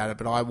talk about it,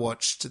 but I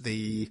watched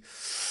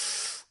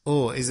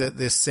is it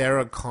the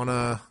Sarah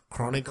Connor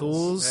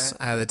Chronicles,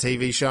 the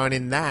TV show? And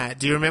in that,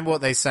 do you remember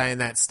what they say in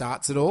that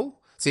starts it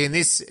all? See, in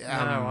this... no,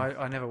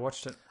 I never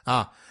watched it.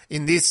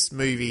 In this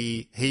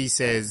movie, he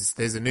says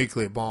there's a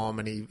nuclear bomb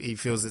and he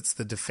feels it's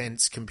the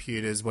defense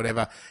computers,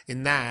 whatever.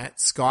 In that,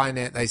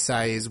 Skynet, they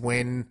say, is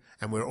when,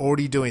 and we're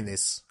already doing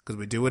this because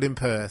we do it in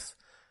Perth,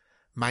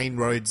 Main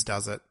Roads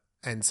does it.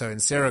 And so in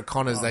Sarah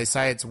Connor's, they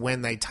say it's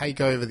when they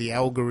take over the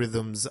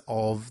algorithms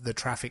of the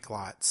traffic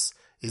lights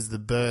is the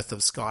birth of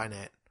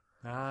Skynet.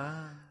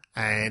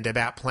 And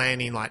about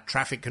planning like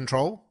traffic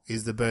control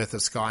is the birth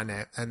of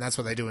Skynet. And that's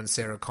what they do in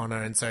Sarah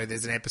Connor. And so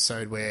there's an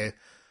episode where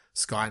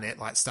Skynet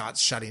like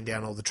starts shutting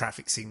down all the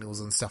traffic signals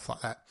and stuff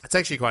like that. It's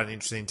actually quite an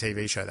interesting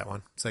TV show, that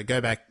one. So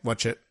go back,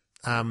 watch it.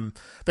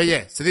 But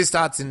yeah, so this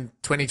starts in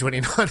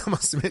 2029. I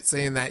must admit,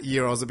 seeing that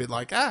year, I was a bit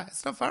like,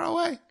 it's not far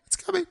away. It's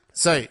coming.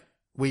 So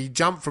we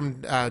jump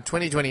from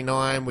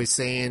 2029. We're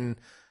seeing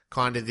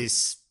kind of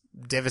this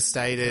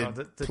devastated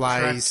the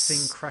place.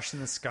 Thing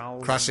crushing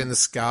the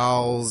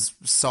skulls.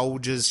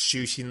 Soldiers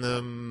shooting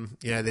them.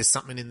 There's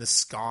something in the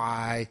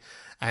sky.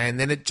 And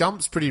then it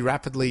jumps pretty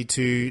rapidly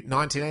to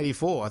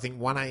 1984, I think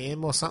 1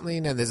 a.m. or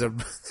something. And there's a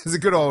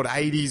good old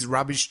 80s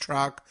rubbish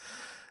truck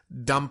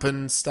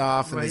dumping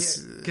stuff.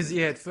 Because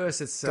at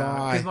first it's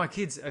because my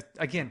kids,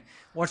 again,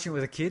 watching it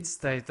with the kids,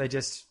 they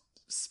just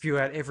spew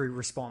out every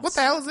response. What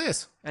the hell is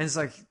this? And it's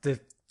like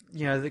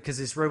because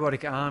this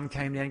robotic arm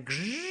came down,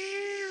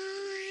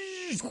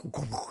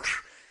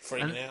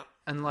 freaking out,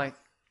 and like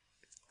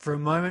for a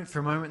moment,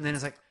 and then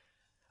it's like,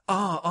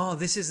 oh,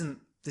 this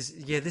isn't.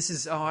 This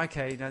is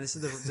okay. No, this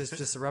is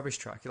just a rubbish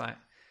truck. You're like,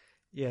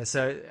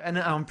 so, and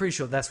I'm pretty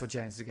sure that's what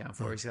James is going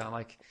for. He's going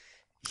like,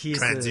 here's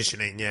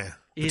transitioning,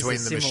 between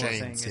the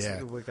machines.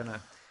 We're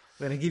gonna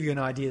give you an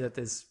idea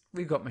that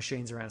we've got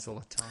machines around us all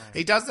the time.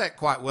 He does that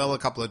quite well a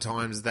couple of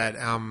times. That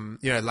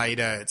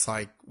later it's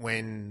like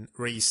when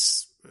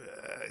Reese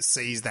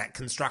sees that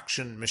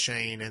construction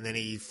machine, and then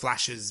he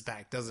flashes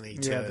back, doesn't he?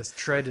 This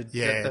treaded.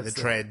 The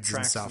treads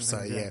and stuff.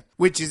 So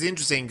which is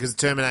interesting because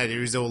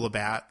Terminator is all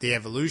about the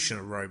evolution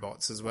of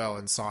robots as well,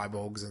 and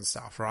cyborgs and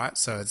stuff, right?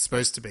 So it's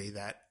supposed to be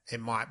that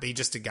it might be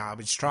just a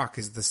garbage truck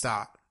is the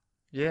start.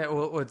 Yeah,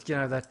 or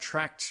that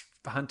tracked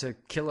hunter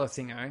killer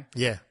thingo.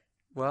 Yeah.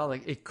 Well,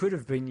 it could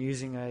have been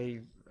using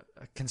a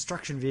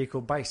construction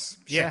vehicle base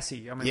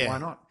chassis. I mean, why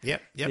not?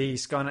 Yep. The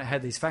Skynet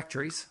had these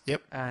factories.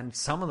 Yep. And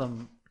some of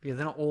them, they're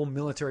not all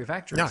military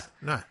factories.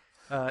 No.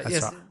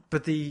 Yes, right.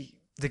 But the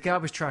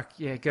garbage truck,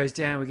 goes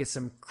down. We get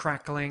some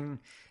crackling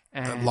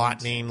and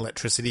lightning,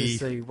 electricity.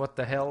 See what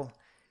the hell,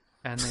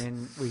 and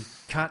then we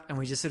cut and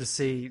we just sort of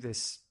see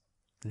this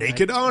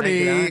naked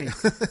Arnie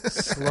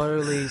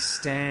slowly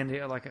stand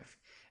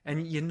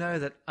and you know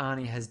that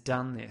Arnie has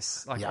done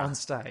this on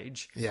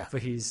stage for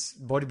his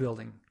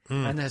bodybuilding.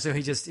 And so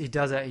he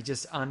does that. He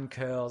just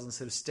uncurls and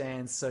sort of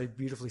stands so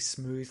beautifully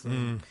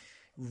smoothly,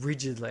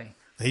 rigidly.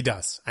 He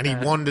does. And he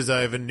wanders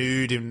over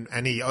nude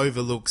and he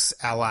overlooks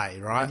LA,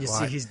 right? You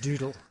see his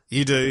doodle.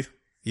 You do.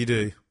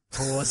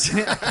 Pause.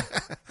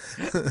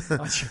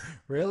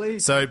 Really?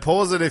 So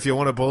pause it if you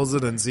want to pause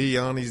it and see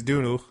Arnie's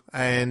doodle.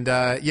 And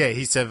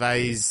he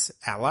surveys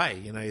LA,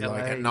 LA,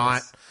 at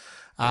night.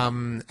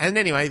 And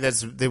anyway,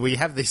 we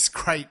have these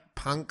great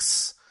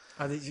punks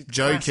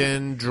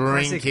joking,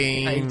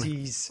 drinking.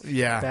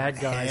 80s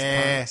bad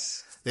guys.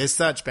 Punks. They're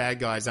such bad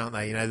guys, aren't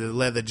they? The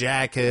leather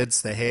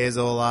jackets, their hair's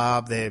all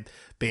up, they're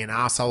being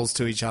assholes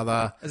to each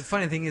other. The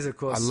funny thing is, of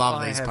course, I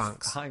love these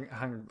punks.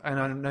 And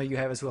I know you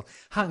have as well,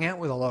 hung out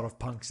with a lot of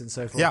punks and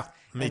so forth. Yeah,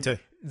 me too.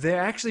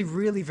 They're actually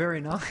really very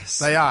nice.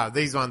 They are.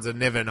 These ones are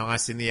never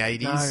nice in the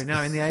 80s.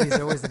 No, in the 80s,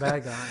 they're always the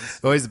bad guys.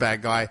 Always the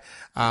bad guy.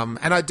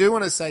 And I do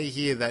want to say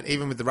here that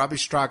even with the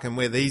rubbish truck and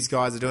where these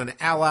guys are doing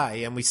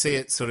LA, and we see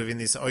it sort of in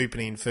this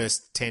opening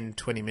first 10,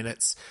 20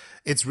 minutes,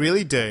 it's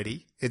really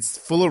dirty. It's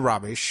full of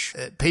rubbish.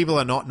 People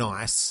are not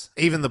nice.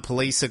 Even the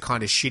police are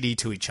kind of shitty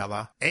to each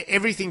other.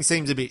 Everything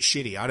seems a bit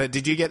shitty.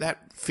 Did you get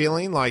that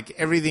feeling? Like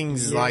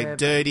everything's like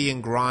dirty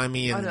and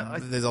grimy, and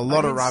there's a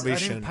lot of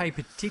rubbish. I didn't pay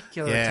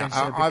particular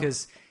attention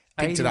because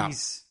picked it up.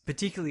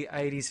 Particularly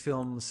 80s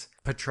films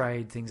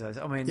portrayed things like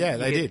that. I mean,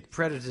 they did.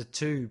 Predator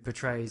 2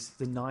 portrays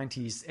the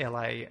 90s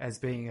LA as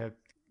being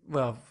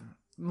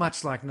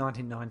much like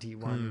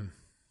 1991.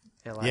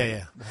 LA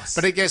was.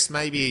 But I guess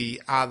maybe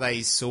are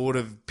they sort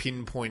of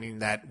pinpointing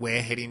that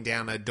we're heading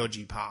down a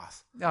dodgy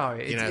path? Oh,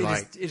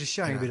 it is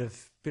showing a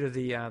bit of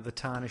the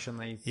tarnish on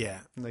the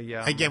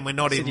again, we're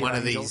not in City one of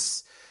of Angels.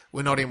 these.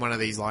 We're not in one of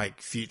these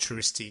like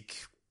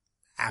futuristic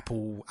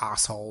Apple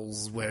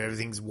assholes where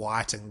everything's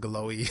white and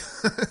glowy,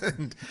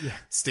 and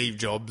Steve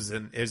Jobs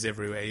and is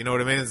everywhere. You know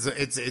what I mean?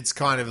 It's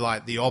kind of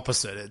like the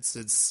opposite.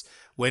 It's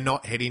we're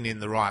not heading in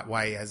the right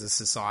way as a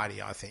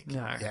society, I think.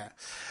 No. Yeah.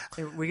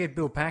 We get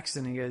Bill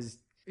Paxton. He goes,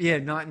 "Yeah,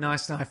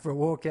 nice night for a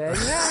walk, eh?"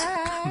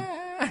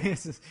 Yeah.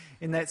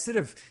 In that sort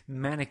of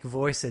manic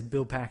voice that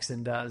Bill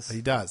Paxton does.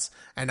 He does.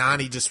 And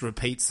Arnie just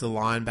repeats the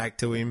line back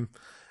to him.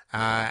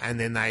 And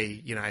then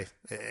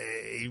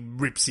he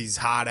rips his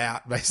heart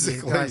out,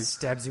 basically. The guy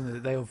stabs him with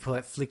it. They all pull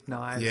out flick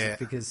knives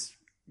because,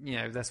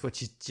 that's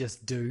what you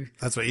just do.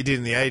 That's what you did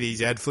in the 80s.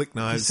 You had flick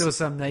knives. You saw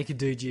some naked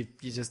dude, you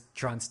just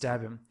try and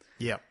stab him.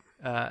 Yep.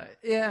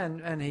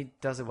 And he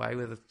does away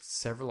with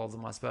several of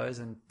them, I suppose,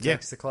 and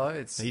takes the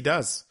clothes. He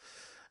does.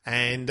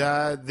 And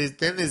then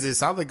there's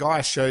this other guy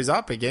shows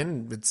up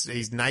again.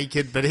 He's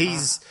naked, but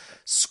he's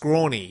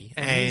scrawny.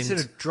 And he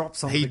sort of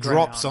drops on the ground. He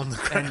drops on the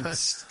ground. And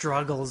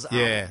struggles up.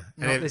 Yeah.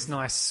 Not this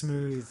nice,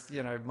 smooth,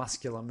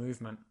 muscular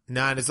movement.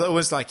 No, and it's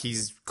almost like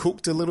he's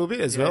cooked a little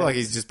bit as well. Like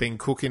he's just been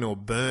cooking or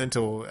burnt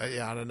or,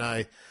 I don't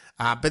know.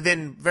 But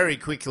then very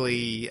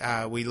quickly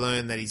we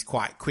learn that he's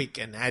quite quick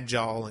and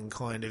agile and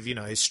kind of,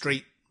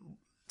 street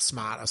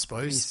smart, I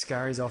suppose. He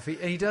scurries off.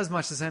 He does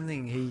much the same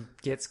thing. He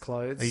gets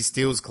clothes. He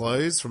steals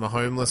clothes from a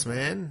homeless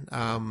man.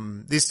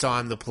 This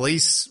time the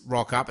police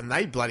rock up and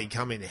they bloody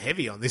come in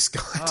heavy on this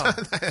guy,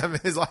 don't they? I mean,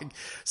 there's like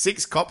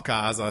 6 cop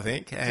cars, I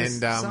think. And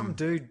some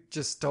dude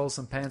just stole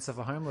some pants off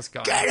a homeless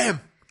guy. Get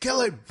him!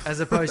 Kill him! As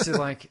opposed to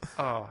like,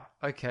 oh,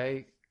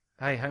 okay,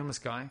 hey, homeless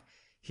guy,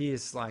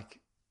 here's like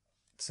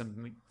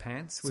some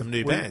pants. Some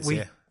new pants,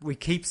 We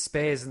keep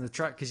spares in the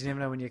truck because you never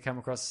know when you come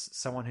across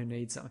someone who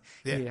needs something.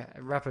 Yeah,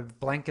 wrap a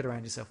blanket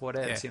around yourself,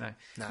 whatever,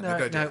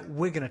 No,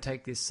 we're going to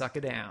take this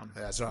sucker down.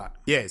 That's right.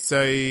 Yeah, so,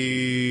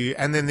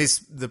 and then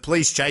the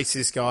police chase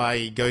this guy.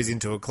 He goes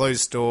into a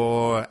clothes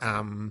store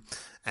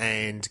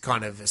and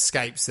kind of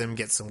escapes them,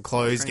 gets some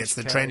clothes, gets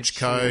the trench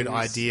coat,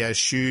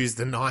 shoes,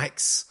 the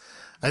Nikes.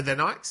 The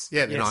Nikes?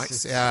 Yeah, the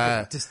Nikes.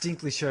 It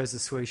distinctly shows the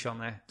swoosh on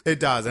there. It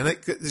does. And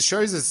it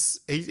shows us...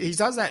 He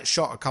does that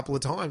shot a couple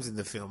of times in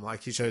the film.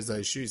 Like, he shows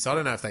those shoes. So I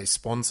don't know if they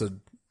sponsored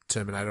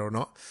Terminator or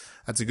not.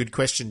 That's a good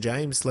question,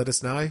 James. Let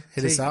us know.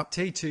 Hit us up.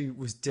 T2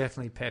 was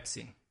definitely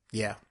Pepsi.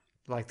 Yeah.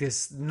 Like,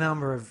 this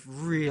number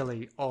of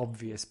really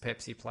obvious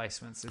Pepsi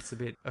placements. It's a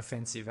bit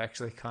offensive,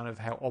 actually, kind of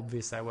how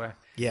obvious they were.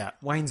 Yeah.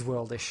 Wayne's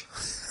World-ish.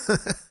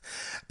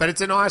 But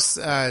it's a nice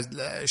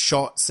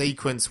shot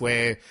sequence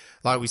where,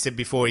 like we said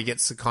before, he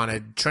gets the kind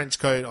of trench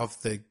coat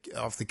off the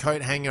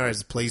coat hanger as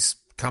the police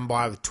come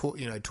by with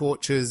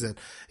torches, and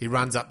he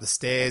runs up the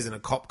stairs, and a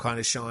cop kind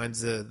of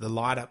shines the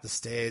light up the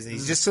stairs, and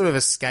he's just sort of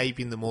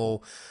escaping them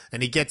all,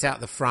 and he gets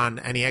out the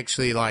front, and he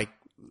actually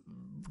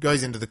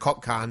goes into the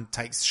cop car and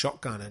takes a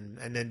shotgun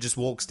and then just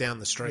walks down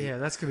the street. Yeah,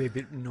 that's going to be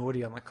a bit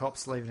naughty on the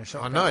cops leaving a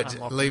shotgun. I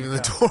know, leaving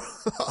the door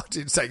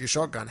to take a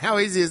shotgun. How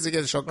easy is it to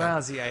get a shotgun? Well,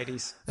 it's the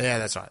 80s. Yeah,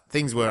 that's right.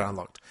 Things were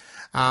unlocked.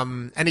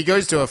 And he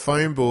goes to a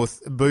phone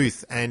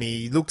booth and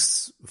he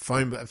looks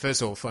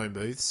first of all, phone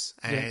booths,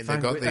 and they've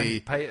got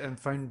the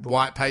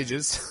white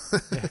pages.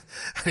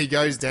 And he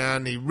goes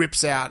down, he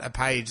rips out a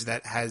page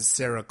that has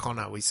Sarah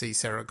Connor. We see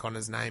Sarah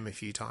Connor's name a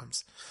few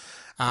times.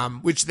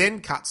 Which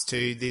then cuts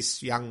to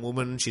this young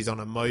woman. She's on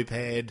a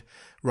moped,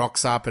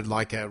 rocks up at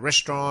like a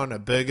restaurant, a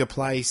burger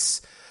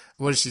place.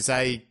 What does she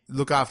say?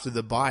 Look after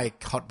the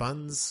bike, hot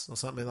buns or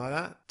something like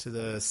that, to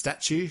the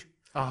statue.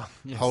 Oh,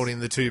 yes. Holding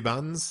the 2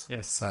 buns.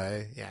 Yes.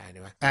 So, yeah,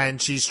 anyway. And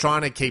she's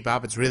trying to keep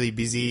up. It's really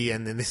busy.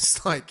 And then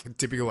this like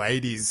typical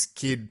 80s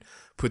kid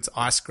puts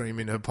ice cream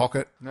in her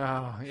pocket.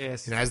 Oh,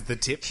 yes. As the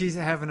tip. She's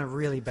having a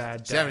really bad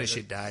day. She's having a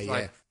shit day,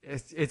 yeah.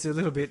 It's a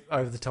little bit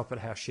over the top at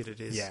how shit it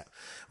is. Yeah.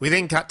 We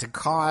then cut to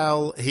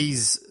Kyle.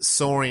 He's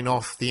sawing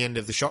off the end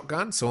of the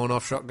shotgun, sawing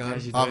off shotgun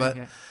of it.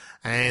 Yeah.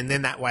 And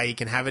then that way he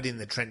can have it in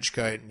the trench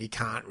coat and you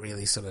can't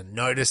really sort of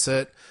notice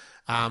it.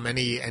 And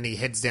he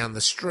heads down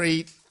the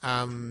street.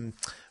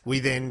 We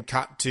then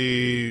cut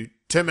to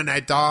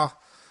Terminator,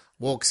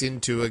 walks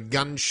into a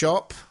gun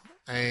shop,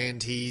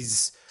 and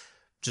he's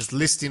just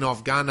listing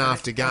off gun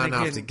after gun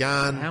after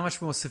gun. How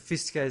much more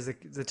sophisticated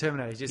is the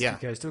Terminator? He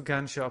goes to a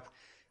gun shop,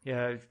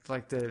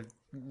 like the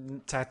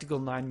tactical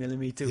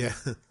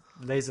 9mm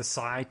laser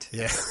sight.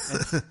 Yeah.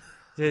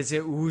 There's a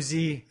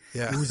Uzi,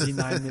 Uzi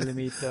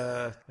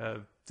 9mm,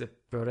 the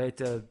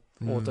Beretta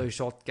auto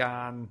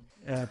shotgun.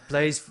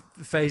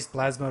 Phased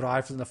plasma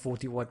rifle in a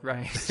 40-watt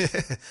range.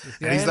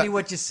 Only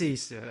what you see,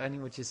 sir. Only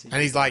what you see.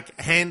 And he's like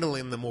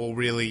handling them all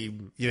really,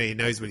 he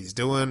knows what he's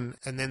doing.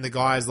 And then the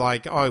guy's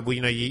like, oh, well,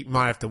 you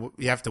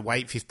have to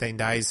wait 15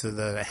 days for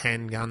the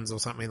handguns or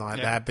something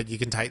like that, but you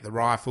can take the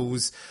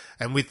rifles.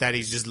 And with that,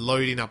 he's just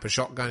loading up a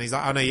shotgun. He's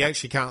like, oh no, you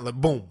actually can't.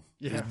 Boom.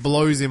 Yeah. It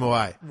blows him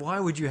away. Why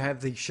would you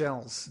have these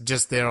shells?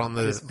 Just there on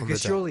the...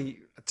 Because surely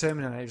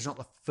Terminator is not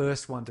the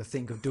first one to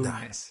think of doing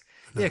this.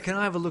 Yeah, can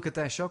I have a look at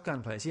that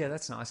shotgun, please? Yeah,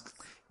 that's nice.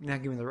 Now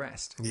give me the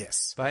rest.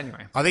 Yes. But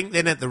anyway. I think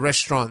then at the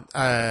restaurant,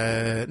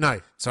 no,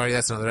 sorry,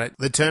 that's not the right.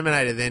 The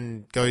Terminator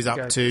then goes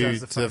up to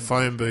the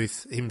phone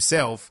booth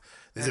himself.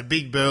 There's a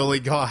big burly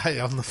guy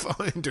on the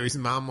phone to his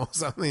mum or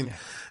something,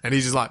 and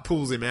he just like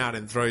pulls him out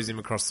and throws him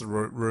across the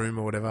room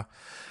or whatever.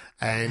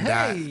 And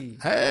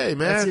hey,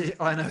 man,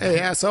 I know. Hey,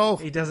 asshole.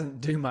 He doesn't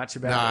do much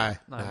about it.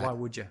 No, why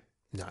would you?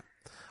 No,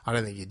 I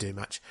don't think you do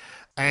much.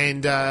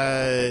 And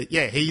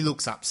he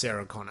looks up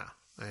Sarah Connor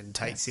and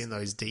takes in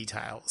those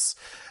details.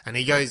 And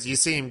he goes, you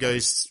see him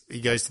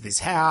he goes to this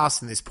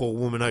house, and this poor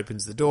woman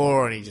opens the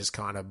door, and he just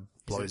kind of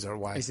blows her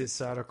away. Is it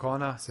Sarah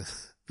Connor?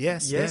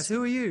 Yes.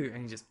 Who are you?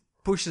 And he just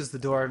pushes the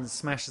door and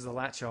smashes the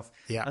latch off,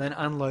 and then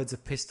unloads a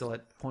pistol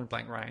at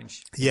point-blank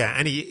range. Yeah,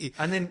 and he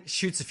then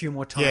shoots a few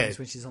more times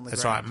when she's on the ground.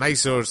 That's right. Make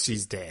sure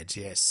she's dead,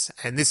 yes.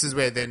 And this is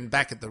where then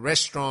back at the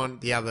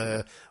restaurant, the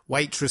other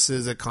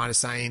waitresses are kind of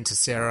saying to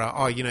Sarah,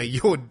 oh,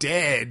 you're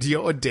dead.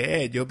 You're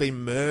dead. You're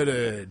being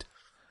murdered.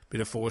 Bit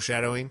of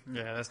foreshadowing.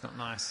 Yeah, that's not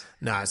nice.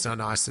 No, it's not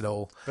nice at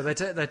all. But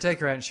they take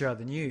her out and show her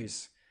the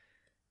news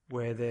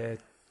where the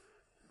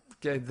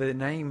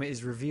name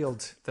is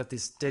revealed that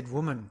this dead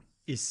woman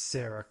is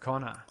Sarah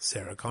Connor.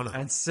 Sarah Connor.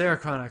 And Sarah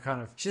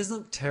Connor she doesn't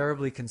look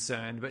terribly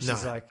concerned, but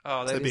she's like,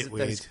 oh, that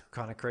is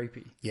kind of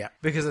creepy. Yeah.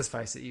 Because let's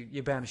face it,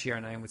 you're bound to share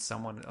a name with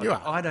someone. You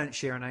are. I don't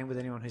share a name with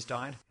anyone who's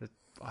died.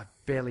 I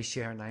barely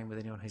share a name with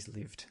anyone who's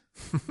lived.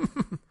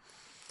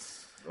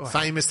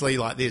 Famously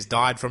like this,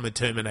 died from a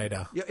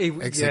Terminator.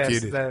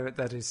 Executed. Yes,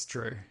 that is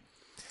true.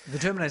 The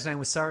Terminator's name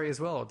was Surrey as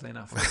well, oddly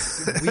enough.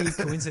 It's a weird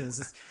coincidence.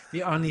 It's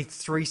the only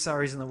 3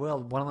 Surreys in the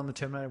world. One of them the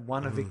Terminator,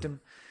 one a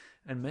victim,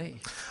 and me.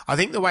 I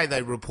think the way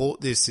they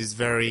report this is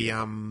very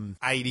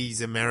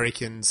 80s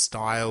American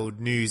styled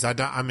news. I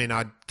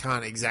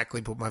can't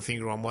exactly put my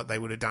finger on what they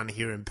would have done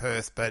here in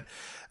Perth, but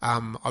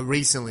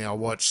recently I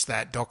watched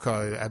that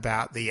doco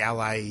about the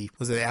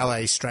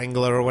LA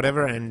Strangler or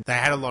whatever, and they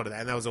had a lot of that,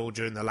 and that was all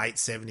during the late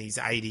 70s,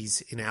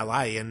 80s in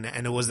LA, and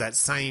it was that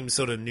same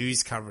sort of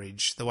news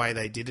coverage, the way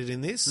they did it in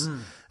this.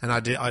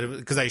 And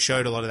because they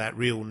showed a lot of that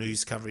real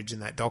news coverage in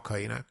that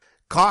doco,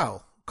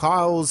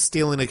 Kyle's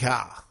stealing a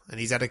car, and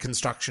he's at a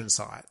construction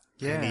site.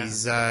 Yeah. And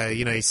he's,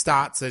 he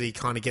starts it, he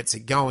kind of gets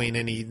it going,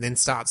 and he then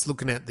starts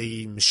looking at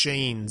the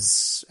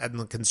machines at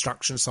the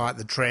construction site,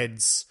 the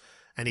treads,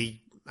 and he,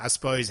 I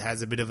suppose,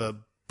 has a bit of a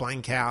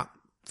blank out,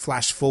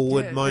 flash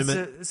forward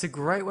moment. It's a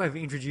great way of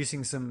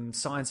introducing some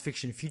science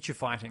fiction future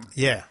fighting.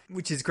 Yeah.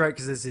 Which is great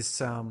because there's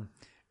this,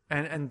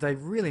 and they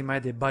really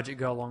made their budget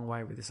go a long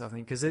way with this, I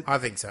think. I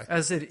think so.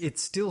 As I said, it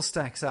still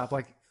stacks up.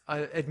 Like,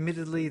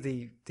 admittedly,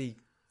 the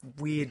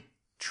weird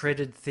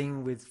treaded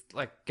thing with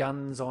like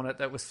guns on it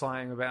that was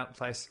flying about the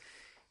place,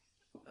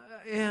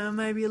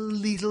 maybe a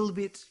little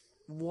bit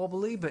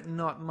wobbly, but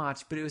not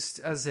much. But it was,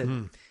 as I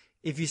said,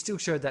 if you still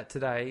showed that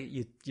today,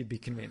 you'd be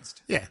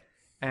convinced. Yeah.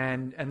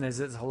 And there's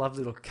a lovely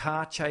little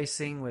car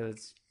chasing where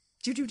it's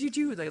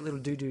with like little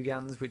doo-doo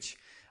guns, which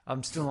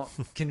I'm still not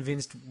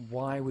convinced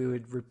why we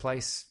would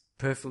replace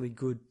perfectly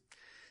good,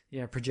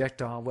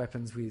 projectile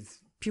weapons with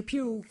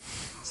pew-pew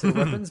sort of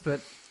weapons, but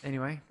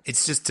anyway.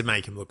 It's just to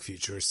make him look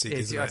futuristic,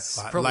 isn't it?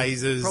 Like probably,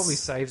 lasers. Probably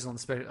saves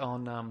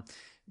on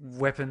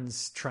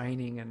weapons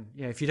training, and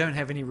if you don't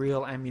have any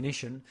real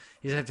ammunition,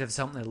 you just have to have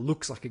something that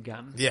looks like a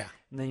gun. Yeah.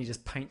 And then you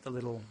just paint the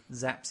little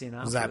zaps in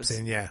afterwards. Zaps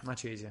in, yeah.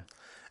 Much easier.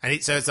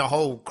 And so it's a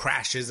whole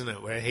crash, isn't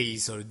it, where he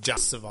sort of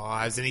just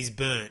survives and he's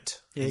burnt.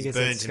 Yeah, he's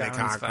burnt in a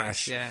car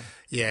crash.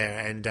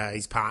 Yeah, and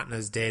his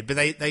partner's dead. But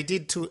they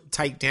did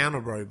take down a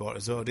robot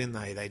as well, didn't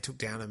they? They took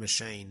down a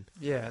machine.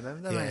 Yeah,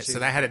 so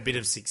they had a bit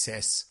of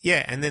success.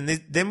 Yeah, and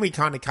then we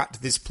kind of cut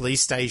to this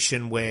police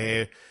station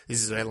where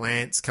this is where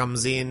Lance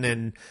comes in,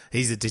 and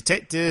he's a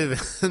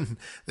detective. And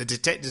the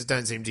detectives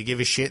don't seem to give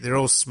a shit. They're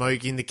all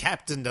smoking. The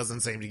captain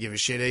doesn't seem to give a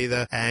shit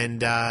either.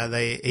 And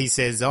he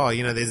says,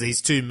 there's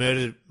these 2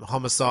 murder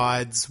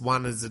homicides.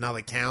 One is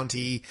another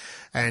county.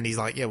 And he's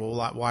like,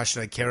 why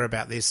should I care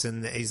about this?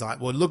 And he's like,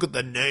 well, look at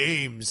the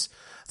names.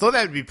 I thought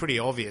that would be pretty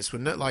obvious,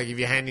 wouldn't it? Like, if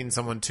you're handing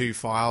someone 2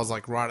 files,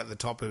 like right at the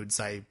top, it would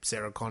say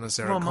Sarah Connor,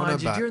 Connor.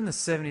 Mind you, during the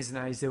 70s and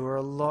 80s, there were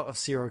a lot of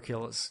serial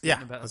killers.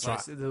 Yeah, about that's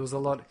right. There was a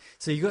lot.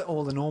 So you got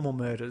all the normal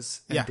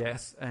murders and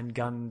death and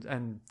gun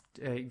and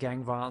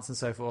gang violence and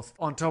so forth.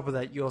 On top of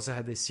that, you also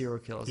had these serial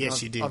killers.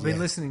 Yes, you did. I've been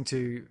listening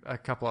to a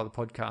couple other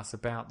podcasts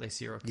about these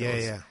serial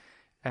killers. Yeah.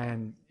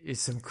 And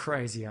it's some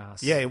crazy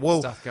ass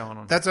stuff going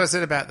on. That's what I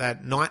said about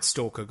that Night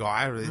Stalker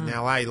guy in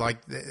LA. Like,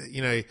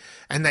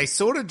 and they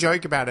sort of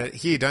joke about it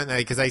here, don't they?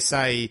 Because they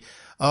say,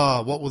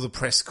 oh, what will the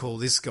press call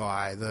this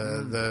guy?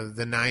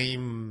 The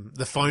name,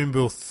 the phone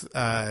booth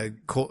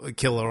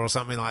killer or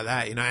something like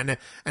that,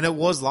 And it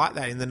was like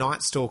that in the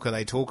Night Stalker.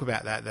 They talk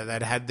about that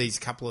they'd had these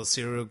couple of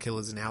serial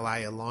killers in LA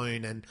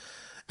alone. And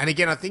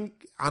again, I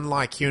think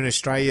unlike here in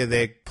Australia,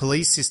 their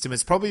police system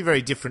is probably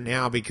very different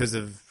now because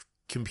of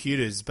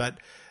computers, but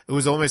it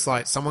was almost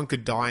like someone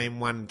could die in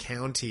one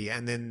county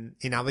and then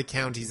in other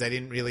counties they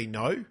didn't really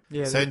know.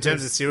 Yeah, so in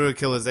terms of serial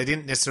killers, they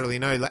didn't necessarily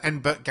know.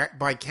 But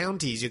by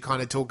counties, you're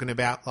kind of talking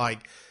about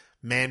like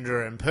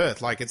Mandurah and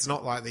Perth. Like, it's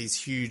not like these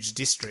huge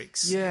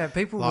districts. Yeah,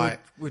 people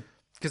would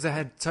because they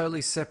had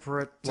totally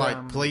separate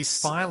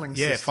police filing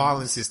systems. Yeah,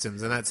 filing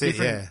systems, and that's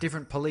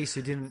different police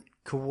who didn't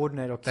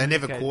coordinate or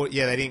communicate.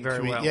 They didn't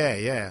very well.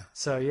 Yeah.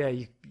 So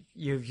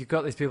you've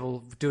got these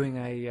people doing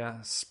a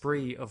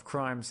spree of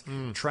crimes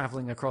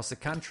traveling across the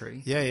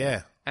country.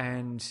 Yeah.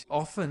 And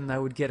often they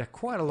would get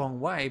quite a long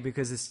way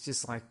because it's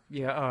just like,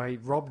 he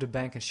robbed a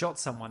bank and shot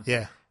someone.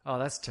 Yeah. Oh,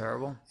 that's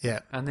terrible. Yeah.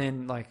 And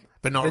then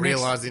but not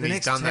realising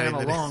he's done that. The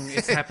next town along,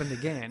 it's happened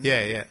again.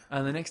 Yeah.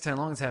 And the next town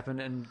along, it's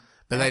happened, and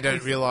but they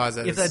don't realise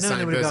that if it's the they'd known, same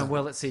they would have person. gone,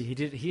 well, let's see, he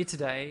did it here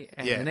today,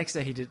 and the next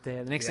day he did it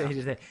there, the next day he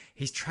did it there.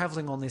 He's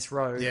travelling on this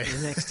road, the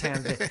next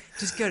town there.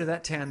 Just go to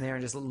that town there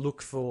and just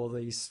look for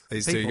these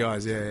people. Two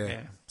guys,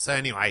 yeah. So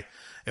anyway,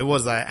 it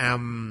was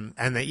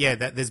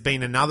there's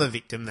been another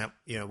victim that,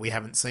 we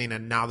haven't seen,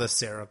 another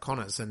Sarah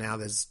Connor, so now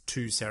there's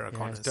two Sarah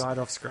Connors. Died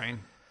off screen.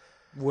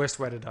 Worst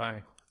way to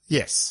die.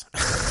 Yes.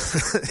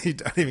 You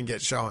don't even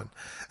get shown.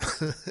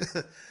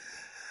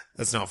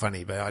 That's not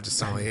funny, but I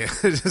just only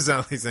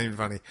seemed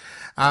funny.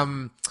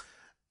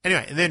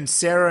 Anyway, and then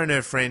Sarah and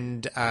her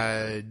friend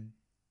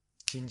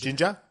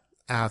Ginger.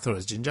 I thought it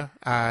was Ginger.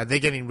 They're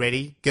getting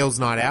ready. Girls'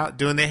 night out,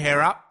 doing their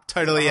hair up.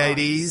 Totally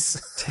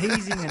 80s.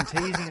 Teasing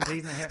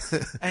their hair.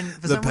 And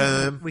for the some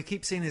perm. reason, we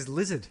keep seeing this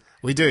lizard.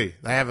 We do.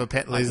 They have a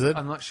pet lizard.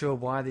 I'm not sure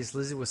why this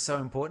lizard was so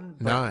important.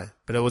 But no,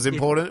 but it was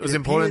important. It was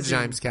important to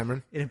James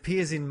Cameron. It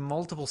appears in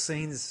multiple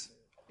scenes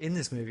in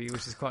this movie,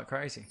 which is quite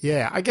crazy.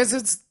 Yeah, I guess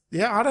it's...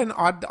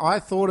 Yeah, I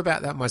thought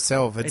about that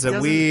myself. It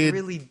doesn't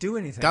really do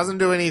anything. Doesn't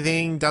do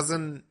anything,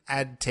 doesn't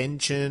add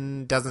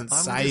tension, doesn't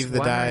save the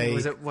day.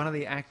 Was it one of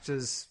the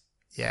actors'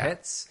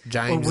 pets?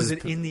 James, or was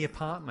it in the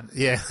apartment?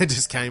 Yeah, it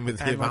just came with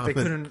the apartment. They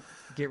couldn't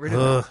get rid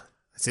of it.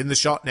 It's in the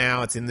shot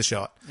now, it's in the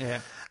shot.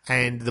 Yeah.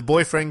 And the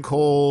boyfriend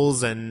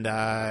calls and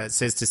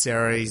says to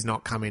Sarah he's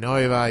not coming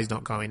over, he's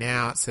not going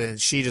out. So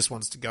she just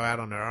wants to go out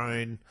on her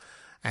own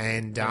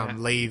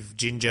and leave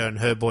Ginger and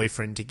her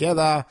boyfriend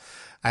together.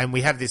 And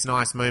we have this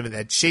nice moment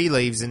that she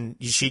leaves and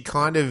she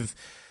kind of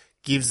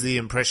gives the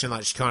impression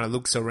like she kind of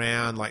looks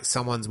around like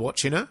someone's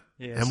watching her.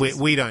 Yeah, and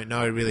we don't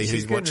know really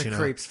who's watching her. She's getting the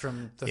creeps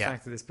from the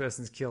fact that this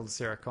person's killed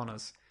Sarah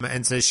Connors.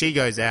 And so she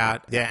goes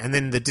out, and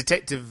then the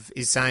detective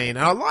is saying, and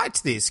I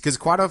liked this because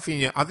quite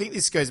often, I think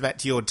this goes back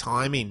to your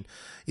timing,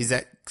 is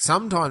that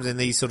sometimes in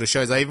these sort of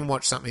shows, I even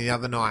watched something the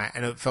other night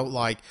and it felt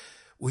like,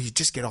 well, you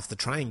just get off the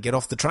train.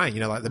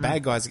 Like the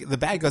bad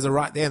guys are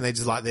right there and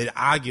they're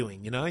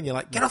arguing, and you're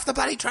like, get off the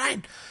bloody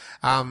train.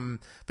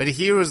 But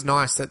here it was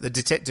nice that the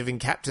detective and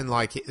captain,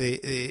 like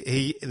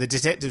the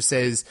detective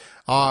says,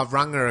 oh, I've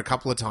rung her a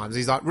couple of times.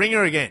 He's like, ring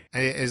her again.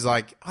 And it's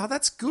like, oh,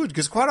 that's good.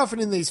 Because quite often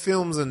in these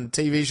films and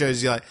TV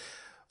shows, you're like,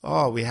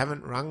 oh, we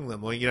haven't rung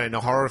them. Or, in a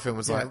horror film,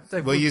 it's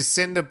you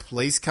send a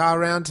police car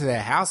around to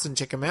their house and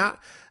check them out.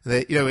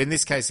 In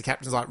this case, the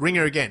captain's like, ring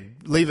her again,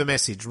 leave a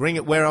message, ring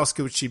it. Where else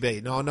could she be?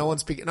 No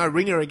one's picking. No,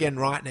 ring her again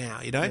right now,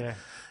 Yeah.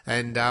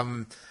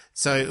 And,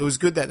 so it was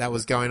good that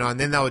was going on.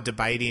 Then they were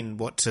debating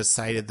what to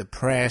say to the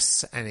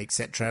press and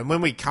etc. And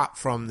when we cut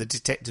from the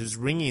detectives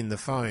ringing the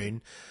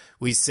phone,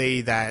 we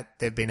see that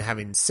they've been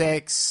having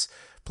sex,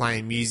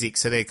 playing music,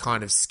 so they're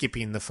kind of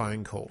skipping the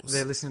phone calls.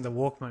 They're listening to the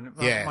Walkman.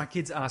 Yeah. My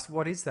kids asked,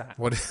 what is that?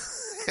 What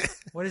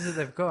is it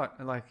they've got?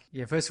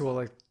 First of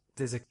all,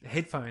 there's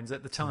headphones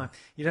at the time.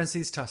 You don't see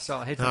this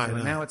style of headphones.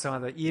 No. Now it's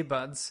either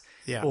earbuds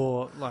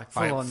or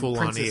full-on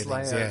Princess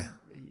Leia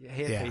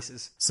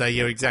hairpieces. Yeah. So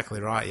you're exactly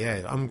right,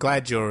 yeah. I'm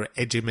glad you're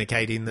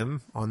educating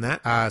them on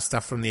that.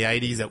 Stuff from the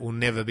 80s that will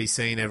never be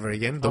seen ever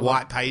again. The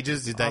white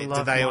pages, did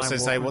they also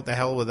say what the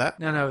hell with that?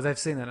 No, they've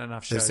seen that in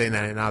enough shows. They've seen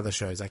that in other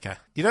shows, okay.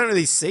 You don't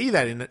really see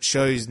that in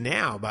shows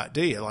now, but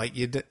do you? Like,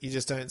 you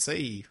just don't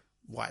see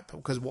white,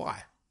 because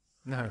why?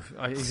 No,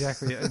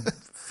 exactly.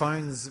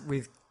 Phones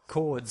with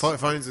cords.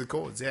 Phones with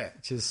cords, yeah.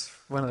 Which is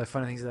one of the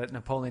funny things about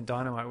Napoleon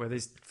Dynamite, where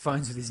there's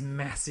phones with these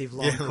massive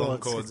long cords. Long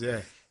cords,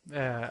 yeah.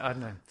 I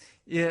don't know.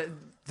 Yeah,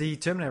 the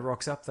Terminator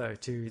rocks up, though,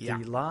 to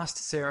the last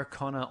Sarah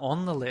Connor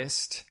on the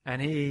list,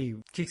 and he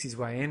kicks his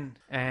way in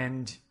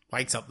and...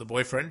 wakes up the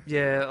boyfriend.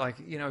 Yeah,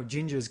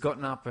 Ginger's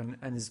gotten up and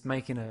is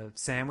making a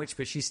sandwich,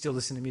 but she's still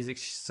listening to music,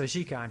 so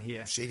she can't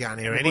hear. She can't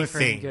hear anything. The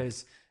boyfriend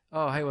goes,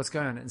 oh, hey, what's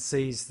going on? And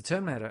sees the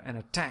Terminator and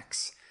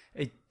attacks.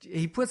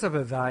 He puts up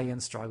a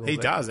valiant struggle. He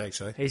does,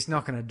 actually. He's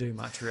not going to do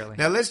much, really.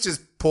 Now, let's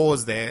just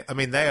pause there. I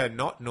mean, they are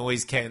not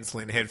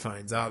noise-cancelling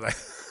headphones, are they?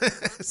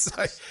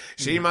 So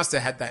she must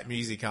have had that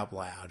music up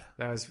loud.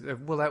 That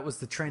was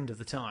the trend of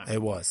the time.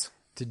 It was.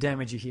 To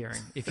damage your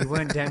hearing. If you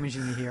weren't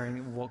damaging your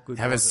hearing, what good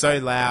have was it? So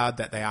loud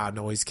that they are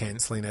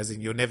noise-cancelling, as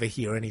in you'll never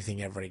hear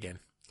anything ever again.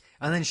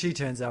 And then she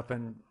turns up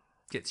and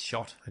gets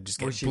shot. And just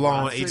gets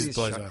blown. He just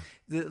blows her.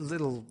 The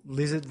little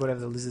lizard,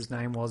 whatever the lizard's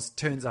name was,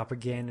 turns up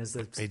again as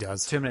the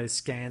Terminator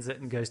scans it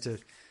and goes to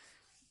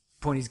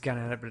point his gun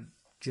at it, but it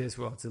says,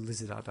 well, it's a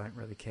lizard, I don't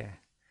really care.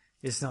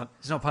 It's not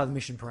part of the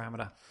mission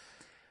parameter.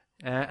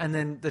 And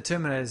then the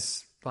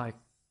Terminator's like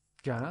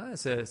going, oh,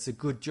 it's a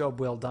good job,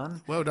 well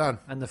done. Well done.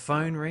 And the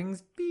phone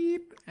rings,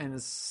 beep, And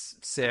it's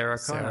Sarah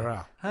Connor.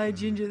 Sarah. Hey,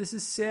 Ginger, this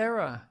is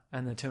Sarah.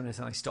 And the Terminator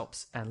suddenly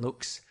stops and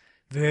looks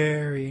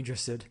very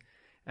interested.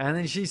 And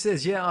then she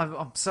says, yeah,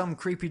 I'm some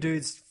creepy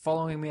dude's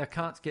following me. I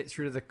can't get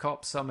through to the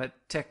cops. I'm at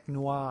Tech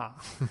Noir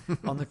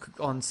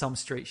on some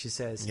street, she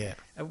says. Yeah.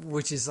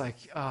 Which is like,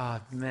 oh,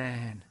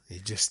 man.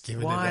 You're just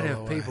giving Why it do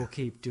all away. people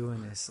keep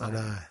doing this? Like, I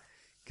know.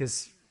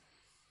 Because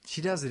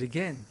she does it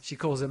again. She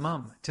calls her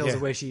mum, tells her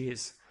where she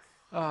is.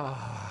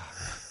 Oh,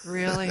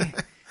 really?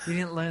 You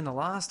didn't learn the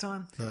last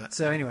time? Right.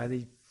 So anyway,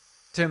 the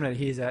Terminator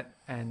hears that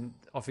and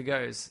off he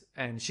goes.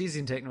 And she's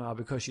in Tech Noir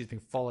because she's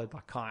been followed by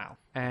Kyle.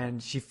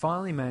 And she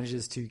finally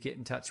manages to get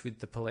in touch with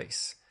the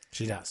police.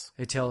 She does.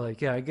 They tell her,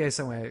 yeah, go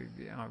somewhere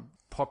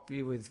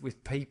popular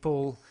with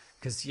people.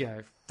 Because,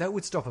 that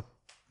would stop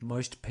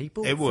most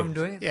people from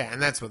doing it. Yeah,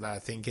 and that's what they're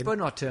thinking. But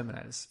not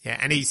Terminators. Yeah,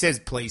 and he says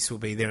police will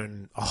be there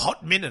in a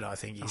hot minute, I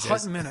think he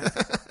says. Hot minute.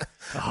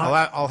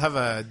 I'll have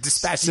a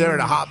dispatch there in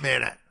a hot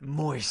minute.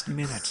 Moist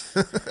minute.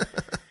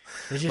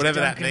 Whatever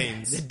that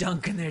means. They're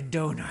dunking their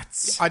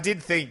donuts. I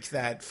did think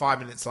that 5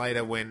 minutes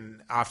later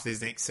when, after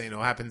this next scene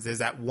all happens, there's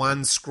that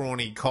one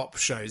scrawny cop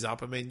shows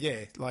up. I mean,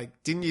 yeah,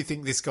 like, didn't you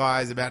think this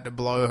guy is about to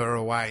blow her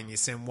away and you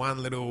send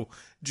one little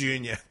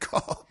junior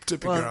cop to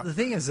pick her up? The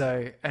thing is,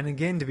 though, and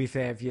again, to be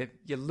fair, if you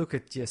look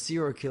at your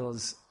serial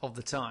killers of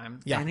the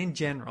time, and in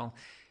general,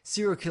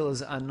 serial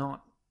killers are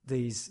not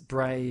these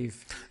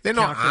brave... They're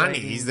not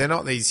Arnies. They're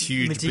not these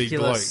huge, big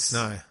blokes,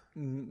 no.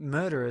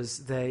 Murderers,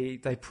 they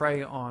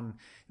prey on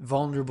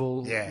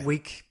vulnerable,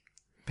 weak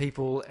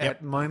people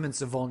at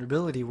moments of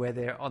vulnerability where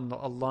they're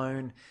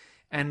alone.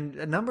 And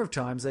a number of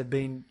times they've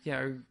been,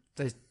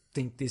 they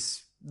think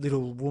this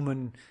little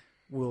woman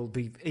will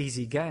be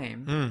easy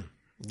game.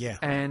 Yeah.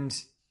 And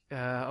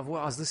I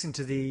was listening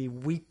to the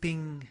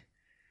Weeping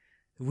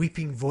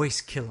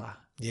Voice Killer.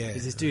 Yeah.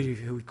 There's this dude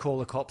who would call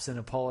the cops and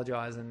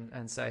apologize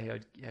and say,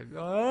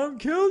 I've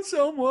killed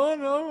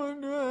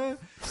someone.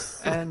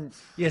 And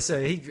so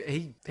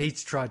he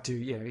tried to,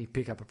 he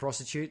pick up a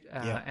prostitute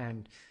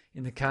and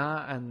in the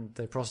car, and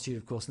the prostitute,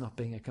 of course, not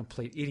being a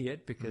complete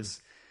idiot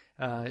because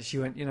she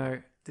went,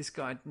 this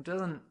guy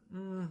doesn't,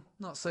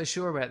 not so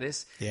sure about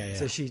this. Yeah.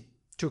 So she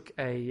took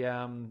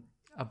a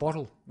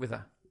bottle with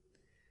her.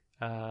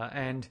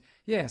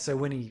 So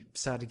when he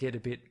started to get a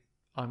bit,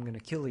 I'm going to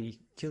kill you,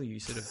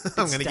 sort of.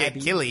 I'm going to get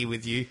killy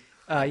with you.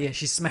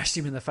 She smashed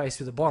him in the face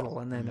with a bottle,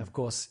 and then, of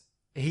course,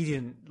 he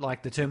didn't,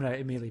 like the Terminator,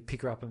 immediately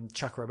pick her up and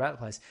chuck her about the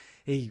place.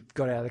 He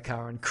got out of the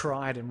car and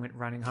cried and went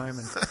running home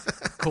and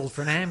called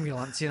for an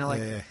ambulance.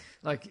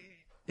 Like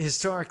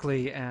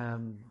historically,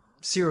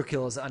 serial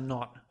killers are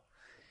not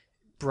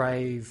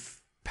brave,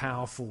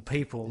 powerful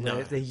people.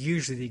 No. They're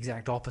usually the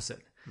exact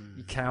opposite.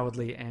 You're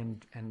cowardly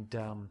and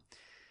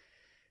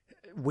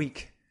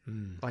weak.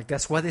 Like,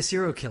 that's why they're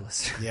serial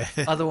killers. Yeah.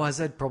 Otherwise,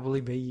 they'd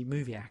probably be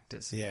movie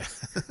actors. Yeah.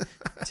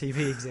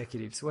 TV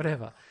executives,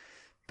 whatever.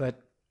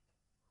 But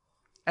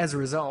as a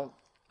result,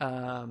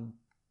 one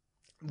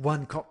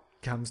cop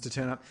comes to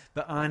turn up.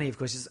 But Arnie, of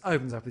course, just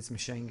opens up his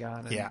machine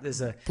gun. And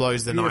there's a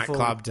blows the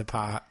nightclub to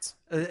parts.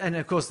 And,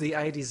 of course, the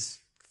 80s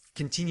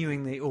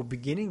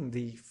beginning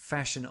the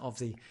fashion of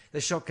the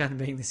shotgun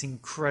being this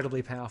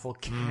incredibly powerful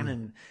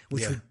cannon,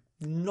 which would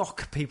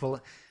knock people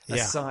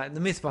aside. And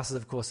the Mythbusters,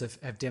 of course,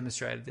 have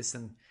demonstrated this,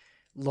 and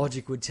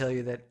logic would tell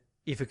you that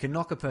if it can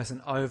knock a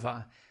person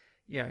over,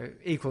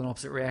 equal and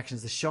opposite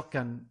reactions, the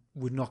shotgun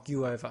would knock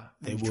you over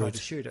when you tried to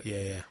shoot it.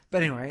 Yeah.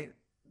 But anyway,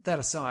 that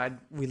aside,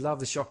 we love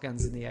the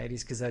shotguns in the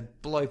 80s because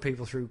they'd blow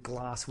people through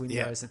glass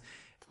windows. And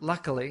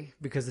luckily,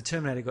 because the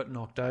Terminator got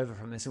knocked over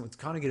from this and would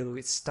kind of get a little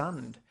bit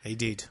stunned. He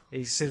did.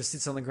 He sort of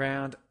sits on the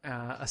ground,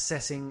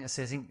 assessing.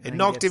 It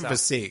knocked him for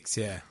 6,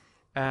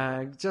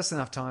 just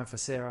enough time for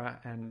Sarah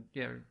and,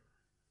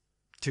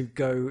 to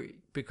go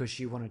because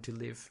she wanted to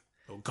live.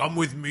 Well, come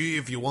with me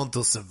if you want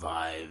to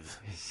survive.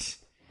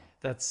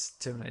 That's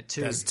Terminator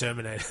 2. That's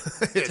Terminator.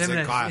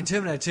 In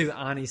Terminator 2,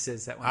 Arnie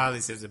says that one.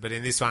 Arnie says it, but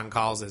in this one,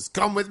 Carl says,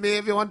 come with me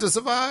if you want to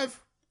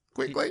survive.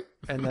 Quickly.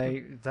 And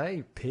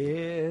they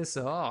piss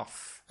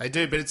off. They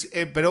do,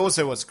 but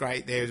also what's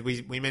great there is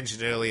we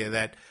mentioned earlier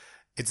that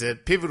it's a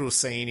pivotal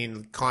scene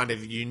in kind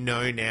of,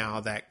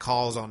 now that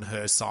Kyle's on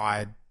her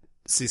side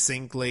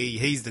succinctly.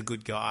 He's the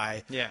good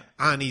guy. Yeah.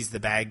 Arnie's the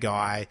bad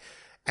guy.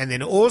 And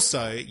then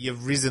also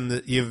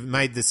you've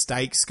made the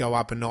stakes go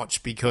up a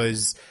notch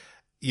because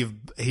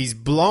he's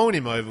blown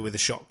him over with a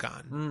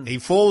shotgun. He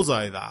falls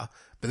over,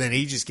 but then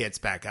he just gets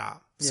back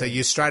up. Yeah. So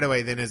you're straight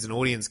away then as an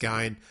audience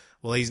going,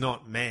 well, he's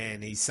not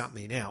man, he's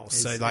something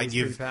else. He's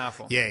pretty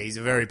powerful. Yeah, he's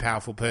a very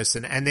powerful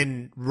person. And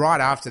then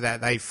right after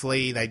that, they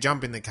flee, they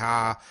jump in the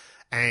car,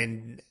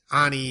 and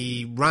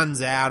Arnie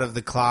runs out of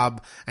the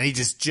club and he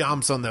just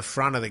jumps on the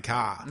front of the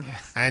car. Yeah.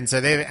 And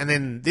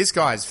then this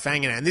guy's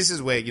fanging it. And this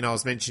is where, I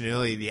was mentioning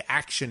earlier, the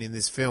action in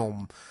this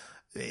film,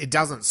 it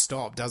doesn't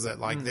stop, does it?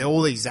 Like,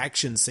 all these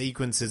action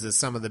sequences are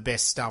some of the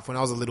best stuff. When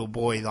I was a little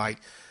boy,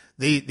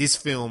 this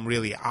film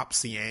really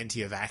ups the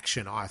ante of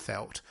action, I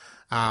felt.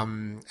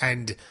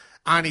 And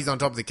Arnie's on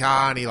top of the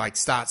car and he like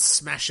starts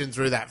smashing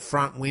through that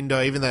front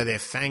window, even though they're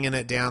fanging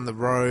it down the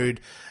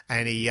road.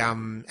 And he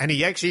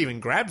actually even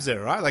grabs her,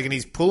 right? Like, and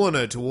he's pulling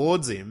her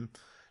towards him,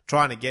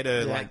 trying to get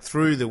her like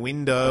through the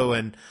window.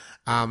 And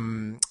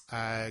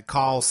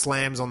Kyle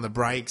slams on the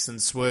brakes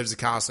and swerves the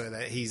car so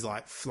that he's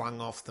like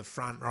flung off the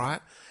front,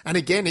 right? And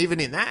again, even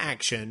in that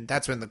action,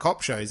 that's when the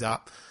cop shows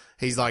up.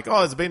 He's like,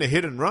 oh, it's been a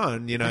hit and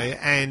run, you know,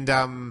 and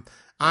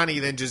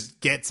Arnie then just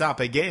gets up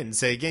again.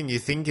 So again, you're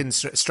thinking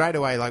straight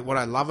away, like, what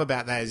I love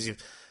about that is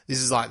this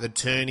is like the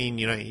turning,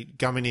 you know,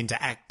 coming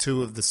into act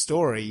 2 of the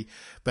story.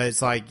 But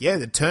it's like, yeah,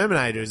 the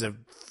Terminator is a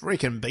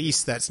freaking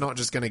beast that's not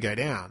just going to go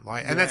down.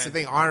 Like, and that's the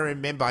thing. I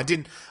remember I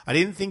didn't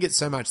think it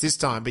so much this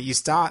time, but you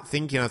start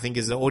thinking, I think,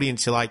 as an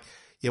audience, you're like,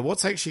 yeah,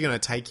 what's actually going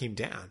to take him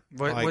down?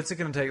 What's it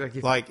going to take?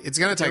 It's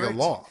going to take a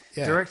lot.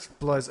 Yeah. Direct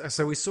blows.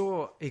 So we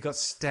saw he got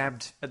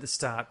stabbed at the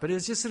start, but it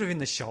was just sort of in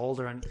the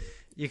shoulder, and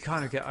you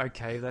kind of go,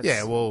 okay,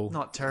 that's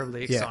not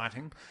terribly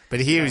exciting. But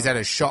here he's had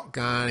a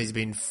shotgun. He's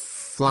been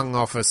flung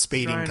off a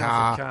speeding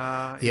car.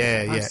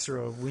 Punched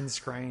through a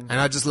windscreen. And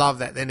I just love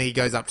that. Then he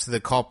goes up to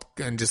the cop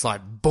and just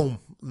like, boom,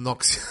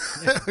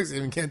 knocks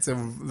him against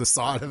the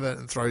side of it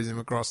and throws him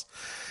across.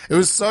 It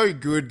was so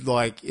good.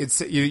 Like,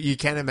 it's you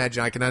can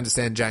imagine. I can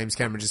understand James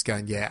Cameron just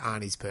going, yeah,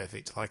 Arnie's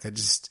perfect. Like, I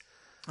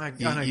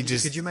know.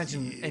 Could you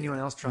imagine anyone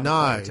else trying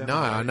to play No,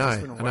 I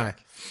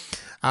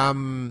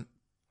know.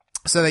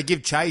 So they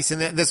give chase, and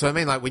that's what I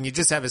mean. Like, when you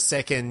just have a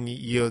second,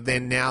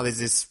 now there's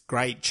this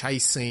great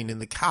chase scene in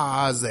the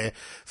cars. They're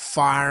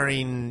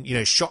firing, you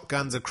know,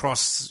 shotguns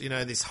across, you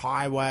know, this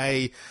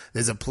highway.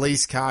 There's a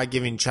police car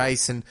giving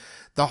chase, and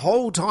the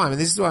whole time,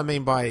 and this is what I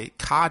mean by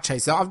car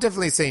chase. I've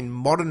definitely seen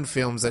modern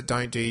films that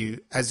don't do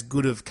as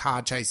good of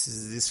car chases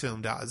as this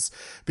film does,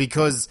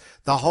 because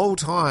the whole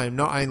time,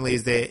 not only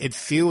is there, it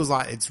feels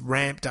like it's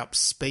ramped up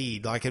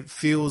speed, like it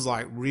feels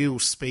like real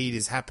speed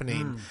is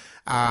happening.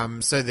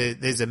 So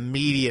there's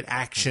immediate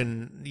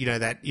action, you know,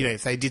 that, you know,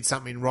 if they did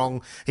something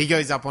wrong, he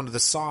goes up onto the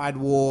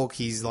sidewalk,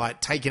 he's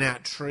like taking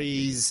out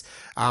trees.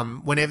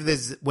 Whenever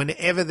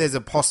there's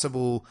a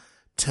possible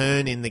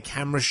turn in the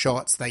camera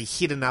shots, they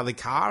hit another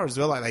car as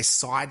well, like they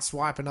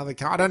sideswipe another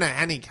car. I don't know how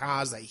many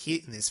cars they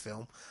hit in this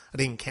film. I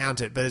didn't count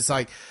it, but it's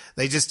like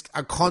they just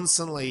are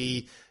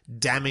constantly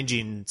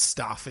damaging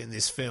stuff in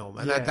this film.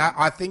 And that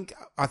I think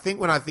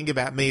when I think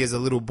about me as a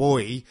little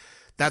boy,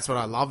 that's what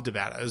I loved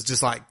about it. It was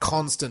just like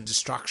constant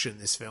destruction,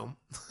 this film.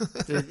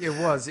 It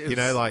was. You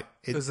know, like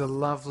it was a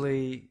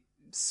lovely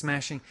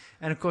smashing,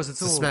 and of course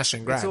it's all smash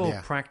and grab. It's all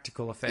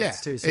practical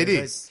effects too. So it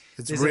is.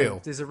 It's real.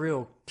 There's a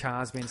real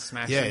cars being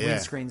smashed,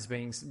 windscreens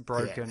being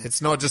broken. Yeah.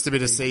 It's not just a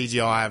bit of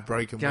CGI of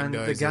broken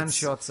windows. The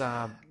gunshots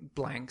are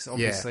blanks,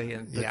 obviously,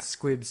 and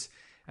squibs.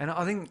 And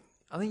I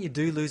think you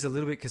do lose a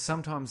little bit, because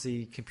sometimes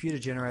the computer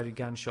generated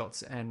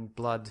gunshots and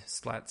blood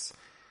splats,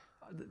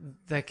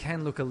 they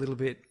can look a little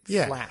bit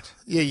flat.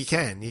 Yeah, you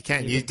can.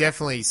 You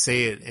definitely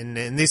see it.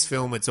 In this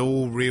film, it's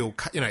all real,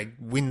 you know,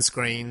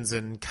 windscreens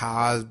and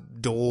car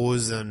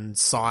doors and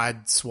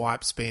side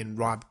swipes being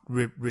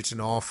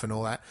written off and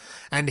all that.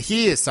 And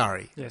here,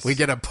 we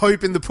get a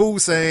Pope in the pool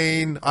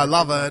scene. I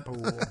love it.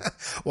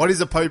 What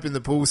is a Pope in the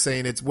pool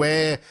scene? It's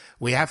where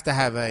we have to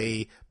have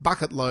a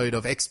bucket load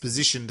of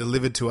exposition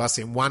delivered to us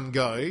in one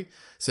go.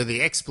 So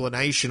the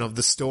explanation of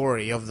the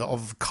story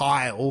of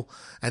Kyle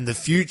and the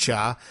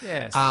future.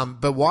 Yes.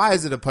 But why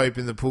is it a Pope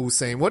in the pool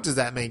scene? What does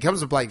that mean? It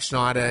comes from Blake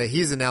Schneider.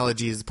 His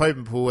analogy is the Pope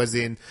in the pool, as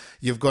in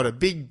you've got a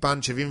big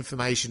bunch of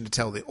information to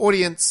tell the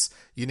audience.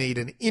 You need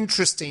an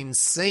interesting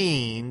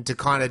scene to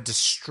kind of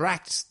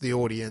distract the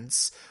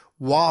audience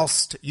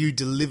whilst you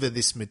deliver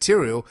this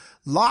material,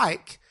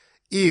 like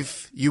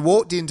if you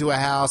walked into a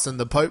house and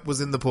the Pope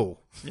was in the pool.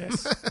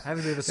 Yes,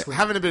 having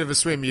a bit of a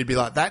swim. You'd be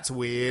like, that's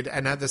weird.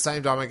 And at the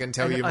same time, I can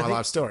tell you my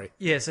life story.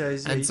 Yeah, so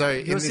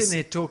you're sitting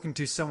there talking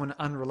to someone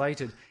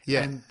unrelated.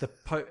 Yeah. And the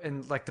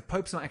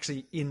Pope's not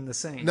actually in the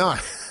scene. No,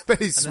 but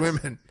he's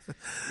swimming.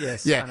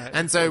 Yes. Yeah.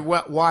 And so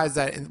why is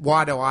that?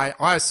 Why do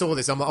I saw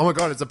this? I'm like, oh my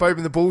God, it's a Pope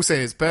in the pool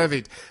scene. It's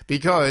perfect,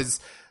 because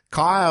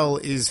Kyle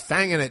is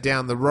fanging it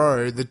down the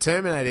road. The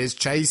Terminator is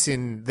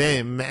chasing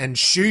them and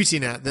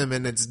shooting at them,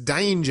 and it's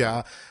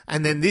danger.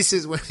 And then this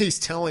is when he's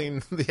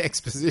telling the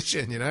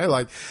exposition, you know,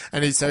 like,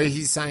 and he's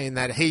saying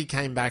that he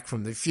came back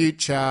from the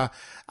future.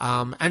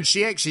 And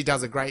she actually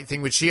does a great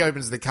thing, which she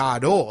opens the car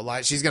door,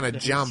 like she's going to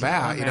jump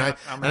out, you know,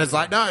 and it's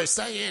like, no,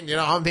 stay in, you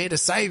know, I'm here to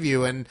save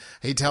you. And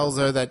he tells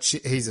her that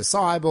he's a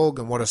cyborg,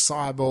 and what a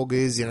cyborg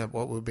is, you know,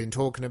 what we've been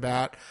talking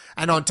about.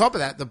 And on top of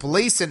that, the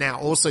police are now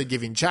also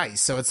giving chase.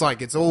 So it's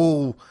like, it's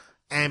all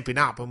amping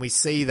up, and we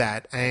see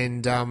that.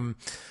 And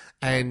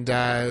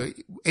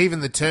even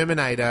the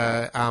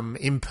Terminator,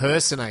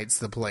 impersonates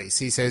the police.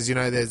 He says, you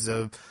know, there's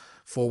a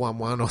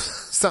 411 or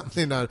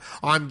something.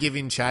 I'm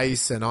giving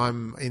chase and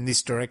I'm in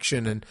this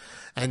direction.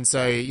 And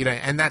so, you know,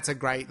 and that's a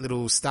great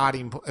little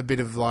starting, a bit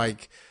of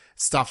like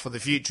stuff for the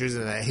future,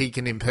 isn't it? That he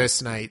can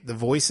impersonate the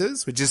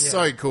voices, which is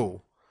so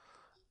cool.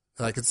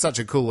 Like, it's such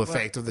a cool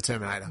effect of the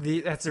Terminator.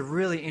 That's a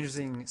really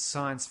interesting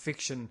science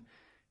fiction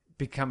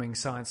becoming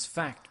science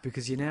fact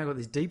because you now got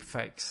these deep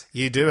fakes.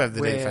 You do have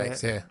the deep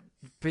fakes, yeah.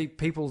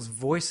 People's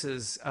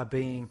voices are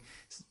being,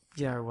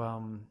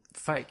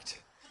 faked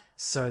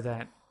so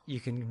that you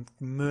can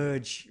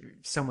merge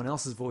someone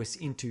else's voice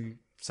into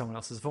someone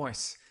else's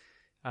voice,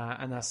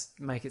 and thus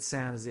make it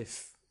sound as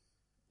if,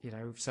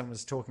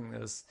 someone's talking.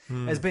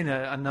 There's been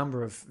a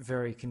number of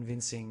very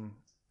convincing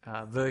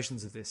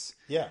versions of this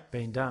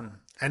being done.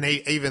 And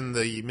even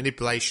the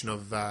manipulation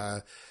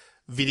of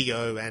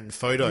video and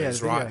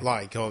photos, right? Video.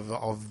 Like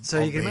of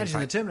So you can imagine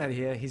the Terminator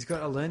here, he's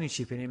got a learning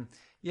chip in him.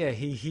 Yeah,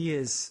 he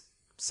hears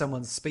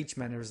someone's speech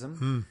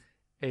mannerism.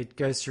 It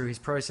goes through his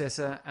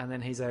processor, and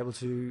then he's able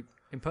to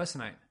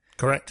impersonate.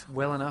 Correct.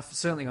 Well enough.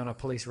 Certainly on a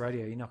police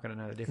radio, you're not going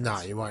to know the difference.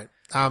 No, you won't.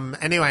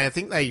 Anyway, I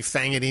think they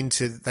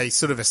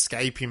sort of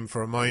escape him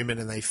for a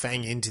moment, and they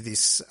fang into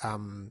this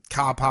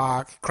car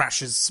park,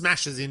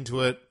 smashes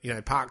into it,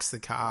 parks the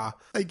car.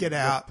 They get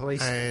out. The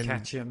police and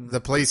catch him.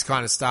 The police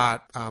kind of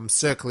start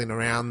circling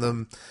around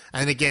them.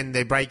 And again,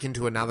 they break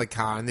into another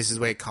car, and this is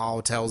where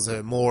Kyle tells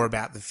her more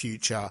about the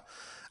future.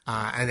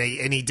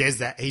 And he does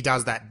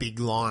that big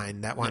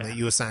line, that one that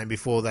you were saying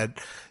before, that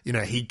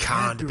he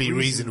can't be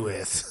reasoned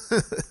with.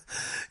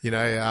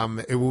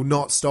 It will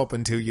not stop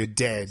until you're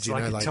dead. It's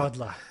like a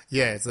toddler.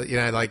 Yeah, it's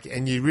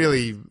and you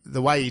really,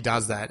 the way he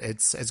does that,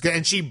 it's good.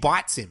 And she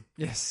bites him.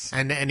 Yes.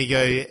 And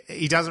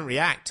he doesn't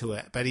react to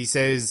it, but he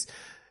says,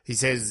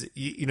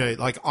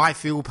 I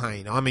feel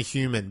pain. I'm a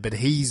human, but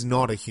he's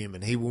not a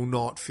human. He will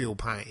not feel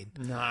pain.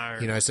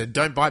 No. So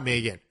don't bite me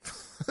again.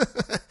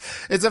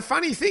 It's a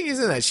funny thing,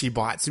 isn't it? She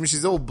bites him.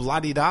 She's all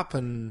bloodied up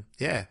and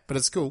but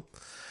it's cool.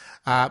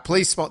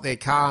 Police spot their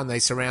car and they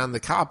surround the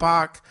car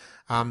park.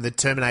 The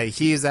Terminator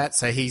hears that,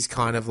 so he's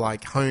kind of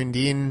like honed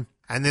in.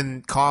 And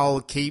then Kyle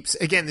keeps,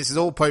 again, this is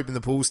all Pope in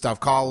the pool stuff.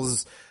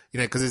 Kyle's,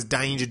 because there's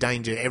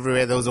danger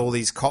everywhere. There was all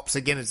these cops.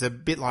 Again, it's a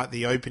bit like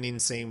the opening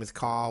scene with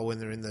Kyle when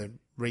they're in the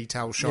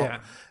retail shop. Yeah.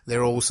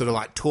 They're all sort of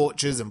like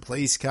torches and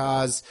police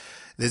cars.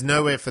 There's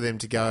nowhere for them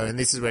to go, and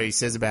this is where he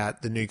says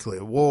about the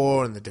nuclear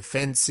war and the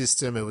defense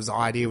system. The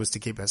idea was to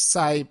keep us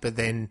safe, but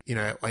then,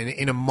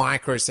 in a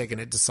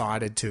microsecond, it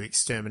decided to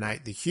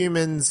exterminate the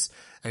humans,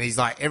 and he's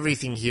like,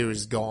 everything here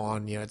is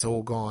gone, it's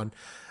all gone.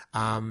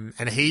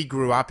 And he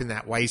grew up in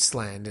that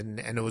wasteland, and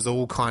it was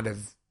all kind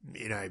of,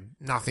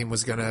 nothing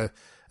was going to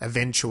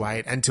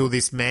eventuate until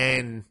this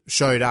man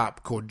showed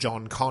up called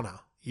John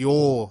Connor.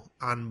 Your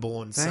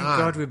unborn son. Thank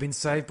God we've been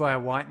saved by a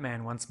white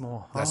man once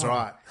more. That's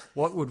right.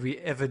 What would we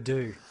ever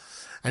do?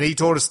 And he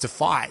taught us to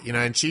fight,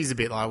 and she's a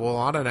bit like, well,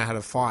 I don't know how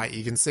to fight.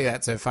 You can see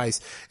that's her face.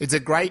 It's a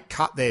great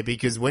cut there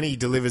because when he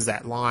delivers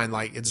that line,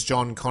 like, it's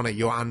John Connor,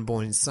 your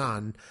unborn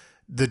son,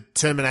 the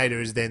Terminator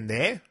is then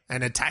there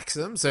and attacks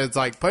them. So it's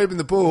like, Pope in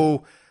the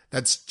pool,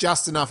 that's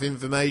just enough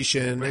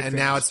information, and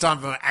now it's time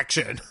for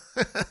action.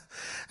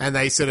 And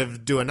they sort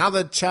of do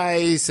another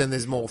chase, and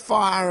there's more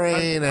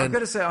firing I've got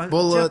to say,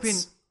 bullets. Jump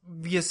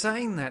in. You're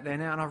saying that there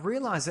now, and I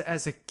realised that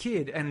as a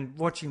kid, and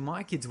watching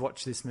my kids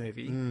watch this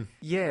movie,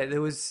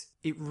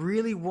 it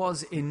really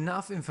was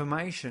enough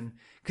information,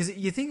 because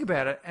you think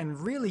about it, and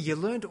really you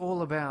learned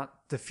all about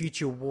the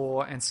future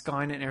war and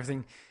Skynet and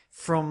everything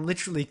from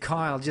literally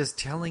Kyle just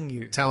telling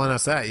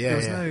us that. There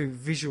was no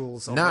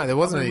visuals of it. There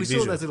wasn't any we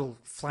visual. saw those little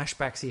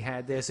flashbacks he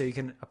had there, so you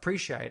can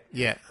appreciate.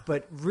 Yeah.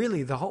 But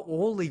really,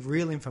 all the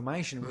real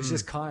information was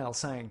just Kyle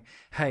saying,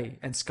 "Hey,"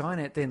 and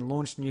Skynet then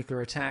launched a nuclear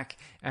attack,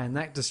 and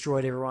that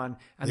destroyed everyone.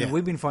 And then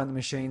we've been fighting the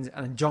machines,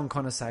 and then John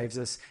Connor saves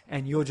us,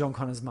 and you're John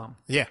Connor's mum.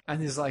 Yeah.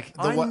 And there's I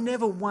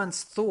never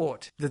once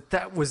thought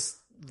that was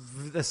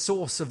the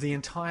source of the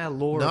entire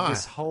lore of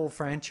this whole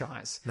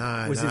franchise.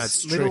 Was this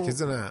it's trick,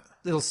 isn't it?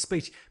 Little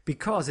speech,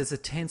 because it's a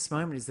tense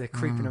moment as they're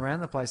creeping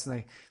around the place and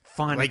they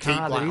find a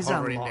car that is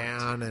unlocked.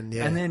 Down and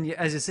then,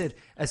 as I said,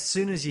 as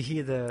soon as you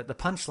hear the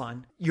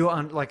punchline, you're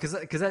because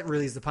that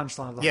really is the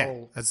punchline of the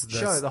whole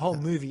show. The whole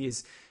movie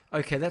is,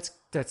 okay,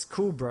 that's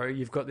cool, bro.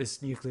 You've got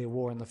this nuclear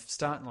war in the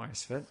starting line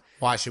of it.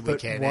 Why should we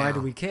care? Why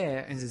do we care?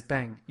 And it says,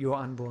 bang, your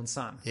unborn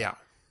son. Yeah.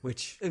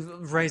 Which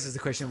raises the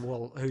question of,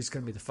 well, who's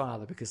going to be the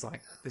father? Because,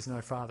 there's no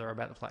father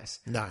about the place.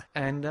 No.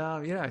 And,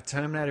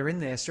 Terminator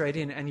in there, straight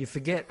in, and you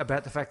forget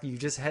about the fact that you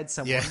just had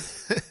someone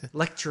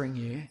lecturing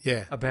you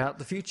about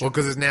the future. Well,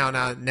 because there's now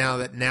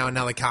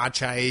another car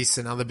chase,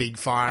 another big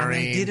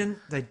firing. And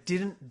they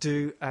didn't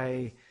do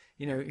a,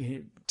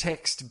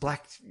 text,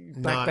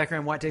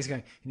 background, white text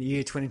going, in the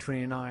year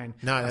 2029,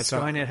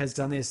 Skynet has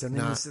done this, and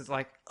then this is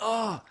like,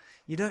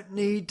 you don't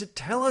need to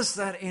tell us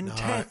that in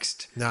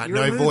text. No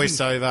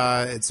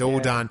voiceover. It's all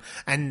done.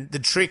 And the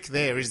trick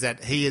there is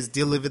that he has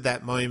delivered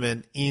that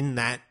moment in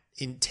that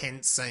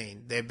intense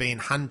scene. They're being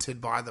hunted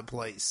by the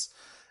police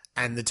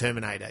and the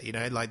Terminator.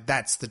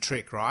 That's the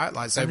trick, right?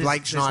 So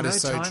Blake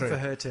Schneider's so true. There's no time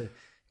for her to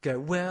go,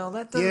 well,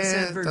 that doesn't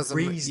sound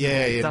very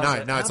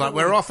reasonable. It's like,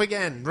 we're off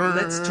again.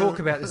 Let's talk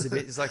about this a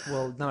bit. It's like,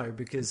 well, no,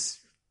 because...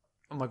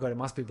 oh my God, it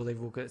must be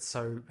believable because it's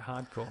so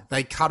hardcore.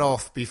 They cut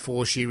off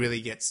before she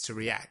really gets to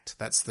react.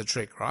 That's the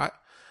trick, right?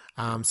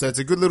 So it's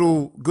a good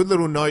little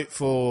note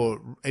for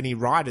any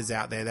writers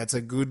out there. That's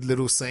a good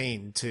little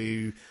scene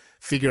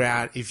figure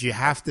out if you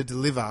have to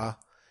deliver.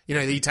 You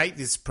know, you take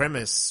this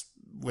premise.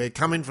 We're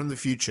coming from the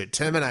future,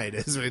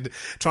 Terminators. We're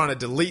trying to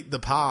delete the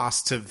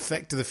past to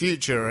affect the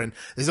future, and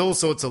there's all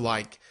sorts of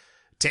like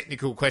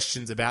technical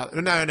questions about.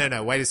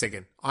 No. Wait a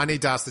second. I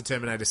need to ask the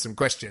Terminator some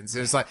questions.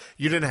 And it's like,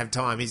 you don't have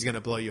time. He's going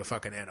to blow your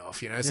fucking head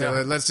off. You know.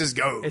 So let's just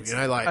go. It's, you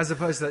know, like as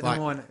opposed to that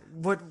number one.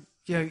 What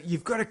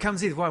you've got to come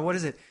see. Why? What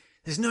is it?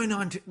 There's no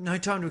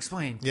time to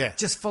explain. Yeah.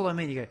 Just follow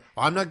me. And you go,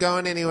 I'm not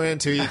going anywhere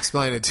until you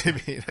explain it to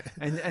me.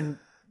 and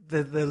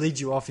they lead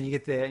you off, and you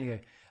get there, and you go,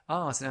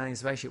 oh, it's an alien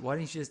spaceship. Why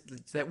didn't you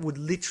just... That would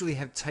literally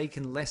have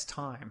taken less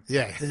time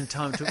than the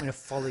time it took me to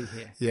follow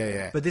here.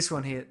 Yeah. But this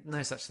one here,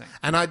 no such thing.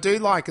 And I do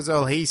like as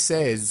well, he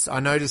says, I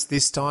noticed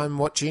this time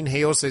watching,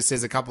 he also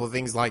says a couple of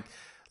things like,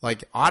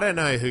 I don't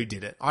know who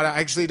did it. I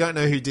actually don't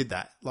know who did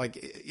that.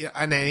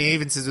 And then he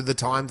even says with the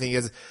time thing,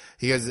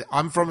 he goes,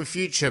 I'm from a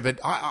future, but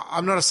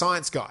I'm not a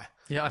science guy.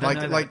 Yeah, I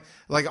don't know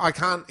that. I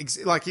can't, he's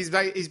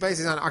basically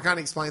saying, I can't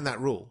explain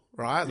that rule,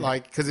 right? Yeah.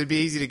 Because it'd be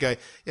easy to go,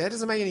 yeah, that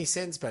doesn't make any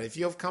sense, but if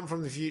you've come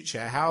from the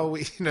future, how are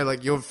we,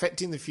 you're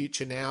affecting the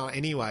future now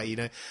anyway,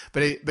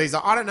 but he's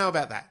like, I don't know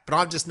about that, but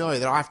I just know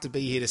that I have to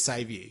be here to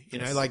save you,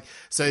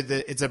 so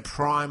it's a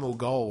primal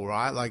goal,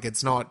 right? Like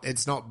it's not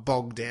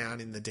bogged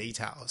down in the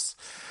details.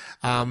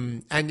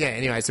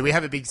 Anyway, so we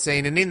have a big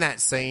scene, and in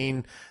that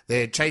scene,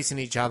 they're chasing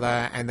each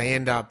other, and they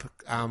end up,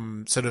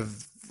 sort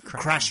of,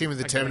 crashing with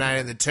the Terminator,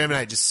 and the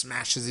Terminator just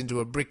smashes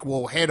into a brick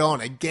wall head on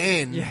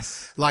again.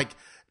 Yes.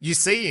 You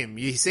see him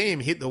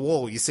hit the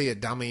wall. You see a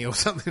dummy or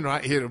something,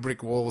 right? Hit a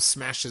brick wall,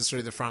 smashes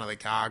through the front of the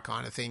car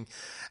kind of thing.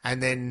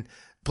 And then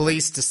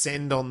police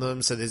descend on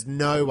them, so there's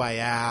no way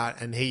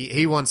out. And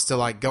he wants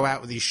to go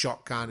out with his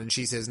shotgun, and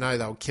she says, no,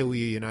 they'll kill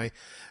you,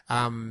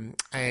 And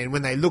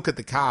when they look at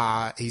the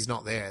car, he's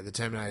not there. The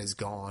Terminator's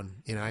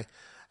gone,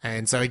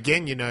 And so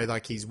again,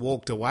 he's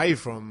walked away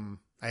from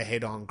a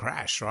head-on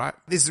crash, right?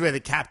 This is where the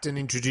captain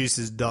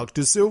introduces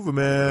Dr.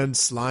 Silverman,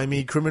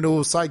 slimy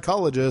criminal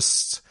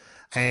psychologist.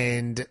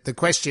 And the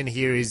question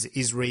here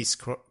is Reese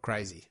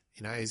crazy?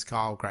 Is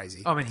Kyle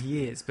crazy? I mean,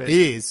 he is, but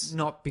he is.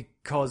 Not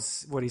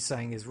because what he's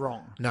saying is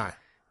wrong. No.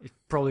 It's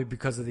probably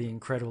because of the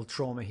incredible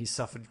trauma he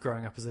suffered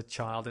growing up as a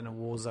child in a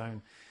war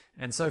zone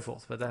and so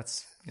forth. But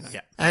that's,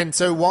 Yeah. And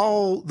so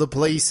while the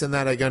police and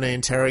that are going to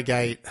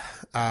interrogate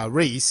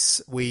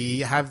Reese, we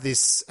have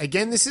this,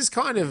 again, this is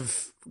kind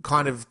of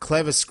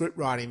clever script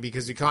writing,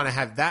 because we kind of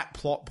have that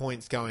plot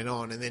points going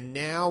on, and then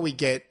now we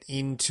get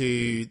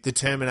into the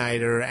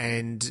Terminator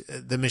and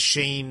the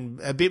machine,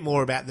 a bit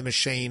more about the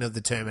machine of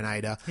the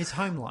Terminator. His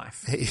home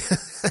life.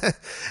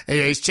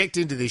 He's checked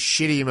into this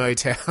shitty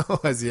motel,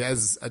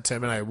 as a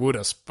Terminator would,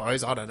 I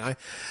suppose. I don't know.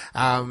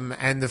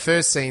 And the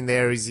first scene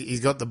there is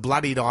he's got the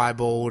bloodied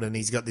eyeball, and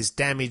he's got this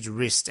damaged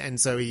wrist, and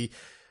so he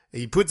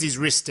puts his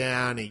wrist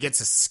down, he gets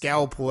a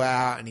scalpel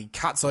out, and he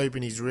cuts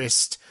open his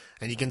wrist.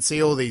 And you can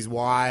see all these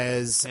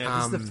wires. Yeah,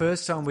 this is the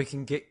first time we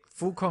can get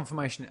full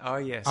confirmation. Oh,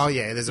 yes. Oh,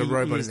 yeah, there's a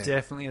robot in there. He's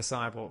definitely a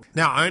cyborg.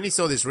 Now, I only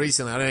saw this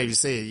recently. I don't know if you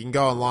see it. You can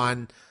go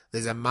online.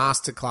 There's a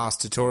masterclass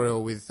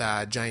tutorial with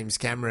James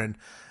Cameron.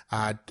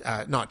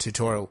 Not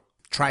tutorial,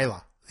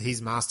 trailer.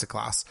 His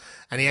masterclass.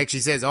 And he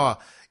actually says,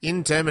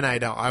 in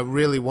Terminator, I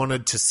really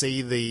wanted to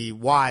see the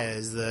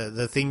wires,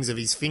 the things of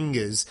his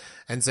fingers.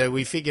 And so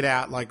we figured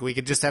out, we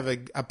could just have a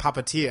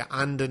puppeteer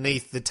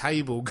underneath the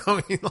table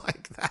going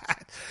like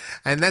that.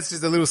 And that's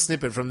just a little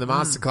snippet from the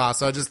masterclass.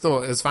 So I just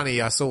thought it was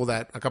funny. I saw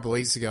that a couple of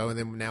weeks ago, and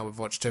then now we've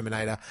watched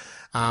Terminator.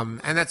 And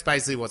that's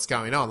basically what's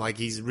going on.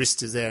 His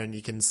wrist is there and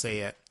you can see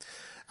it.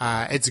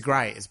 It's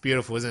great. It's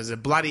beautiful, isn't it?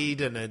 It's bloodied,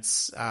 and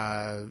it's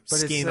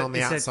skin on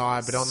the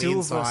outside, but on the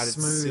inside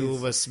it's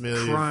silver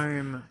smooth.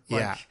 Chrome.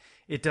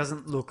 It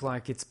doesn't look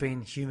like it's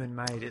been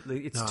human-made.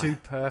 It's too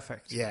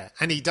perfect. Yeah,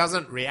 and he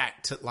doesn't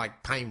react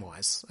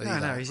pain-wise.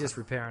 No, he's just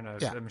repairing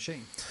a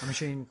machine. A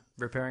machine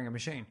repairing a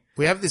machine.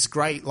 We have this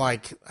great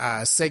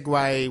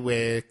segue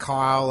where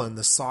Kyle and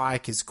the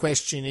psych is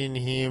questioning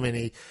him,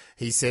 and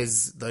he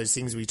says those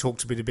things we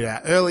talked a bit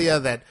about earlier,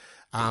 that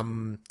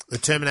the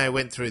Terminator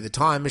went through the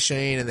time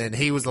machine, and then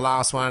he was the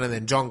last one, and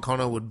then John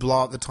Connor would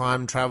blow up the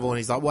time travel, and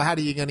he's like, well, how are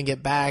you going to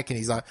get back? And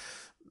he's like,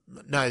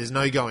 no, there's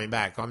no going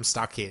back. I'm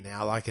stuck here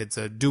now. It's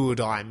a do or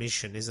die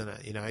mission, isn't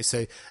it?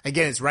 So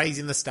again, it's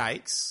raising the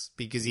stakes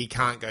because he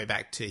can't go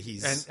back to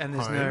his and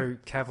there's home. No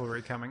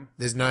cavalry coming.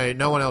 There's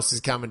no one else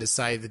is coming to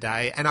save the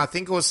day. And I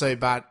think also,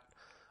 but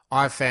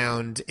I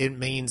found it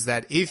means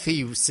that if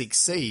he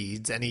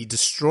succeeds and he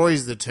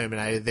destroys the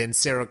Terminator, then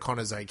Sarah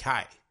Connor's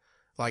okay.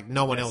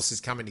 No one else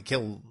is coming to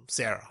kill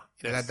Sarah.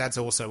 That's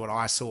also what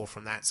I saw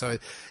from that. So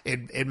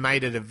it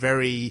made it a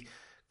very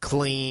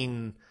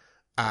clean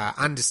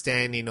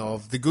understanding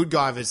of the good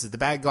guy versus the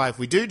bad guy. If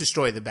we do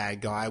destroy the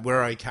bad guy,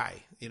 we're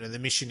okay. The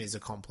mission is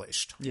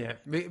accomplished. Yeah,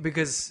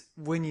 because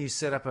when you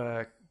set up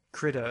a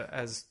critter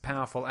as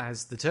powerful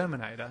as the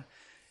Terminator,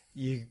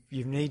 you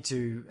need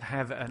to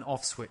have an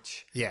off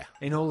switch. Yeah.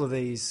 In all of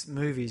these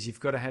movies, you've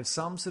got to have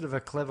some sort of a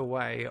clever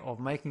way of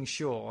making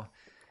sure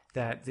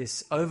that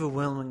this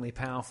overwhelmingly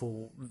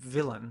powerful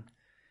villain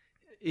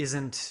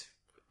isn't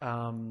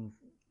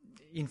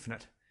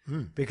infinite.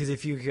 Because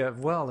if you go,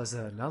 well, there's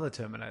another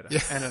Terminator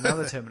and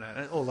another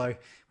Terminator, although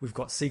we've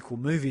got sequel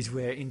movies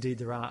where indeed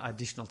there are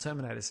additional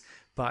Terminators.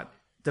 But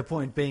the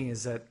point being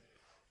is that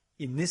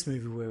in this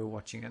movie where we're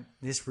watching it,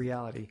 this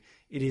reality,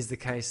 it is the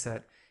case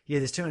that,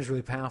 this Terminator's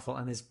really powerful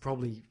and there's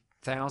probably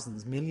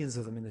thousands, millions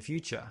of them in the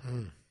future.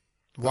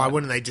 Why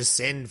wouldn't they just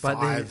send 5?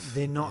 But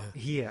they're not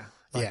here.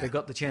 Like they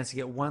got the chance to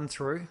get one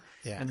through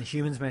and the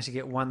humans managed to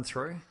get one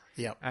through.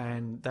 Yep.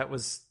 And that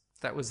was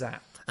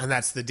that. And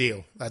that's the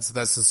deal. That's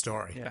the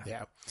story.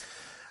 Yeah.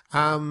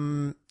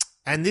 And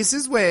this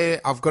is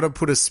where I've got to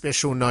put a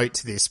special note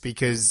to this,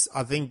 because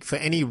I think for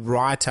any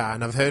writer,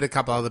 and I've heard a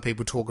couple other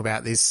people talk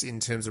about this in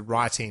terms of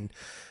writing,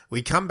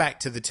 we come back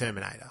to the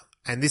Terminator.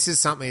 And this is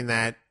something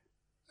that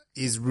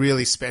is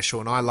really special,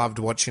 and I loved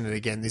watching it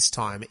again this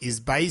time, is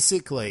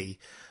basically,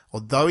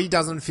 although he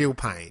doesn't feel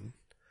pain,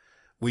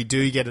 we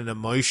do get an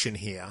emotion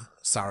here,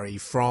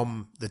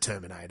 from the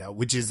Terminator,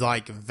 which is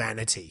like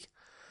vanity.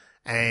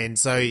 And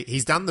so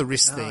he's done the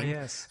wrist thing.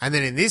 Yes. And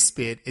then in this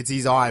bit, it's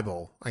his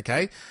eyeball.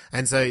 Okay.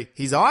 And so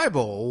his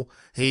eyeball,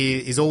 he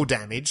is all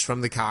damaged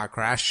from the car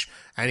crash,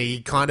 and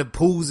he kind of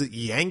pulls it,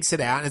 yanks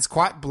it out, and it's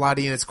quite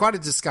bloody, and it's quite a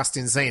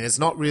disgusting scene. It's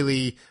not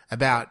really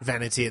about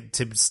vanity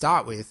to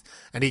start with.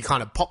 And he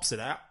kind of pops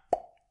it out,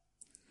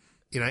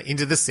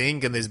 into the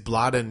sink, and there's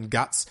blood and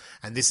guts.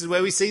 And this is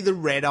where we see the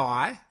red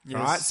eye,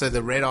 right? So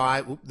the red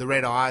eye,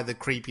 the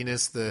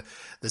creepiness, the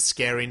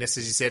scariness,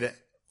 as you said,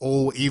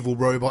 all evil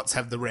robots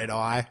have the red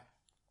eye,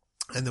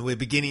 and then we're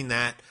beginning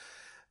that.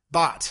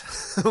 But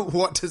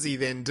what does he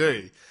then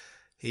do?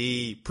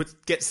 He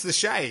gets the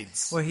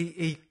shades. Well,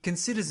 he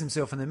considers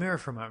himself in the mirror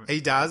for a moment. He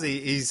does.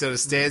 He sort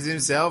of stares at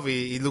himself.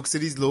 He looks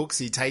at his looks.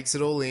 He takes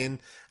it all in,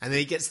 and then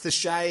he gets the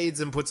shades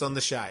and puts on the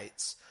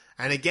shades.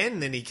 And again,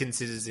 then he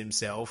considers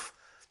himself,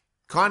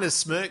 kind of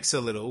smirks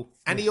a little,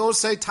 and he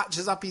also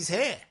touches up his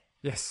hair.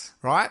 Yes.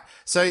 Right?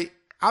 So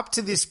up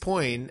to this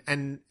point,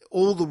 and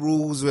all the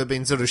rules we've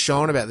been sort of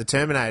shown about the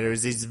Terminator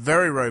is he's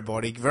very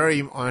robotic,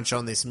 very much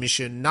on this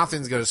mission.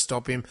 Nothing's going to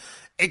stop him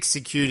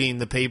executing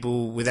the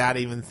people without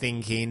even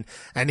thinking.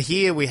 And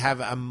here we have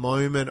a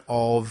moment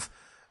of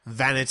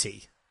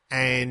vanity,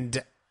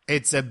 and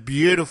it's a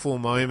beautiful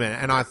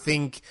moment. And I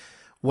think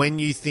when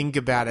you think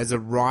about, as a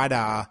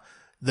writer,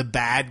 the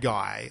bad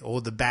guy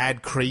or the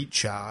bad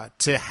creature,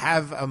 to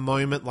have a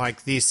moment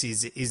like this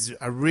is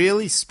a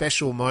really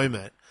special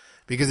moment,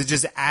 because it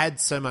just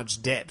adds so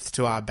much depth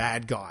to our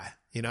bad guy,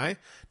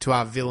 to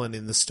our villain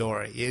in the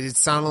story. It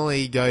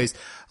suddenly goes,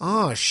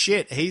 oh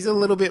shit, he's a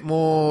little bit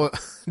more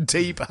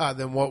deeper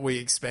than what we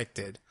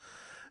expected.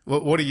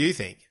 What do you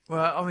think?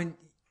 Well, I mean,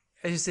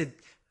 as you said,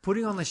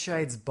 putting on the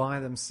shades by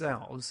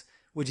themselves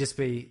would just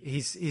be,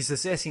 he's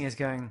assessing as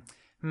going,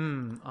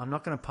 I'm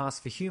not going to pass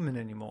for human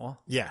anymore.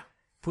 Yeah.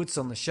 Puts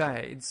on the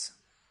shades.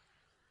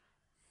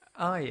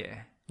 Oh,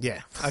 yeah.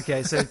 Yeah.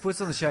 Okay, so he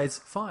puts on the shades,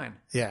 fine.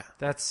 Yeah.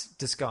 That's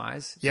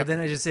disguise. Yep. But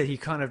then, as you said, he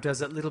kind of does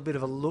that little bit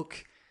of a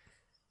look,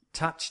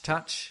 touch.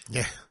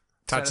 Yeah.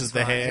 Touches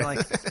the hair.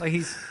 Like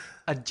he's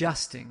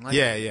adjusting. Like,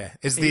 yeah.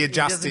 It's the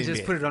adjusting He doesn't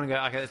just bit. put it on and go,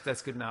 okay,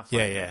 that's good enough.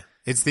 Yeah.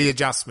 It's the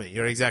adjustment.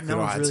 You're exactly right.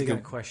 No one's really going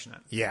to question it.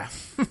 Yeah.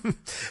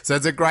 So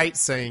it's a great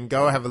scene.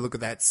 Go have a look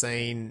at that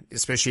scene,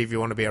 especially if you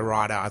want to be a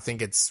writer. I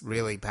think it's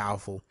really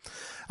powerful.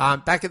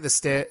 Back at the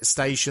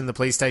station, the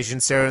police station,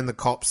 Sarah and the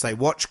cops, they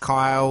watch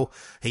Kyle.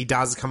 He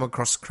does come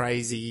across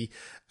crazy.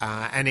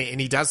 And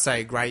he does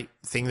say a great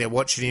thing. They're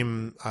watching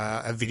him,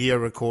 a video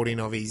recording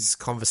of his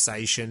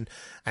conversation.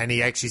 And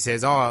he actually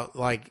says,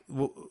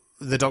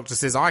 the doctor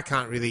says, I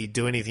can't really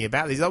do anything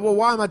about this. He's like, well,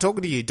 why am I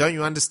talking to you? Don't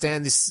you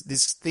understand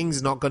this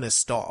thing's not going to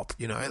stop?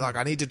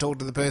 I need to talk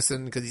to the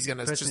person because he's going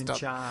to just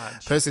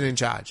stop. Person in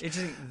charge.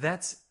 Interesting.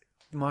 That's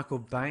Michael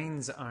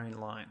Baine's own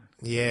line.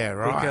 Yeah,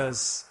 right.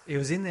 Because he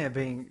was in there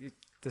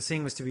the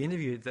scene was to be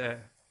interviewed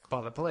there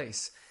by the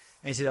police.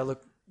 And he said, oh,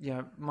 look,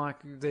 Mike,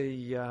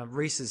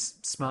 Reese is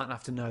smart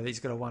enough to know that he's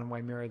got a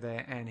one-way mirror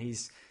there. And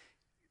he's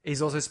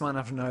also smart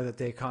enough to know that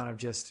they're kind of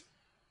just,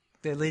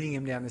 they're leading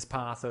him down this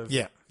path of,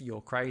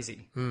 you're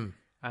crazy. Mm.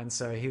 And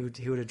so he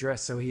would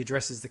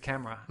addresses the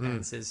camera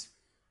and says,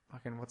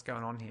 fucking, what's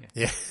going on here?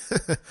 Yeah.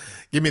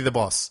 Give me the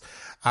boss.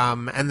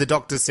 And the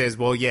doctor says,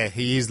 well, yeah,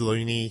 he is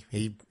loony.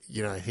 He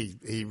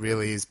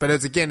really is. But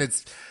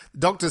it's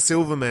Dr.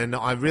 Silverman.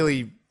 I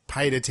really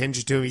paid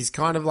attention to him. He's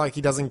kind of like,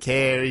 he doesn't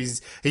care. He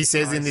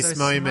says in this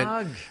moment,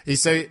 smug.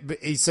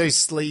 he's so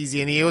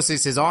sleazy. And he also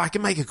says, I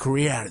can make a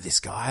career out of this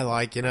guy.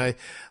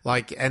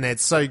 And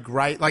it's so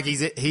great. Like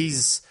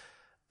he's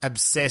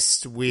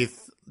obsessed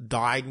with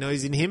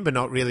diagnosing him, but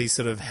not really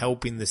sort of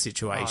helping the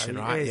situation,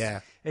 right? Yeah.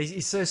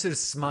 He's so sort of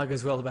smug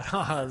as well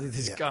about,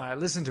 this guy,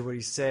 listen to what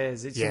he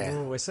says.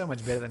 We're so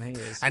much better than he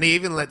is. And he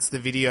even lets the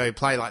video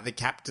play, like the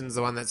captain's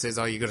the one that says,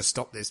 you got to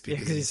stop this.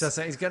 Because he's just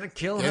saying he's going to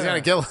kill her. He's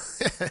going to kill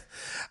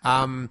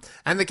her.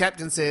 And the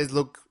captain says,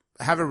 look,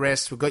 have a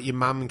rest. We've got your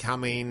mum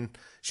coming.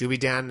 She'll be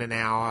down in an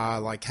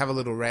hour. Have a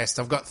little rest.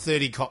 I've got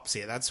 30 cops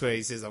here. That's where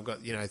he says, I've got,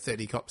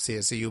 30 cops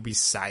here, so you'll be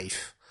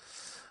safe.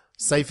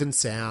 Safe and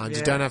sound. Yeah.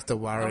 You don't have to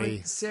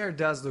worry. Sarah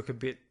does look a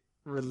bit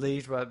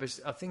relieved by it, but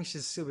I think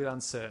she's still a bit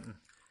uncertain.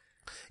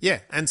 Yeah,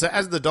 and so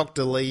as the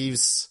Doctor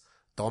leaves,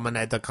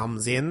 Dominator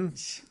comes in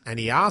and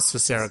he asks for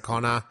Sarah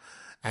Connor,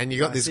 and you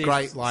got this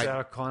great, like...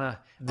 Sarah Connor.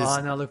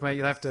 Oh, no, look, mate,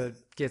 you'll have to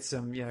get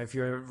some, if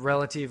you're a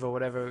relative or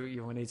whatever,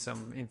 you will need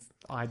some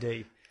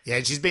ID. Yeah,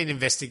 and she's been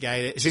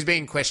investigated. She's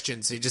been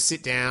questioned, so you just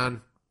sit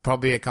down,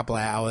 probably a couple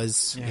of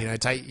hours,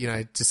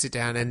 to sit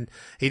down, and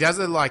he does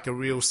like a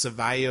real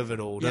survey of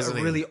it all, doesn't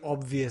he? Really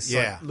obvious,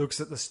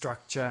 looks at the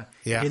structure,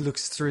 he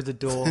looks through the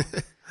door,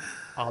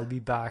 I'll be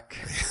back,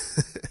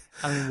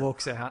 and then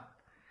walks out,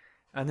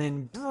 and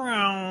then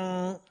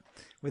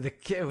with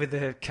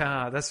the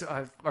car, that's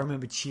I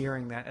remember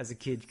cheering that as a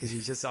kid, because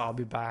he's just, I'll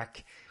be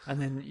back,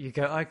 and then you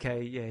go,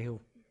 okay, yeah,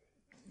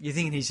 you're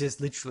thinking he's just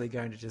literally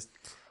going to just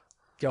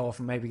go off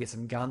and maybe get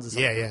some guns or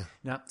something. Yeah.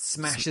 No,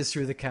 smashes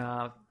through the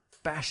car,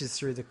 bashes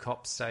through the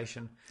cop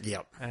station.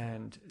 Yep.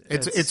 And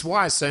it's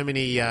why so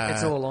many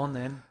it's all on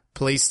then.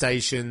 Police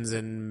stations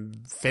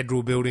and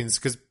federal buildings,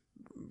 because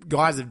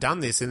guys have done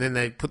this and then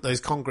they put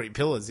those concrete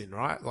pillars in,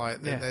 right?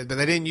 But they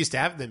didn't used to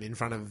have them in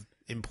front of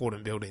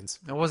important buildings.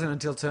 It wasn't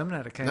until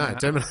Terminator came out. No,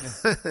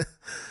 Terminator.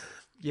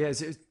 Yeah,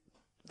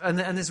 and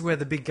this is where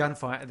the big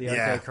gunfight at the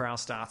OK Corral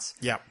starts.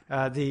 Yep.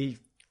 The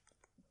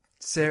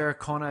Sarah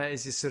Connor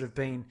is just sort of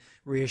being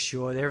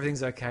reassured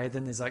everything's okay.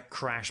 Then there's like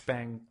crash,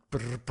 bang,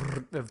 brr,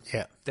 brr,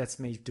 that's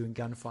me doing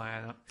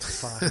gunfire, not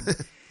firing.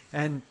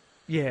 And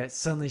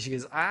suddenly she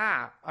goes,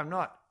 I'm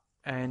not.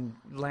 And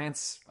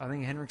Lance, I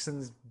think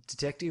Henriksen's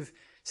detective,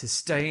 says,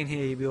 stay in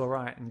here, you'll be all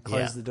right, and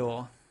close the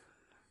door.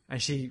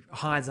 And she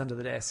hides under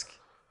the desk.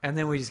 And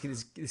then we just get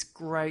this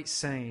great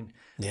scene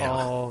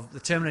of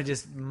the Terminator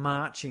just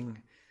marching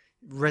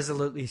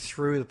resolutely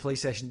through the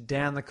police station,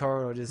 down the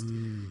corridor, just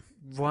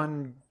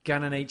one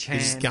gun in each hand.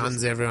 He just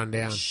guns everyone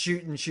down.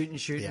 Shooting.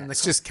 Yeah,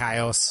 it's just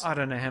chaos. I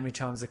don't know how many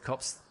times the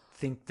cops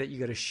think that you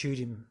got to shoot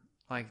him.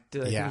 Like,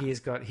 do they think he's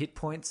got hit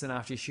points, and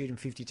after you shoot him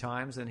 50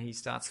 times, then he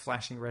starts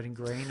flashing red and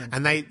green?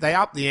 And they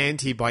up the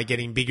ante by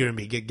getting bigger and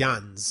bigger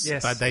guns.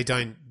 Yes. But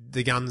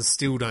the guns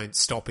still don't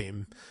stop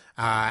him.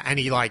 And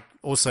he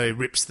also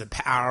rips the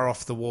power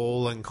off the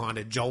wall and kind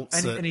of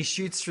jolts it. And he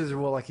shoots through the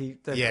wall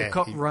the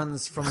cop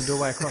runs from the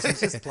doorway across and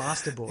it's just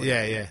plasterboard.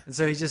 Yeah. And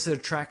so he just sort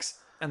of tracks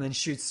and then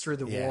shoots through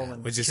the wall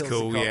and which is kills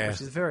cool, the cop, yeah.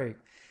 which is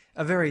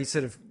a very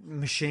sort of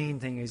machine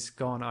thing. He's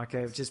gone,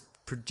 okay, just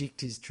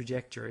predict his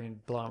trajectory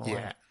and blow him away.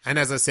 Yeah. And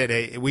as I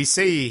said, we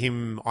see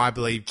him, I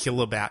believe,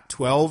 kill about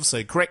 12.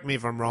 So correct me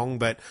if I'm wrong,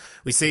 but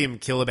we see him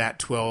kill about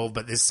 12,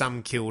 but there's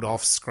some killed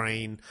off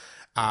screen.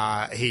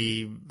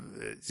 He,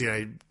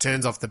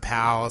 turns off the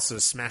power, sort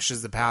of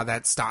smashes the power.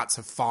 That starts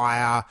a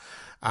fire.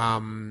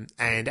 And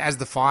as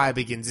the fire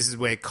begins, this is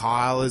where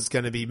Kyle is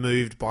going to be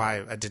moved by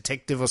a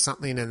detective or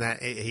something, and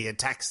that he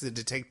attacks the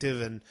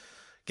detective and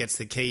gets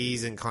the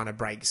keys and kind of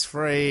breaks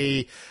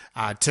free.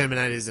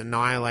 Terminator's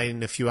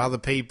annihilating a few other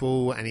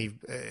people, and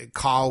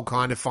Kyle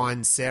kind of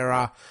finds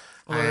Sarah.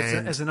 Well,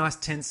 there's a nice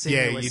tense scene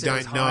where you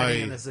Sarah's don't know,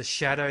 hiding and there's a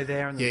shadow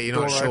there, and the you're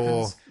door not sure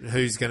opens.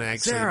 who's going to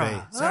actually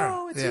Sarah. be. Sarah.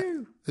 Oh, it's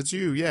you. It's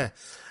you, yeah.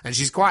 And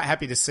she's quite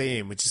happy to see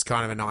him, which is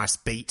kind of a nice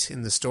beat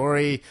in the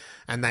story.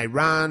 And they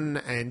run,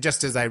 and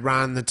just as they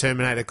run, the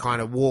Terminator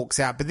kind of walks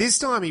out. But this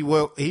time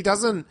he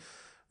doesn't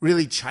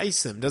really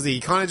chase them, does he?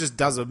 He kind of just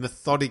does a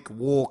methodic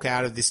walk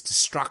out of this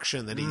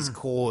destruction that he's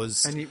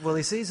caused. And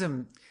he sees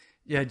him,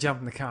 jump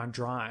in the car and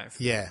drive.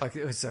 Yeah. Like,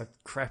 it was a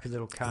crappy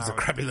little car. It was a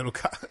crappy little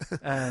car.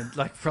 And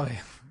like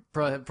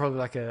probably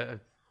like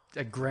a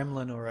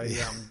Gremlin or a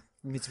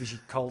Mitsubishi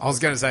Colt. I was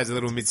going to say it's a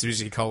little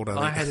Mitsubishi Colt.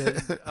 I had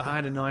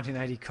a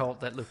 1980 Colt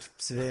that looked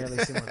severely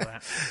similar to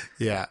that.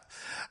 Yeah.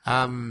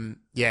 And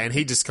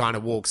he just kind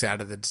of walks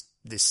out of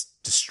this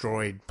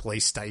destroyed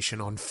police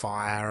station on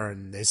fire,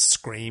 and there's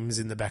screams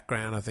in the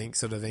background, I think,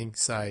 sort of thing.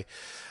 So,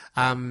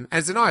 and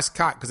it's a nice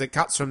cut because it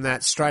cuts from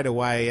that straight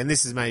away. And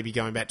this is maybe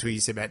going back to what you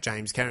said about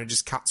James Cameron,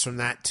 just cuts from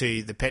that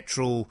to the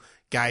petrol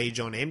gauge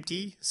on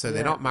empty. So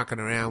they're not mucking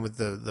around with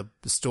the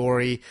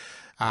story.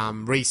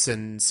 Reese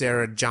and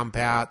Sarah jump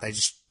out. They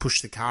just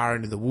push the car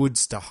into the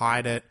woods to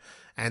hide it,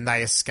 and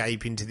they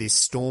escape into this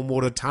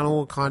stormwater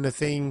tunnel kind of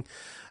thing.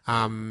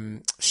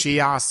 She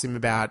asks him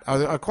about...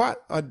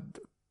 I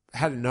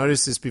hadn't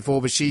noticed this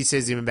before, but she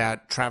says him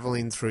about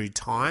traveling through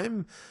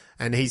time,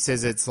 and he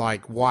says it's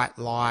like white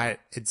light,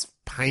 it's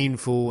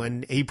painful,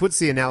 and he puts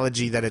the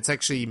analogy that it's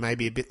actually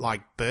maybe a bit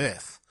like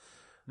birth,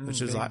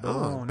 which is like,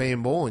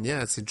 being born.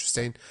 Yeah, it's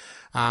interesting.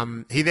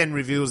 He then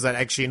reveals that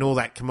actually in all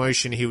that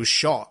commotion he was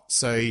shot.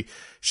 So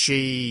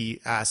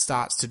she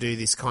starts to do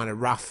this kind of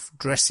rough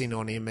dressing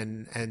on him,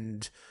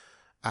 and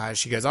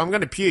she goes, I'm going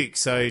to puke,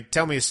 so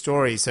tell me a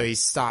story. So he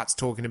starts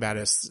talking about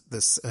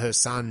her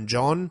son,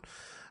 John,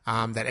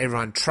 that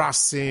everyone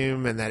trusts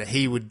him and that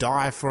he would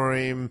die for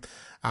him.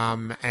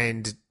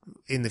 And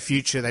in the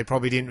future, they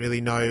probably didn't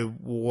really know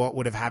what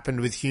would have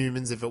happened with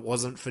humans if it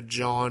wasn't for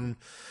John.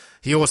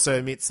 He also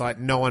admits, like,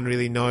 no one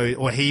really knows,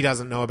 or he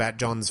doesn't know about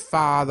John's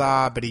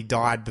father, but he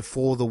died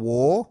before the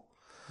war.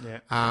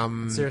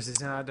 Yeah. Seriously,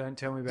 no, don't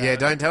tell me about it. Yeah,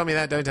 don't tell me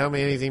that. Don't tell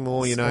me anything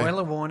more,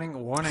 Spoiler warning.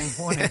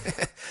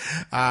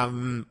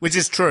 Which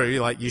is true.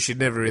 Like, you should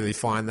never really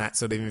find that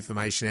sort of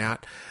information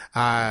out.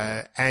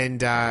 And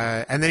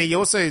then he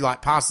also,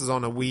 like, passes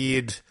on a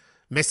weird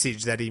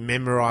message that he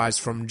memorized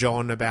from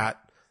John about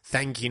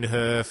thanking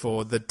her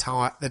for the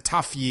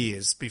tough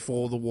years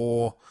before the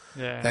war,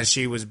 that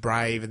she was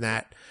brave and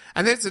that.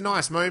 And that's a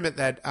nice moment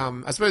that,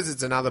 I suppose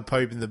it's another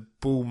Pope in the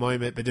Bull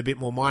moment, but a bit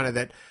more minor,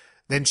 that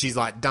then she's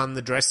like done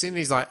the dressing.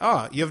 He's like,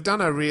 oh, you've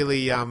done a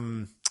really,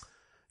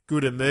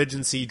 good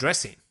emergency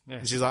dressing. Yeah.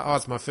 And she's like, oh,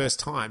 it's my first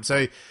time.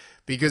 So,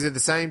 because at the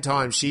same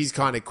time, she's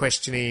kind of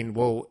questioning,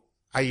 well,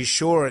 are you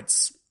sure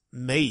it's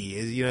me?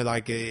 You know,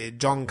 like,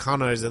 John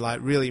Connor is like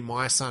really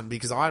my son,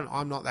 because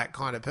I'm not that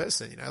kind of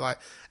person, you know, like,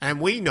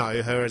 and we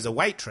know her as a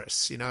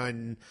waitress, you know,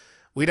 and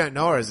we don't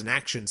know her as an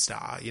action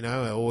star, you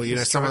know, or, you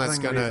know, someone that's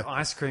going to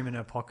ice cream in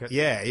her pocket.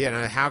 Yeah. You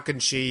know, how can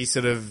she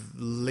sort of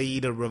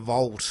lead a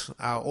revolt,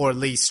 or at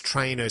least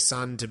train her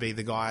son to be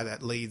the guy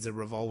that leads a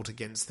revolt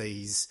against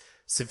these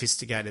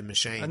sophisticated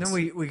machines? And then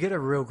we get a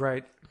real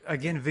great,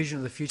 again, vision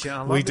of the future.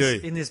 I love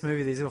in this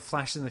movie, these little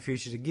flashes in the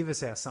future to give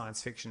us our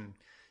science fiction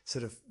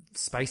sort of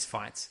space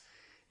fights,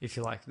 if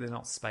you like. They're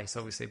not space,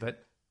 obviously,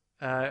 but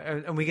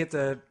and we get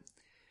an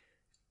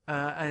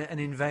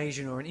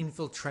invasion or an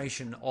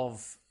infiltration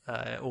of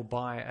or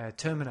by a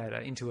Terminator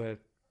into a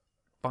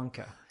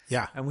bunker.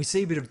 Yeah, and we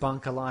see a bit of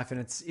bunker life,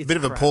 and it's a bit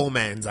of a poor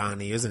man's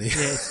Arnie, isn't he?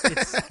 Yeah,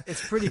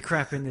 it's pretty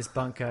crap in this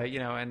bunker, you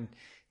know, and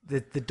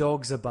the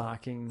dogs are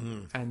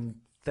barking, and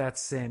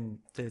that's then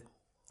the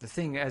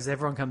thing. As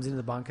everyone comes into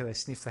the bunker, they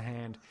sniff the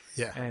hand,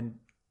 and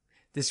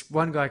this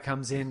one guy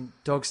comes in,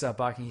 dogs start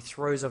barking, he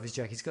throws off his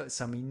jacket, he's got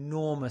some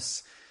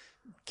enormous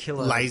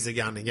killer laser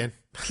gun again,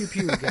 pew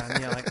pew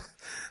gun,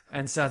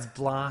 and starts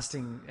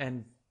blasting,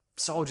 and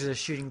soldiers are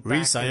shooting back.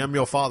 Reese, I am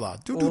your father.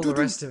 All the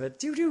rest of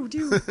it,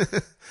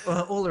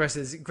 all the rest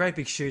of it is a great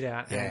big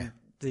shootout, and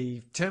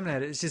the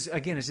Terminator, it's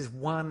just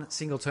one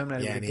single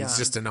Terminator with a gun. He's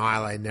just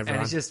annihilating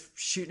everyone. And he's just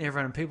shooting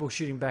everyone, and people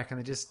shooting back, and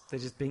they're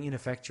just being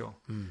ineffectual,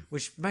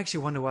 which makes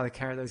you wonder why they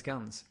carry those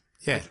guns.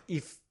 Yeah.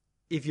 Like,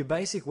 if your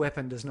basic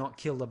weapon does not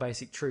kill the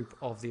basic troop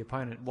of the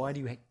opponent, why do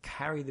you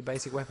carry the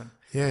basic weapon?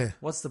 Yeah.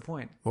 What's the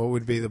point? What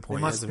would be the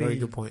point? That's a very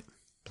good point.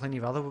 Plenty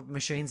of other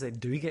machines that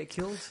do get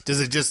killed.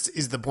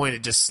 Is the point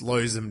it just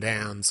slows them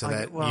down so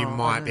that you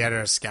might be able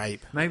to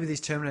escape? Maybe these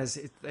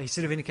Terminators, they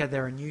sort of indicate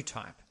they're a new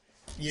type.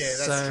 Yeah,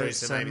 that's true.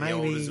 So maybe the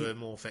olders were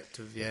more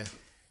effective, yeah.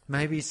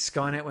 Maybe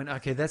Skynet went,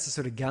 okay, that's the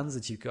sort of guns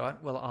that you've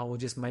got. Well, I will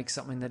just make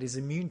something that is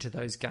immune to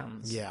those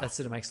guns. Yeah. That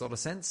sort of makes a lot of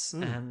sense.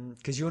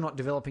 Because you're not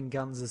developing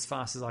guns as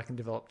fast as I can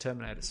develop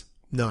Terminators.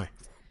 No.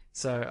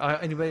 So,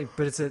 anyway,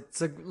 but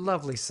it's a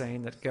lovely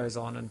scene that goes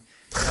on. And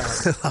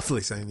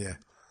lovely scene,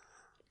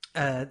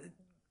 yeah.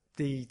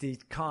 The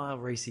Kyle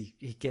Reese,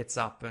 he gets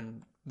up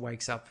and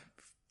wakes up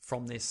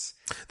from this.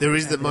 There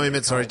is the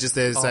moment, sorry, just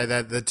there to say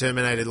that the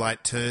Terminator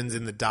like turns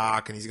in the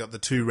dark and he's got the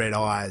two red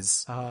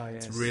eyes. Oh,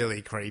 yes. It's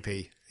really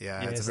creepy.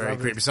 Yeah, it's very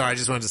creepy. Sorry, I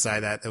just wanted to say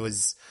that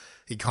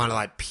he kind of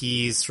like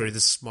peers through the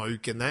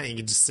smoke and that, and you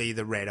can just see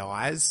the red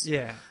eyes.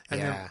 Yeah.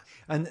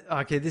 And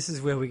okay, this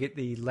is where we get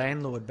the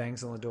landlord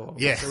bangs on the door.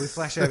 Yeah. So we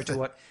flash over to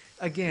what,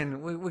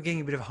 again, we're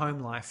getting a bit of home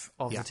life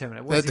of the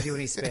Terminator. What does he do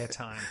in his spare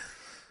time?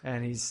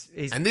 And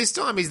and this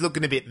time he's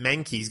looking a bit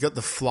manky. He's got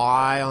the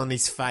fly on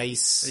his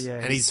face,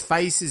 and his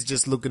face is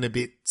just looking a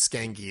bit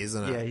skanky,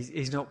 isn't it? Yeah,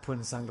 he's not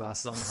putting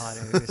sunglasses on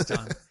hiding at this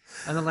time.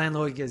 And the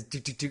landlord gets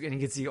and he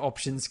gets the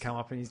options come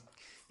up, and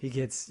he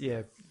gets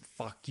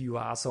fuck you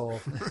asshole.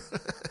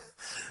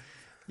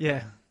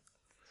 Yeah.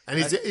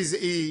 And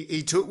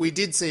he took. We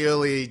did see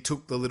earlier he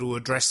took the little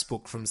address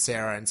book from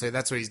Sarah, and so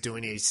that's what he's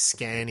doing. He's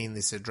scanning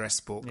this address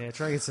book. Yeah,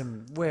 trying to get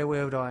some. Where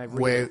would I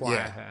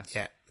reacquire her?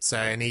 Yeah. So,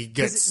 and he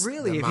gets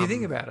really, if you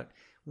think about it,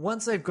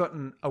 once they've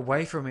gotten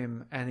away from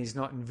him and he's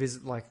not in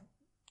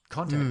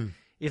contact,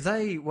 if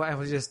they were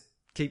able to just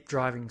keep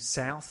driving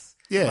south,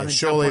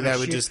 surely they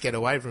would just get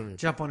away from him.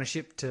 Jump on a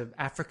ship to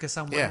Africa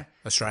somewhere. Yeah,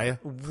 Australia.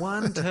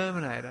 One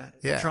Terminator.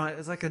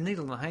 It's like a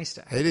needle in a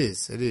haystack. It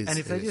is. And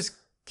if they just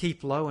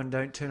keep low and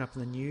don't turn up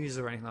in the news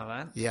or anything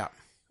like that,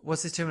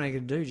 what's this Terminator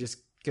going to do? Just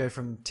go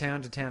from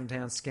town to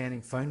town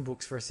scanning phone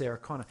books for a Sarah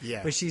Connor.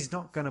 Yeah. But she's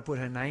not going to put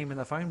her name in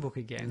the phone book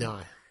again. No.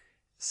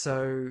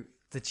 So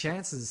the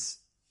chances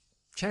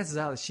are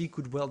that she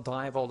could well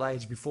die of old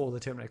age before the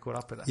Terminator caught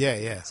up with her.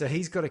 Yeah. So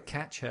he's got to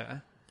catch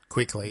her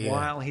quickly.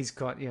 While he's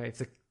got, if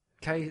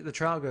the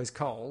trial goes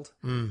cold,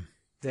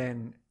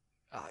 then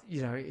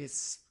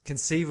it's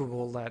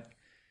conceivable that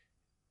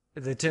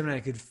the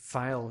Terminator could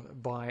fail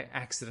by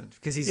accident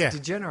because he's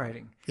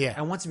degenerating. Yeah.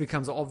 And once he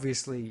becomes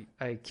obviously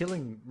a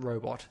killing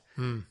robot,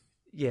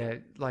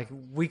 like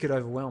we could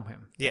overwhelm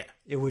him. Yeah.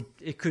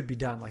 It could be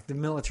done. Like the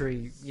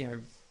military,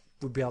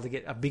 would be able to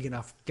get a big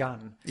enough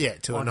gun. Yeah,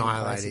 to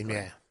annihilate him,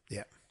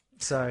 yeah.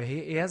 So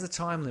he has a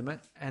time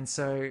limit, and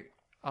so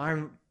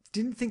I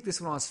didn't think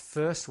this when I was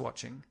first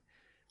watching,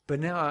 but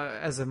now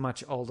as a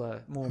much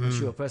older, more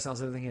mature person, I was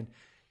sort of thinking,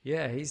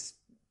 he's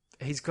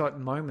got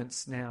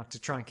moments now to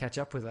try and catch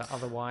up with her,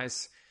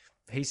 otherwise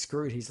he's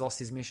screwed. He's lost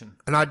his mission.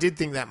 And I did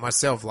think that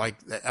myself. Like,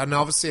 and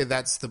obviously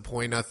that's the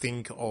point, I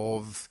think,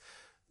 of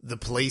the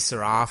police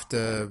are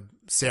after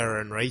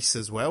Sarah and Reese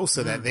as well,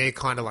 so that they're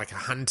kind of like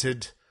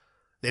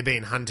they're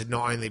being hunted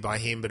not only by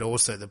him but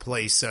also the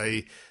police, so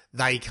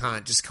they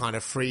can't just kind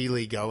of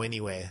freely go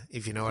anywhere,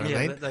 if you know what I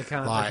mean. Yeah, they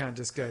can't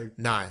just go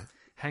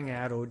hang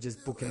out or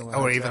just book in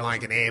or even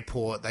like an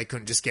airport. They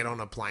couldn't just get on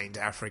a plane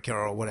to Africa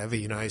or whatever,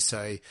 you know.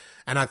 So,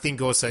 and I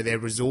think also their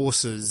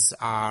resources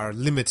are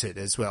limited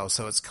as well.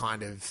 So it's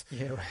kind of,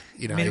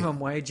 you know, minimum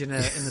wage in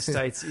the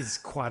States is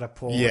quite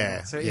appalling.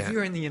 Yeah. So if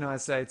you're in the United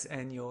States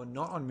and you're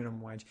not on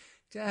minimum wage,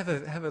 have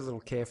a little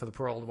care for the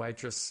poor old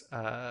waitress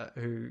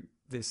who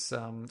this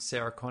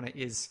Sarah Connor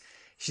is.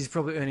 She's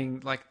probably earning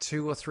like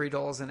 $2 or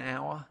 $3 an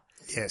hour.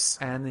 Yes.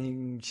 And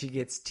then she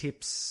gets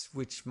tips,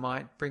 which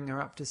might bring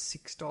her up to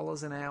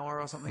 $6 an hour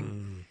or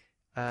something.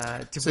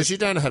 So she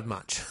don't have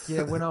much.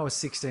 Yeah, when I was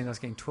 16, I was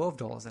getting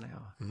 $12 an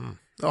hour.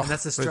 And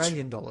that's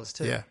Australian dollars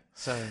too. Yeah.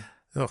 So.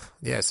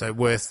 So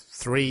worth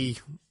 3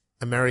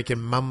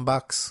 American mum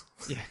bucks.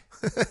 Yeah.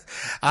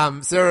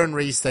 Sarah and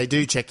Reese, they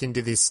do check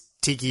into this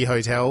tiki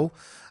hotel.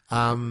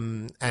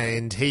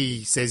 And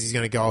he says he's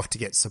going to go off to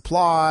get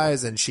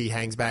supplies, and she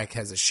hangs back,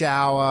 has a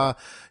shower.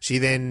 She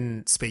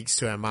then speaks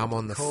to her mum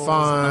on the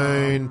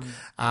phone.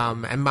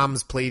 And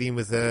mum's pleading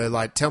with her,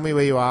 like, tell me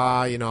where you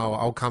are, you know,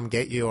 I'll come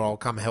get you or I'll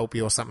come help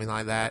you or something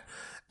like that.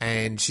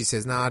 And she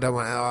says, no, I don't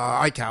want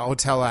okay, I'll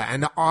tell her.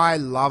 And I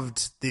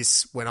loved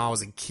this when I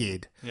was a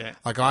kid. Yeah.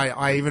 Like,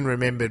 I even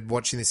remembered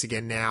watching this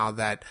again now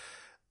that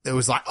it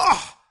was like,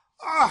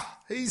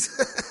 he's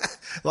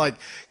like,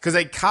 because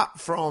they cut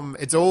from,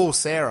 it's all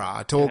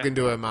Sarah talking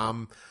to her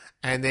mum,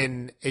 and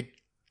then it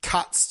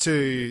cuts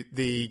to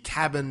the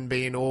cabin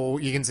being all,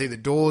 you can see the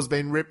doors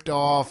being ripped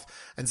off,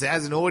 and so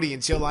as an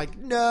audience you're like,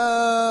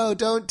 no,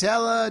 don't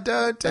tell her.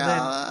 But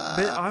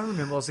I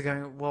remember also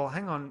going, well,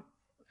 hang on,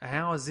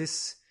 how is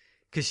this?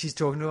 Because she's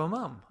talking to her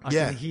mum. I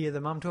can hear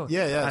the mum talk.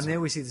 Yeah. And there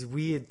we see this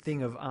weird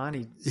thing of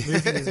Arnie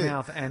moving his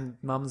mouth and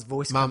mum's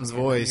voice.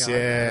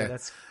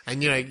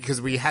 And, you know, because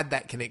we had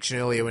that connection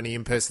earlier when he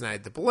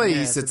impersonated the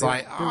police. It's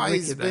like,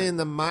 he's been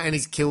the mum, and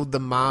he's killed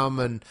the mum,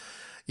 and,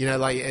 you know,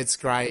 like, it's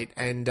great.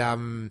 And,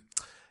 and,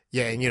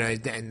 you know,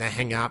 and they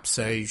hang up.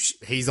 So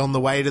he's on the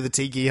way to the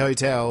Tiki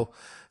Hotel.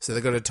 So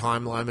they've got a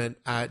time limit,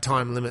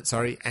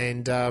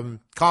 And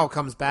Kyle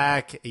comes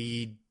back.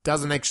 He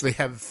doesn't actually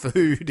have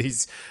food.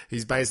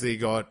 He's basically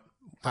got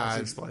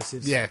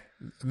explosives. Yeah,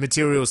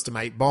 materials to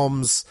make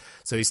bombs.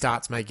 So he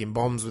starts making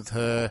bombs with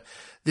her.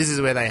 This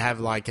is where they have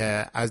like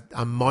a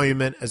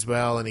moment as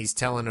well, and he's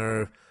telling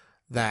her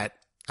that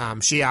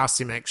she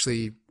asks him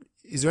actually,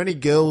 is there any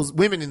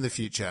women in the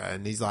future?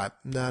 And he's like,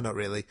 no, not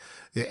really.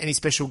 Any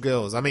special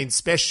girls? I mean,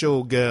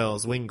 special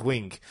girls, wink,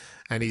 wink.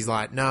 And he's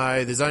like,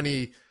 no, there's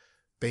only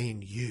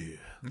been you.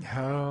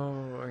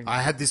 Oh,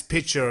 I had this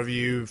picture of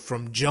you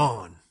from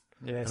John.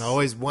 Yes. And I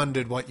always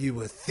wondered what you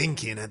were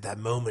thinking at that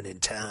moment in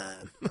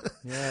time.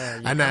 Yeah.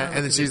 And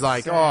then she's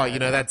like, sad. You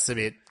know, that's a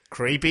bit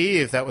creepy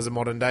if that was a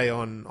modern day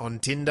on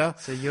Tinder.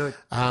 So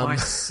my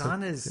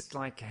son is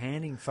like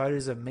handing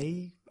photos of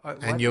me.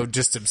 And you're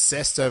just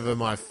obsessed over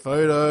my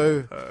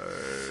photo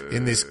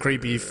in this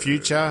creepy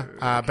future.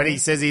 Okay. But he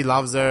says he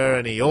loves her,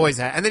 and he always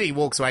has. And then he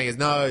walks away and goes,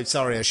 no,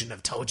 sorry, I shouldn't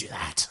have told you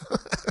that.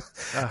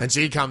 And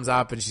she comes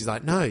up and she's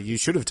like, no, you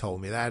should have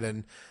told me that.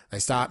 And they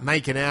start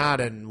making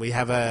out, and we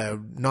have a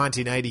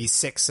 1980s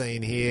sex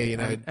scene here, you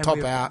know,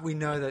 and out. We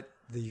know that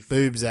the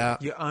boobs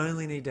out. You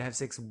only need to have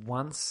sex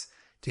once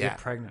to get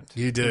pregnant.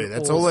 You do.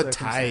 That's all it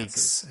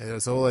takes.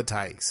 That's all it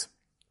takes.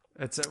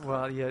 It's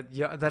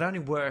that only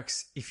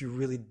works if you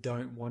really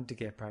don't want to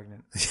get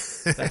pregnant.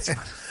 That's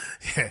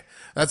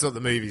what the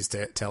movies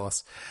tell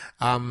us.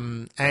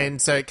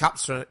 And so it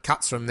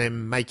cuts from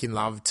them making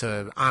love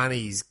to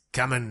Arnie's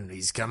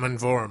he's coming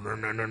for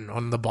him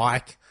on the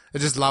bike. I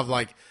just love,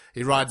 like,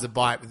 he rides a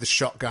bike with the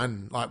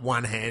shotgun, like,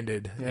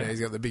 one-handed. Yeah. You know, he's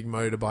got the big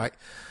motorbike.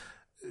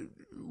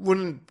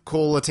 Wouldn't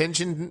call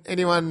attention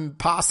anyone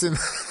passing down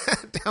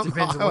the highway.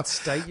 Depends on what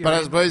state you're in. But I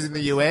in. suppose in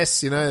the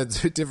US, you know, it's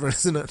a bit different,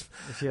 isn't it?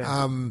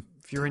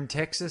 If you're in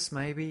Texas,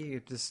 maybe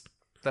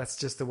that's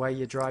just the way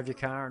you drive your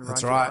car and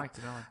ride your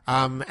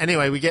bike.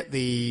 Anyway, we get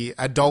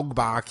a dog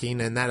barking,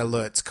 and that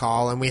alerts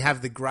Kyle, and we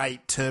have the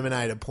great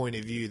Terminator point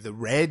of view, the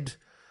red.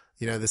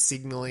 You know, the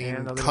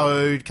signalling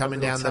code coming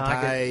down the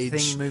page.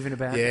 Thing moving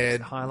about,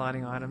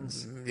 highlighting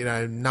items. You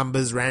know,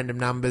 random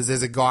numbers.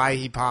 There's a guy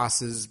he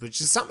passes, which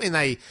is something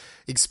they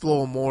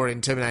explore more in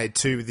Terminator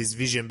 2 with his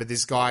vision, but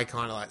this guy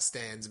kind of like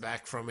stands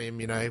back from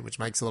him, you know, which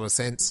makes a lot of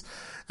sense.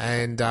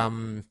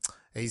 And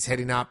he's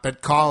heading up.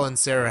 But Kyle and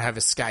Sarah have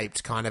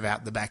escaped kind of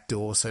out the back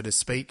door, so to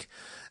speak.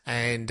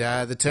 And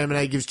the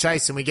Terminator gives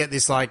chase, and we get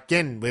this, like,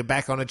 again, we're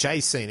back on a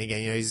chase scene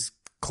again. You know, he's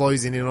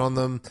closing in on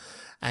them.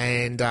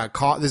 And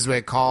this is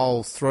where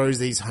Kyle throws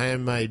these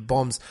homemade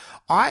bombs.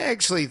 I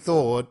actually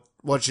thought,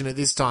 watching it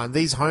this time,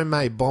 these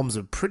homemade bombs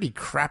were pretty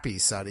crappy,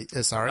 sorry.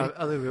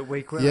 A little bit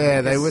weak.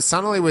 Yeah, they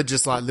were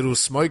just like little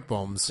smoke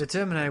bombs. The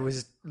Terminator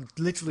was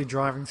literally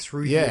driving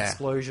through the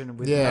explosion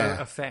with no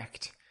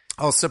effect.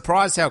 I was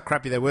surprised how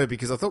crappy they were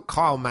because I thought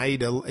Kyle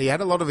he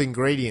had a lot of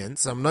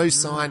ingredients. I'm no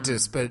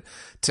scientist, but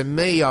to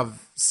me,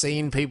 I've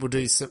seen people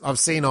I've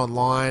seen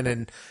online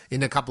and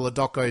in a couple of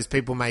docos,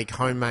 people make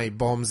homemade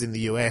bombs in the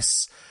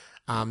US.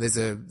 There's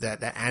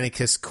that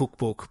Anarchist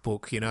cookbook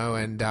book,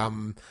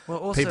 and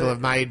people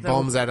have made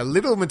bombs out of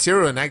little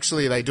material and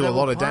actually they do a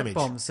lot of damage.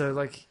 Bombs, so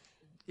like,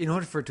 in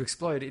order for it to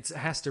explode, it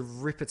has to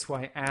rip its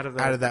way out of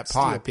that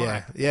pipe,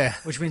 pipe. Yeah.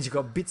 Which means you've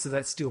got bits of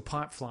that steel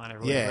pipe flying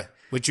everywhere. Yeah,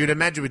 which you'd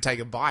imagine would take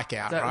a bike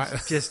out, right?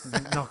 Just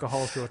knock a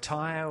hole through a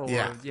tyre or,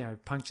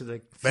 puncture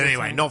the... But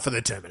anyway, not for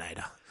the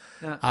Terminator.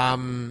 No.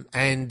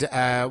 And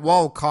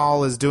while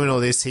Kyle is doing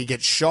all this, he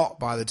gets shot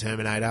by the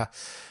Terminator.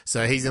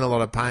 So he's in a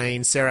lot of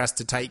pain. Sarah has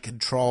to take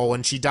control,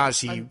 and she does.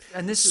 She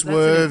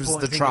swerves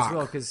the truck. As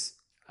well, because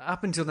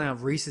up until now,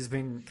 Reese has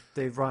been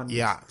the run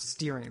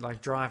steering,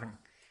 like driving.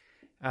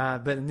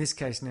 But in this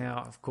case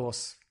now, of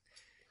course,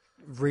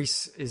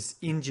 Reese is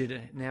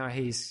injured. Now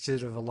he's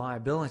sort of a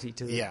liability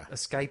to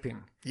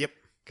escaping. Yep.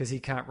 Because he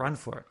can't run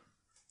for it.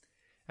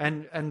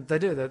 And they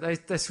do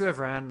that. They swerve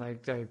around,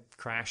 they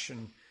crash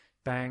and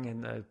bang,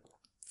 and the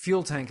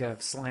fuel tanker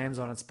slams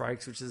on its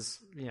brakes, which is,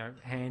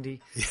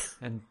 handy. Yeah.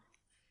 And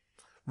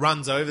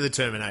runs over the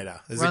Terminator.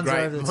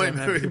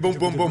 Boom,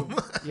 boom, boom.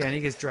 Yeah, and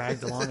he gets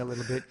dragged along a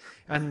little bit.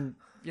 And,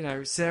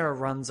 Sarah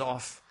runs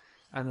off,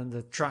 and then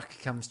the truck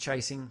comes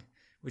chasing,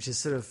 which is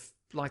sort of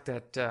like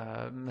that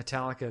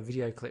Metallica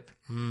video clip.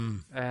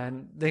 Mm.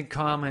 And then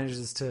Kyle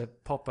manages to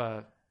pop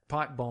a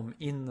pipe bomb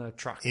in the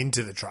truck.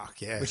 Into the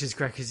truck, yeah. Which is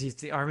great,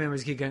 because I remember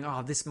as a kid going,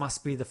 this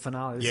must be the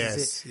finale. This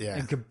is it. Yeah.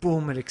 And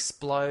kaboom, it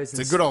explodes.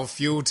 It's a good old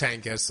fuel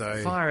tanker,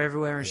 so... Fire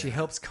everywhere, and she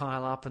helps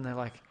Kyle up, and they're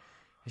like...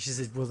 And she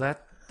says, will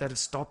that have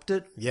stopped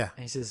it? Yeah.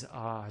 And he says,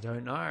 I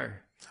don't know.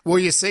 Well,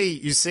 you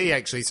see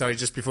actually, sorry,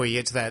 just before you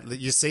get to that,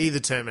 you see the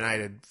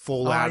Terminator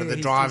fall out of the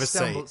driver's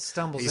seat.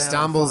 He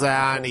stumbles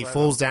out and he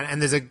falls down. And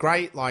there's a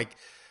great, I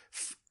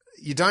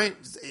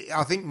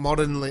think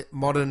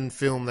modern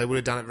film, they would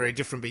have done it very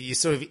different, but you're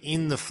sort of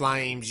in the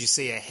flames, you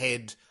see a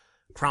head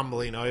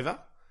crumbling over.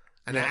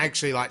 And it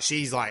actually,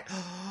 she's like,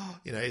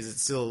 is it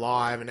still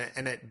alive?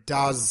 And it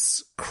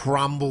does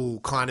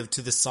crumble kind of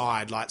to the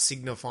side,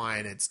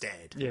 signifying it's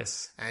dead.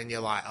 Yes. And you're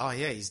like, oh,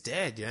 yeah, he's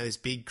dead. This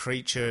big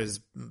creature is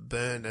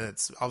burned, and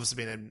it's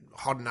obviously been a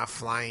hot enough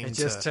flame. It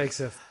just takes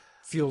a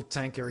fuel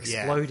tanker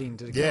exploding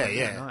to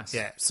get nice.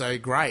 Yeah, so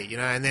great,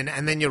 and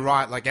then you're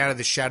right, out of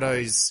the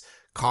shadows,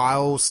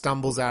 Kyle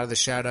stumbles out of the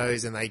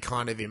shadows, and they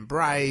kind of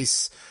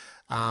embrace,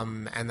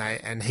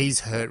 and he's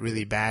hurt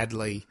really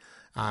badly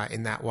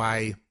in that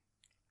way.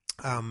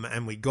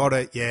 And we got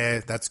it.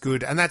 Yeah, that's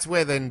good. And that's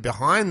where then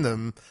behind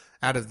them,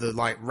 out of the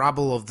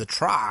rubble of the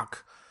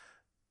truck,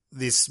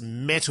 this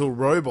metal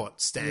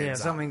robot stands up. Yeah,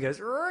 something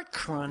goes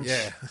crunch.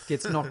 Yeah.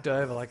 Gets knocked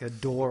over like a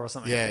door or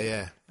something.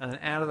 Yeah. And then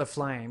out of the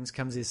flames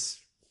comes this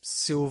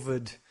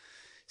silvered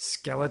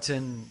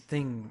skeleton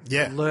thing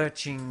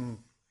lurching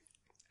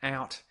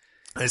out.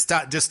 It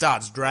just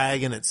starts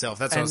dragging itself.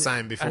 That's what I was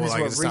saying before.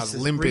 It starts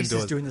limping Reese to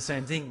is it. doing the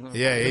same thing.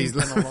 Yeah,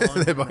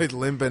 they're both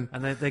limping.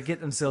 And they get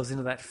themselves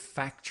into that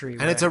factory.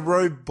 And it's a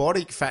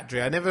robotic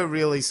factory. I never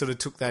really sort of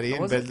took that in.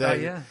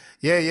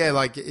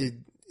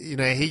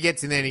 He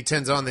gets in there and he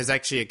turns on. There's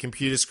actually a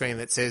computer screen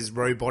that says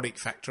robotic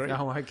factory.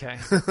 Oh, okay.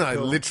 Cool.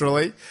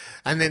 Literally.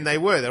 And then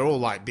they're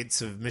all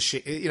bits of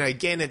machine.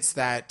 Again, it's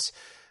that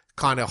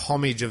kind of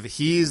homage of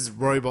here's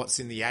robots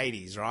in the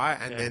 80s, right?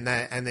 And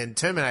then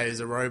Terminator's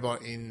a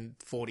robot in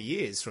 40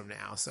 years from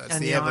now. So it's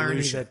the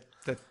evolution. Irony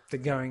that they're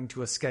going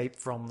to escape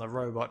from the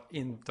robot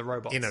in the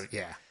robots.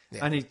 Yeah.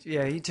 And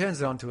he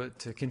turns it on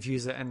to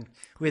confuse it, and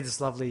we had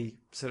this lovely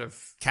sort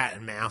of cat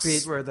and mouse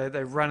bit where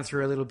they run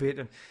through a little bit,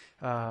 and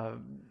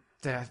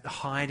they're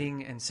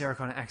hiding, and Sarah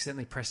kind of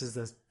accidentally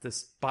presses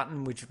this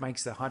button which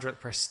makes the hydraulic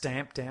press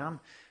stamp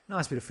down.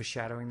 Nice bit of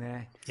foreshadowing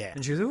there. Yeah.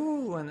 And she goes,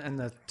 ooh, and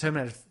the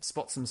Terminator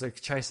spots them, so he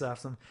chases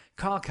after them.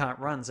 Kyle can't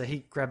run, so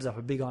he grabs up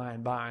a big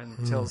iron bar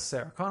and tells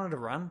Sarah Connor to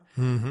run.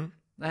 Mm-hmm.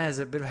 There's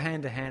a bit of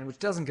hand-to-hand, which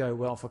doesn't go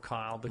well for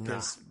Kyle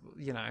because,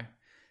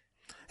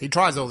 he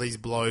tries all these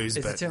blows,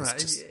 but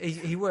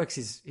he works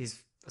his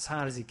as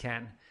hard as he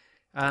can.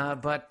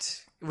 But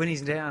when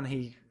he's down,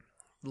 he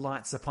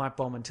lights the pipe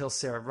bomb and tells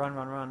Sarah, run.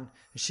 And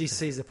she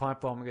sees the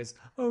pipe bomb and goes,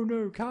 oh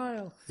no,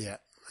 Kyle. Yeah.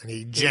 And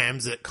he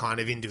jams it kind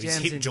of into his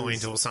hip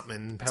joint or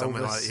something like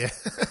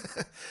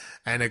that.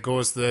 And of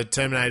course the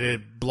Terminator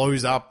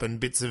blows up and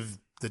bits of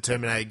the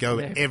Terminator go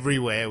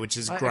everywhere, which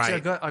is great.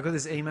 Actually, I got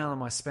this email in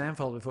my spam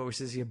folder before which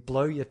says you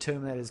blow your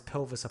Terminator's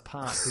pelvis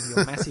apart with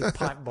your massive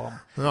pipe bomb.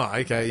 Oh,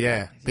 okay,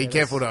 yeah. Be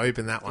careful to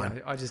open that one.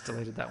 Yeah, I just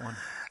deleted that one.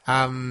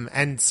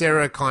 And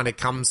Sarah kind of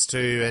comes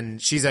to,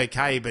 and she's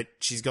okay, but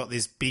she's got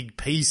this big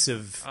piece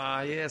of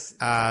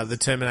the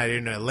Terminator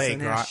in her leg,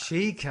 so now right?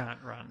 She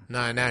can't run.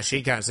 No, now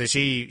she can't. So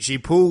she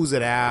pulls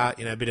it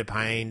out, a bit of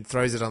pain,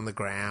 throws it on the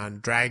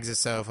ground, drags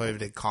herself over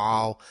to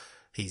Kyle.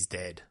 He's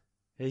dead.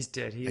 He's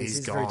dead.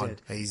 He's gone. Very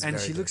dead. He's and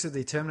very she dead. looks at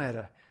the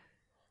Terminator.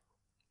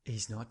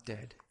 He's not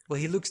dead. Well,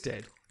 he looks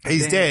dead.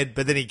 He's dead,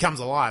 but then he comes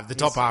alive. The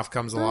top half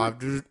comes alive.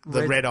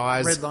 The red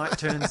eyes. Red light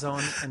turns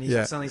on, and he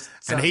suddenly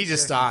starts... And he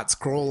just starts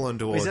crawling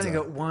towards He's only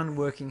her. got one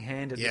working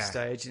hand at this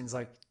stage, and he's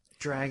like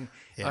dragging...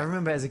 I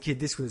remember as a kid,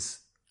 this was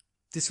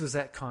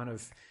that kind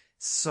of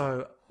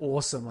so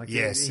awesome. Like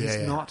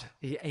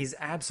he's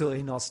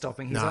absolutely not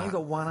stopping. He's only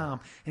got one arm,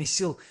 and he's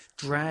still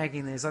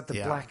dragging. There's like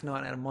the Black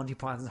Knight out of Monty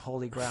Python's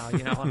Holy Grail.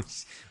 You know,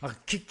 I'll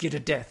kick you to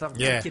death. I'll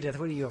kick you to death.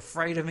 What are you,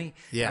 afraid of me?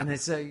 Yeah. And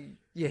it's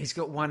he's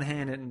got one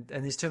hand,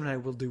 and this Terminator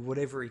will do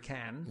whatever he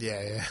can.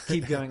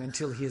 Keep going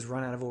until he has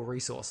run out of all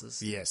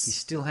resources. Yes. He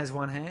still has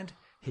one hand.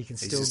 He can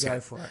still go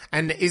for it.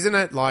 And isn't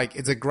it like,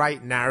 it's a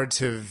great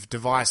narrative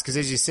device? Because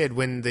as you said,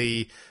 when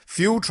the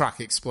fuel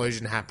truck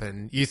explosion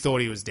happened, you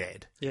thought he was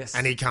dead. Yes.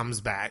 And he comes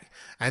back.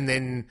 And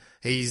then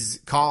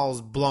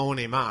Kyle's blowing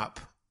him up.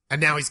 And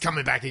now he's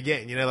coming back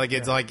again. You know, like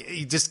it's like,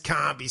 he just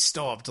can't be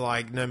stopped,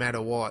 like no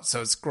matter what.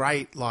 So it's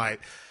great,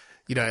 like...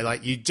 You know,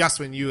 like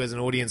when you as an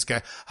audience go,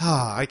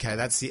 okay,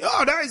 that's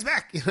oh no, he's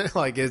back. You know,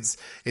 like it's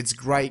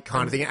great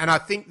kind of thing. And I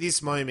think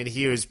this moment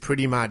here is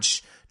pretty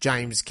much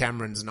James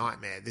Cameron's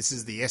nightmare. This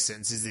is the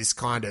essence, is this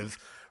kind of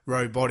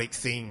robotic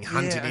thing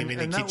hunting him in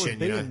the kitchen.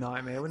 Would be a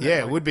nightmare, wouldn't it?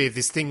 Yeah, it would be if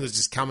this thing was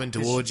just coming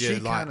towards you.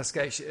 She can't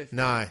escape.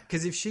 No.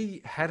 Because if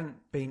she hadn't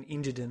been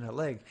injured in her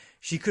leg,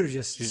 she could have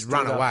just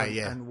run away,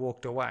 and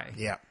walked away.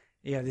 Yeah.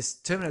 Yeah, this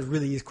Terminator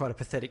really is quite a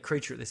pathetic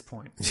creature at this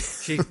point.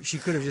 She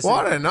could have just... Well,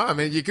 I don't know. I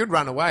mean, you could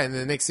run away and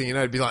the next thing you know,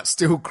 it'd be like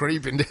still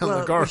creeping down the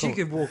corridor. Well, she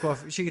could walk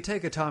off. She could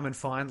take her time and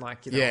find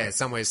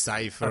somewhere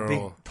safer. A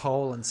big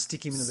pole and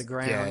stick him into the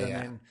ground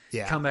and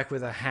then come back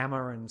with a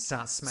hammer and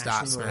start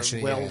smashing or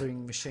a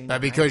welding machine.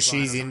 But because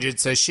she's injured,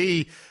 so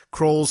she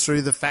crawls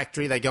through the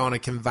factory. They go on a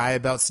conveyor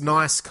belt. It's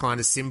nice kind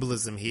of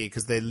symbolism here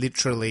because they're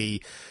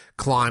literally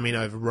climbing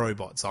over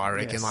robots, I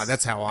reckon. Yes. Like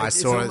that's how I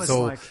saw it. It's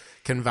all... Like,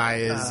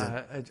 conveyors,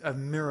 a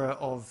mirror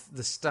of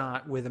the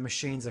start where the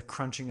machines are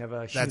crunching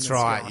over human That's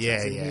right.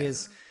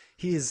 skeletons.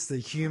 Here's the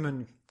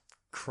human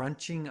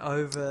crunching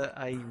over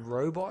a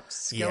robot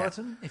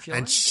skeleton, if you like.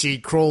 And she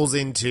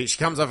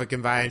comes off a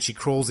conveyor and she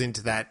crawls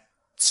into that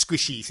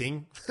squishy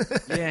thing.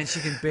 And she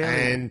can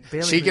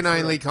barely she can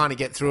only kind of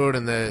get through it,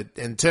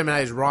 and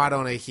Terminator's right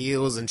on her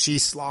heels, and she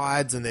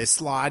slides, and they're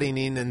sliding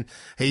in, and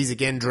he's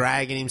again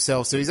dragging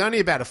himself. So he's only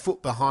about a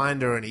foot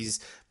behind her, but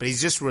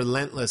he's just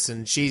relentless,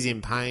 and she's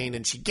in pain,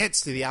 and she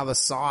gets to the other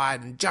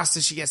side, and just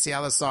as she gets to the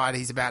other side,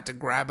 he's about to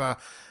grab her,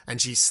 and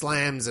she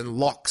slams and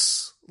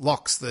locks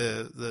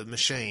the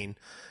machine.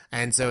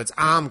 And so its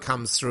arm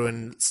comes through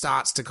and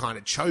starts to kind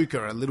of choke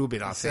her a little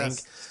bit, I think,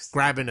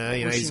 grabbing her,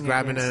 he's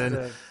grabbing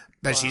her,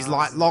 but she's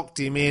like locked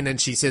him in,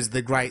 and she says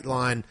the great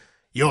line,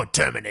 "You're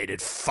terminated,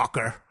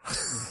 fucker,"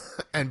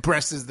 and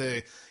presses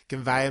the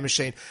conveyor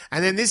machine.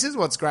 And then this is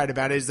what's great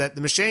about it, is that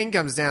the machine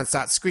comes down,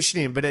 starts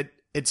squishing him, but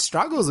it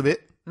struggles a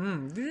bit.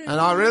 And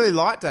I really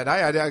liked that.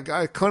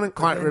 I couldn't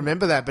quite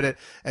remember that, but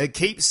it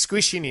keeps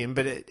squishing him,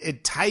 but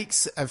it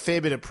takes a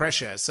fair bit of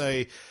pressure.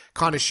 So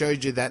kind of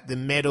showed you that the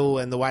metal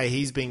and the way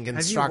he's been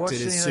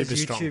constructed is super strong. Have you watched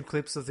any of those YouTube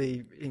clips of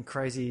the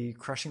crazy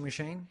crushing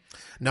machine?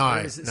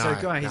 No. He's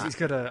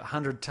got a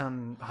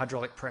 100-ton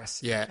hydraulic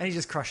press. Yeah. And he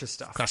just crushes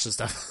stuff.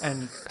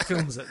 And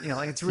films it.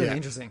 It's really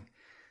interesting.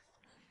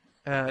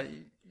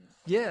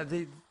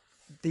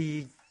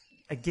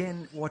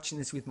 Again, watching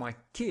this with my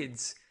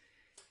kids,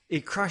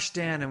 it crushed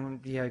down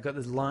and got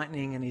the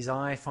lightning and his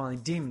eye finally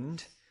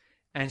dimmed,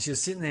 and she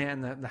was sitting there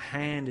and the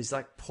hand is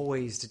like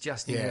poised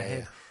just near her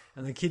head.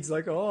 And the kid's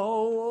like,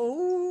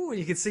 oh, and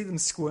you could see them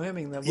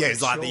squirming.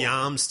 It's like the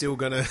arm's still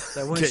going to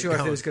They weren't sure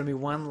if there was going to be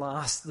one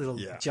last little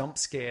jump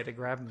scare to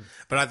grab him.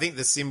 But I think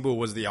the symbol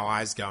was the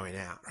eyes going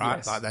out, right?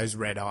 Yes. Like those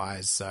red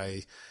eyes. So,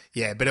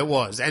 but it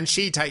was. And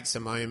she takes a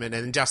moment,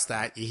 and just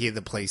that, you hear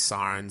the police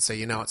siren, so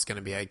you know it's going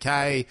to be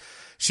okay.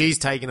 She's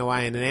taken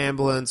away in an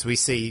ambulance. We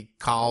see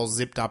Carl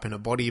zipped up in a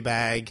body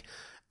bag.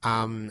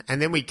 And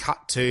then we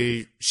cut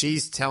to,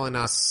 she's telling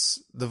us,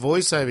 the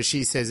voiceover,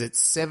 she says it's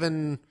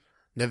 7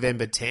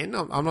 November 10.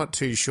 I'm not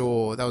too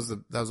sure. That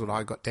was what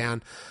I got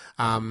down.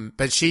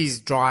 But she's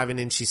driving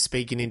and she's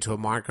speaking into a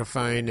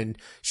microphone, and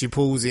she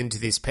pulls into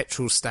this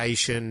petrol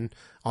station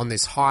on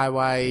this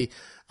highway.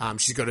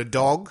 She's got a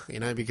dog,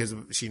 because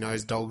she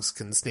knows dogs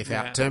can sniff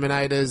out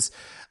Terminators.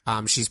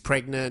 She's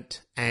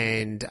pregnant,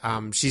 and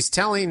she's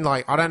telling,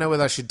 I don't know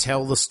whether I should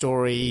tell the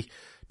story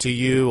to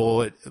you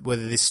or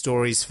whether this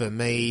story's for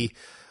me.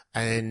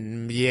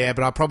 And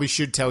but I probably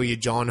should tell you,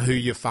 John, who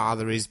your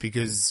father is,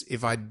 because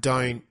if I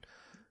don't,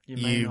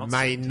 you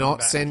may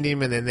not send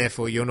him, and then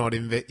therefore you're not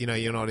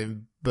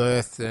in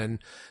birth. And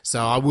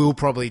so I will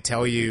probably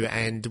tell you.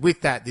 And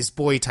with that, this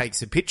boy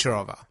takes a picture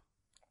of her,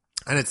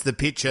 and it's the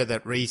picture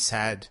that Reese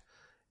had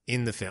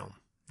in the film.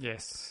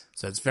 Yes.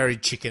 So it's very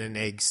chicken and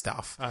egg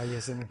stuff.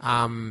 Yes.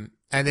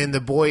 And then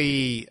the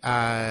boy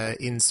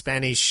in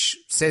Spanish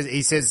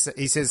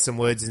says some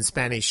words in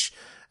Spanish,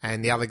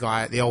 and the other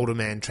guy, the older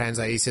man,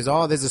 translates. He says,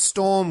 "Oh, there's a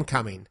storm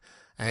coming."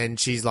 And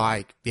she's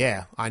like,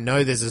 "Yeah, I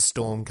know there's a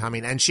storm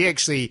coming." And she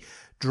actually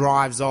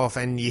drives off,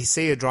 and you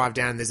see her drive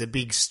down. There's a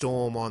big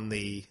storm on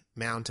the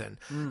mountain.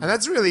 And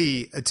that's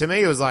really, to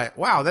me, it was like,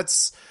 wow,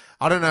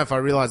 I don't know if I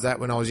realized that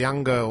when I was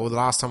younger or the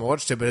last time I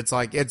watched it, but it's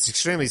like, it's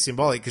extremely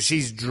symbolic because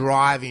she's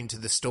driving to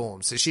the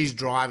storm. So she's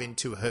driving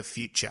to her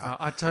future.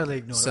 I totally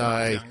ignored it when I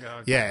was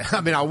younger. Yeah.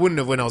 I mean, I wouldn't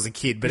have when I was a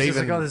kid, but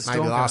even like, maybe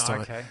last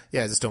time. Okay.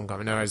 Yeah, there's a storm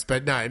coming. No worries.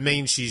 But no, it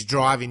means she's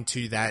driving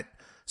to that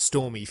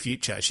stormy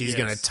future. She's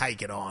going to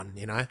take it on,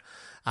 you know?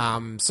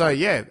 So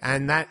yeah,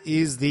 and that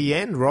is the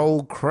end.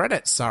 Roll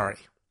credits, sorry.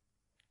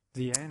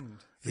 The end.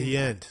 The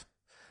end.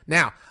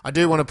 Now, I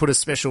do want to put a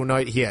special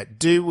note here.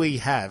 Do we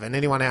have, and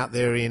anyone out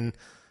there in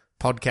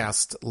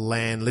podcast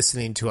land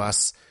listening to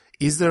us,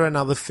 is there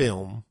another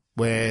film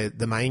where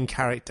the main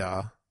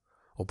character,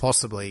 or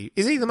possibly,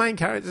 is he the main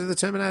character of the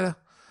Terminator?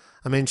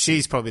 I mean,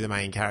 she's probably the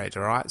main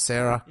character, right,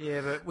 Sarah?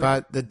 Yeah,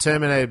 but the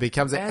Terminator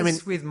becomes...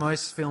 with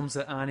most films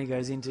that Arnie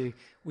goes into,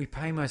 we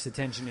pay most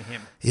attention to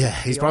him. Yeah,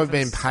 he's probably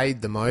been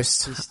paid the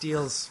most. He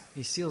steals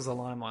the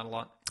limelight a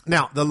lot.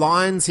 Now, the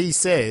lines he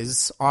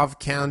says, I've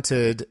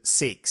counted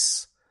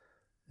 6.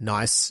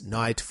 Nice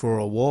night for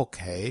a walk,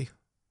 hey?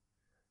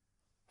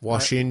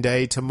 Wash-in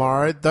day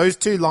tomorrow. Those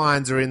 2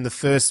 lines are in the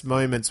first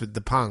moments with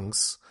the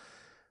punks.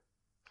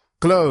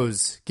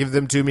 Clothes, give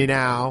them to me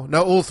now.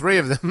 No, all 3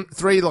 of them.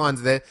 3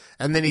 lines there.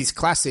 And then his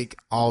classic,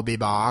 I'll be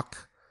back.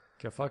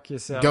 Go fuck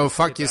yourself. Go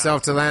fuck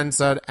yourself to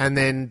Lansard. And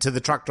then to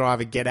the truck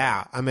driver, get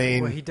out. I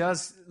mean... Well, he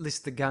does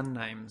list the gun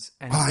names.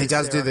 And he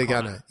does Sarah do the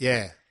Connor. gun.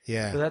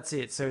 Yeah. But that's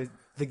it. So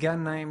the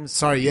gun names...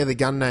 Sorry, yeah, the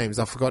gun names.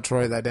 I forgot to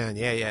write that down.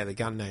 Yeah, the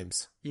gun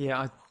names.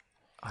 Yeah,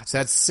 so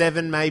that's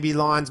 7 maybe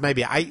lines,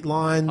 maybe 8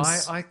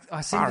 lines. I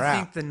seem to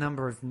think the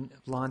number of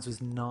lines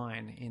was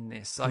 9 in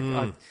this.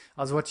 I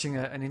was watching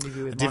an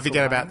interview with Michael Did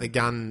forget Bain. about the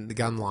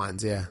gun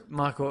lines, yeah.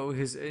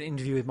 His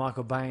interview with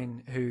Michael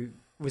Bain, who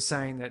was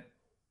saying that,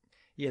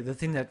 the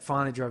thing that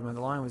finally drove him on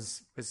the line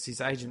was his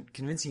agent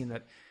convincing him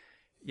that,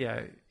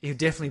 he'll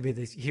definitely be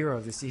the hero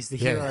of this. He's the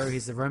hero.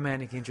 He's the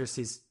romantic interest.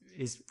 He's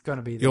going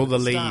to be You're the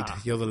star. lead.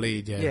 You're the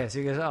lead, yeah. Yeah, so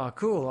he goes, oh,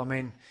 cool. I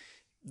mean,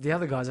 the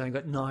other guy's only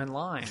got 9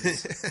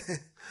 lines.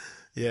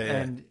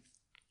 Yeah.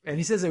 And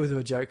he says it with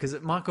a joke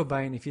because Michael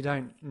Bain, if you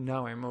don't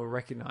know him or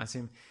recognise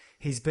him,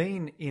 he's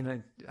been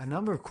in a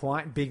number of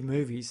quite big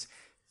movies,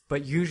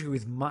 but usually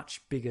with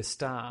much bigger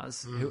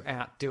stars who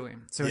outdo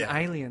him. So in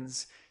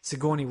Aliens,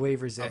 Sigourney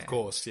Weaver is there. Of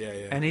course, yeah.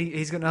 And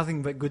he's got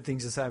nothing but good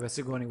things to say about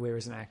Sigourney Weaver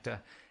as an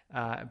actor.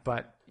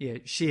 But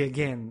she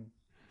again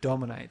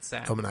dominates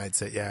that.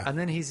 Dominates it, yeah. And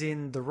then he's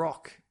in The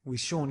Rock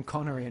with Sean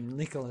Connery and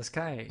Nicolas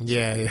Cage.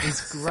 Yeah.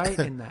 He's great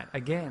in that.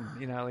 Again,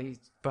 we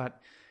got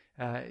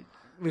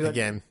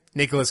again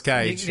Nicolas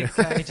Cage, Nick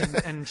Cage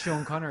and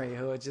Sean Connery,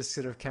 who are just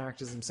sort of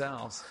characters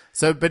themselves.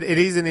 So, but it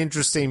is an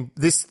interesting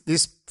this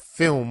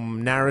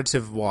film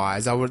narrative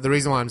wise. The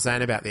reason why I'm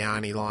saying about the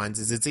Arnie lines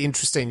is it's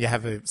interesting. You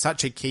have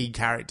such a key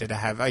character to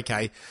have.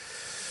 Okay,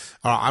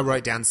 all right, I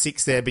wrote down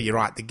 6 there, but you're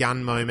right. The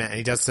gun moment, and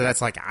he does so.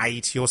 That's like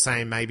 8. You're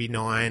saying maybe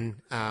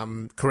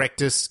 9.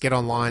 Correct us. Get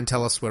online.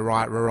 Tell us we're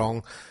right. We're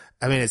wrong.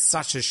 I mean, it's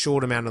such a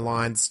short amount of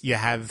lines. You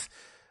have.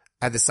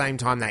 At the same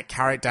time, that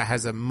character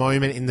has a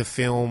moment in the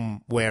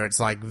film where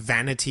it's like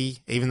vanity,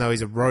 even though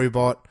he's a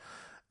robot.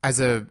 As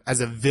a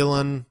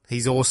villain,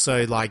 he's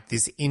also like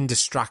this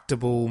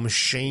indestructible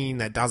machine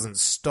that doesn't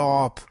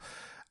stop.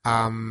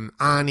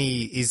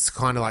 Arnie is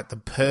kind of like the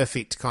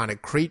perfect kind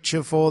of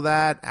creature for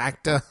that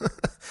actor.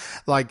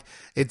 Like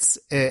it's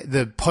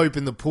the Pope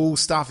in the pool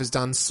stuff is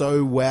done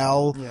so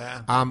well.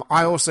 Yeah.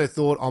 I also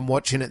thought on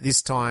watching it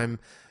this time,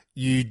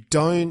 you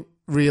don't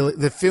really,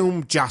 the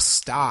film just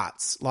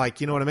starts.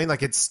 Like, you know what I mean?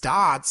 Like it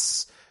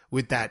starts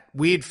with that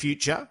weird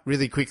future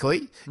really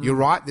quickly. You're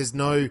right. There's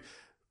no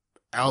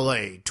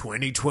LA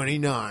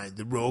 2029,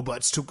 the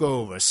robots took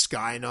over,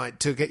 Skynet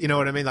took it. You know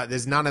what I mean? Like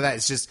there's none of that.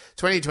 It's just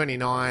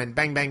 2029,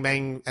 bang, bang,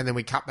 bang. And then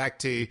we cut back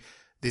to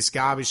this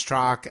garbage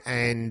truck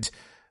and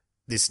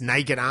this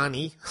naked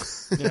Arnie.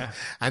 Yeah.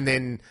 And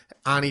then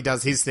Arnie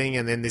does his thing,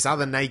 and then this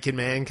other naked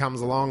man comes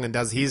along and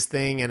does his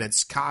thing, and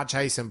it's car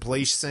chase and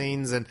police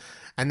scenes, and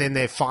then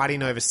they're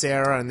fighting over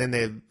Sarah, and then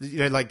they're, you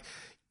know, like,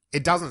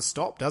 it doesn't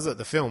stop, does it,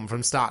 the film,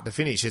 from start to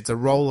finish? It's a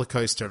roller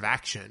coaster of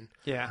action.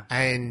 Yeah.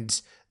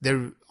 And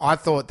I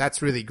thought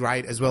that's really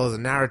great, as well as a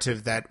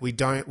narrative that we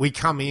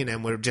come in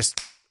and we're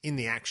just in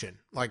the action.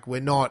 Like,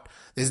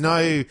 there's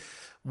no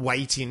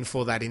waiting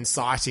for that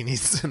inciting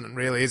incident,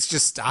 really. It's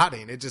just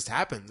starting. It just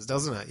happens,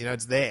 doesn't it? You know,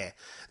 it's there.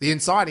 The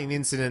inciting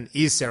incident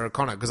is Sarah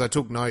Connor, because I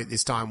took note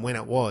this time when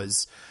it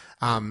was.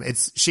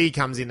 She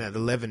comes in at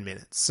 11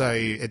 minutes. So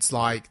it's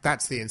like,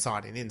 that's the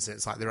inciting incident.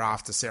 It's like they're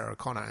after Sarah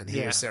Connor, and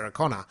here's Sarah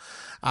Connor.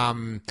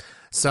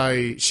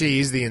 So she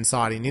is the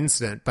inciting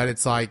incident, but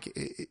it's like,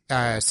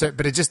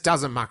 but it just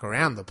doesn't muck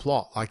around the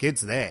plot. Like,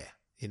 it's there,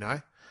 you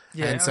know?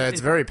 Yeah. And so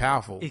it's very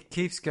powerful. It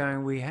keeps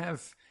going. We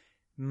have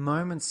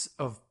moments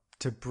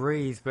to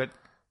breathe, but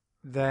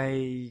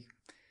they're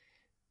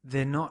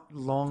not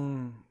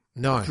long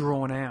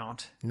drawn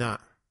out. No.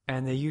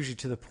 And they're usually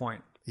to the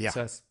point. Yeah.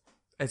 So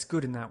it's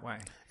good in that way.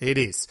 It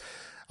is.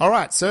 All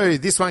right, so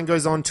this one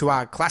goes on to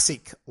our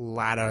classic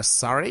ladder.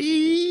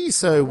 Sorry.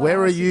 So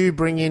where are you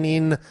bringing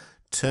in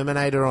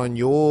Terminator on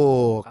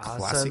your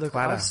classic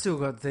ladder? I've still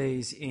got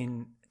these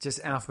in just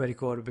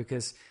alphabetic order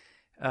because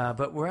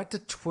But we're at the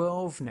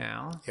 12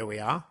 now. Here we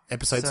are,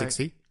 episode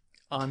 60.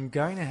 I'm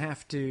going to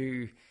have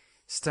to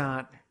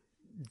start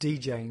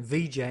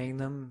VJing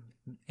them,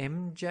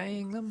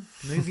 MJing them?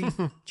 Movie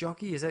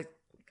jockey, is that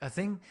a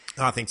thing?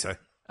 I think so.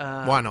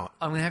 Why not?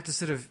 I'm going to have to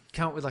sort of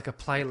come up with like a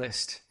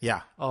playlist.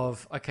 Yeah.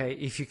 Of, okay,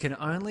 if you can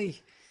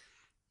only...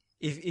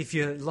 If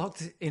you're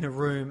locked in a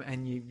room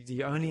and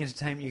the only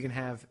entertainment you can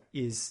have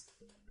is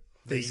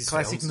these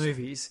classic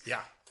movies...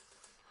 Yeah.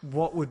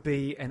 What would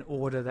be an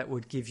order that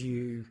would give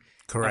you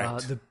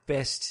the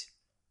best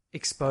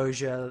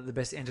exposure, the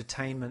best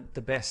entertainment,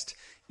 the best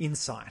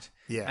insight?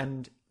 Yeah.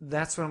 And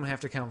that's what I'm going to have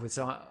to come up with.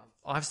 So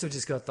I've still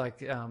just got like,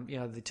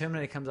 the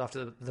Terminator comes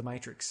after the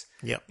Matrix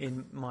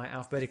in my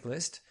alphabetic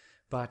list.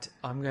 But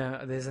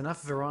there's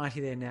enough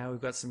variety there now.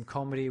 We've got some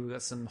comedy, we've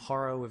got some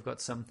horror, we've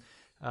got some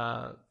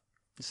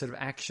sort of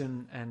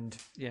action and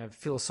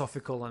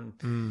philosophical,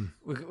 and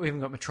we've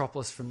even got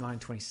Metropolis from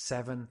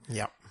 1927.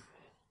 Yep.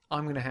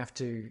 I'm gonna have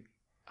to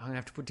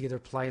put together a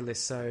playlist.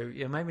 So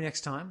maybe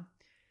next time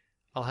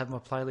I'll have my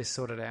playlist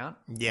sorted out.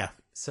 Yeah.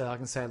 So I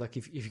can say, look,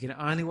 if you can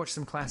only watch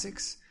some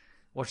classics,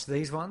 watch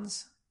these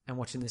ones and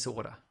watch in this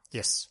order.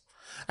 Yes.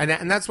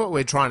 And that's what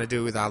we're trying to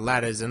do with our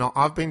ladders. And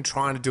I've been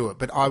trying to do it,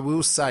 but I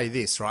will say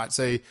this, right?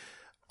 So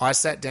I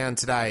sat down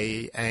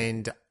today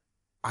and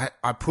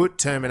I put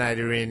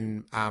Terminator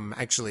in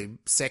actually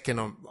second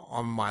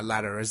on my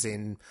ladder, as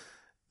in,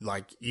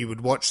 like, you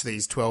would watch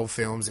these 12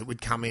 films, it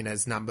would come in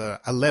as number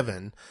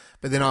 11.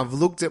 But then I've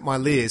looked at my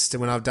list, and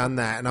when I've done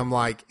that, and I'm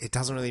like, it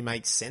doesn't really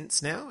make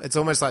sense now. It's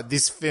almost like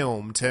this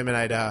film,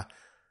 Terminator,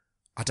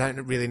 I don't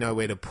really know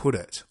where to put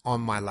it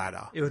on my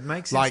ladder. It would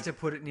make sense to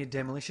put it near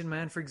Demolition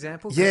Man, for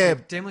example. Yeah.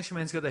 Demolition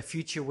Man's got that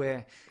future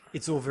where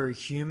it's all very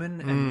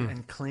human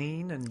and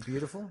clean and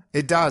beautiful.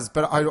 It does,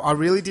 but I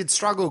really did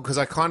struggle because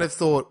I kind of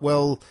thought,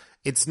 well,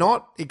 it's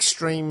not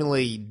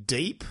extremely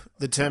deep,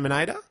 the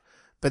Terminator,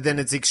 but then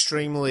it's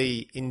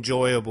extremely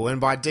enjoyable.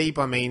 And by deep,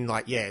 I mean,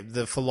 like,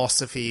 the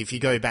philosophy, if you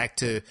go back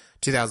to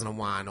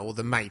 2001 or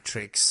The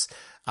Matrix,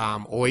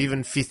 or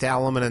even Fifth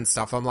Element and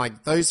stuff, I'm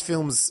like, those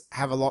films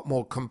have a lot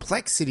more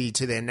complexity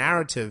to their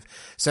narrative.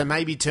 So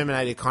maybe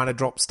Terminator kind of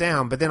drops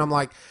down. But then I'm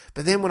like,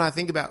 when I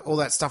think about all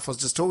that stuff I was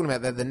just talking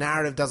about, that the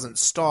narrative doesn't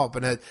stop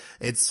and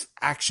it's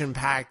action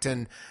packed.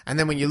 And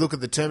then when you look at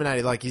the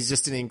Terminator, like, he's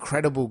just an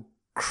incredible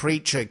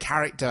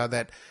character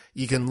that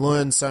you can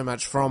learn so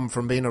much from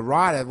being a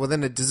writer. Well,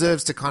 then it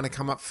deserves to kind of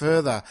come up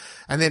further.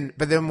 But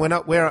then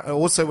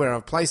where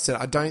I've placed it,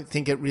 I don't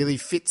think it really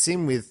fits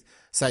in with,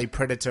 say,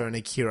 Predator and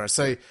Akira.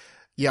 So,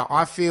 yeah,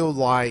 I feel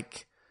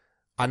like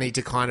I need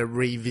to kind of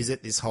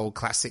revisit this whole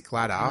classic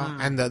ladder.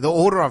 And the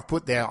order I've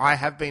put there, I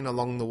have been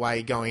along the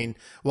way going,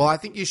 well, I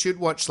think you should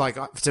watch, like,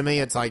 to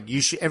me, it's like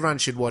everyone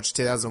should watch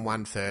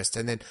 2001 first.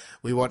 And then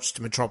we watched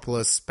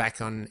Metropolis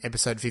back on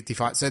episode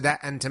 55. So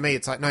and to me,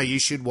 it's like, no, you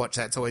should watch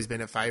that. It's always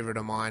been a favorite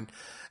of mine.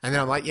 And then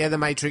I'm like, The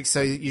Matrix.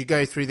 So you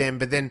go through them.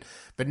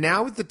 But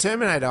now with the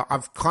Terminator, I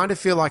kind of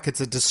feel like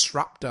it's a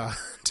disruptor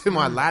to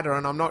my ladder.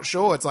 And I'm not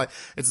sure. It's like,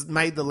 it's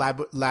made the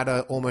ladder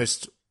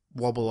almost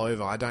wobble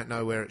over. I don't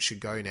know where it should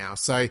go now.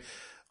 So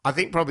I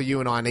think probably you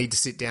and I need to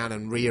sit down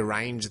and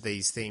rearrange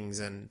these things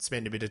and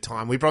spend a bit of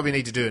time. We probably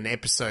need to do an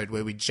episode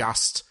where we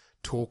just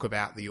talk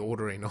about the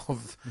ordering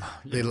of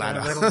the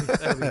ladder.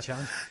 That'll be a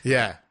challenge.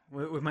 Yeah.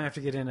 We may have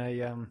to get in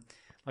a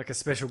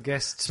special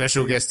guest.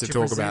 To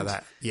talk about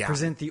that. Yeah.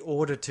 Present the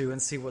order to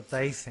and see what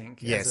they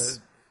think. Yes. As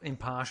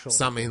impartial.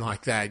 Something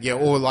like that. Yeah.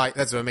 Or like,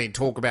 that's what I mean.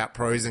 Talk about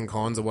pros and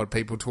cons of what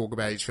people talk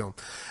about each film.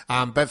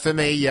 But for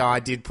me,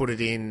 I did put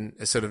it in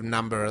a sort of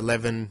number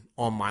 11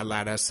 on my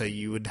ladder. So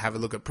you would have a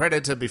look at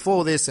Predator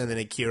before this and then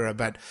Akira,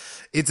 but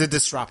it's a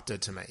disruptor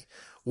to me.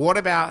 What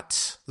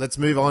about, let's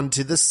move on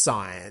to the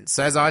science.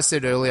 As I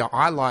said earlier,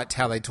 I liked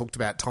how they talked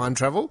about time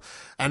travel.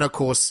 And of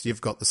course, you've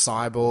got the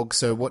cyborg.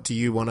 So what do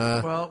you want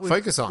to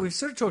focus on? We've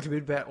sort of talked a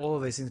bit about all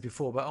of these things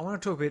before, but I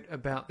want to talk a bit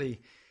about the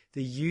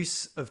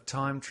use of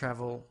time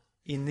travel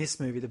in this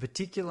movie, the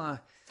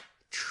particular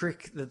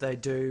trick that they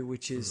do,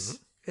 which is,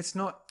 it's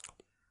not,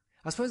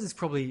 I suppose it's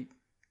probably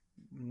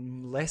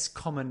less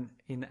common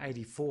in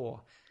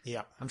 84.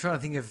 Yeah. I'm trying to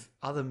think of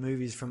other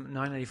movies from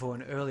 1984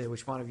 and earlier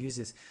which might have used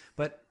this,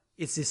 but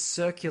it's this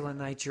circular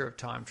nature of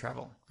time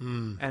travel.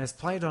 And it's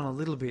played on a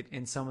little bit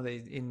in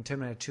in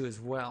Terminator 2 as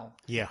well.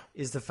 Yeah.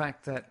 Is the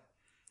fact that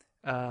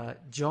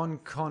John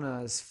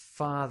Connor's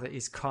father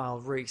is Kyle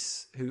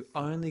Reese, who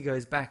only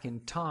goes back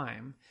in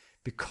time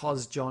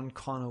because John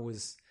Connor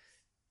was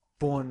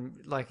born,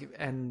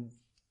 and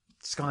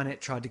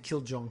Skynet tried to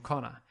kill John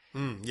Connor.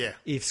 Yeah.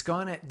 If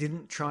Skynet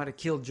didn't try to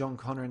kill John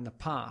Connor in the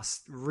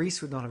past,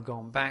 Reese would not have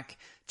gone back.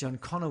 John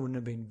Connor wouldn't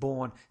have been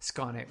born.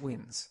 Skynet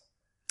wins.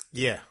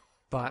 Yeah.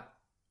 But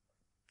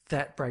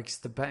that breaks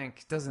the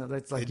bank, doesn't it?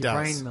 That's like it your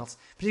does. brain melts.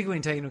 Particularly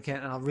when taking into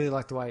account, and I really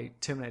like the way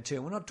Terminator 2,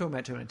 and we're not talking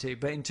about Terminator 2,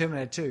 but in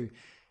Terminator 2,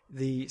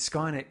 the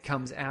Skynet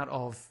comes out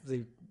of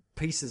the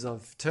pieces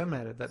of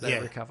Terminator that they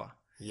recover.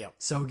 Yeah.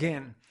 So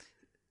again,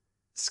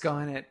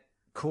 Skynet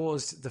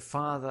caused the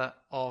father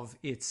of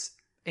its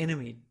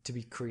enemy to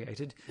be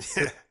created,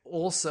 but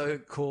also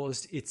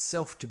caused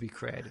itself to be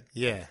created.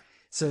 Yeah.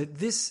 So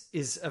this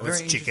is a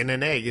very chicken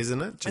and egg,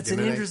 isn't it? It's an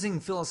interesting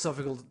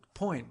philosophical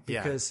point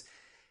because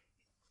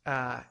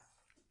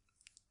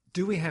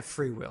do we have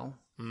free will?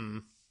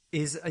 Mm.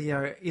 Is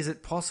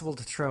it possible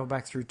to travel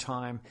back through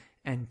time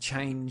and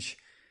change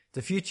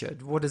the future?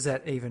 What does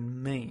that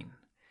even mean?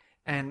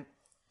 And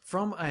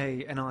from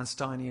an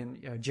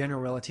Einsteinian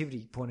general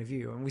relativity point of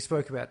view, and we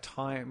spoke about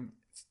time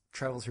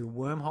travel through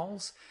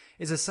wormholes,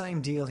 it's the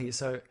same deal here.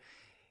 So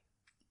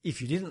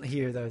if you didn't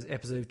hear those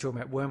episodes talking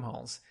about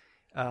wormholes,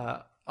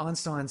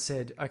 Einstein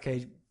said,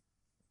 okay,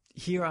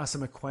 here are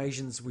some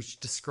equations which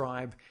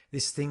describe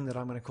this thing that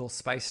I'm going to call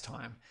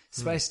space-time.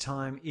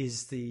 Space-time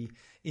is the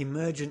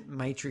emergent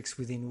matrix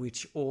within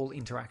which all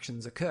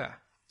interactions occur.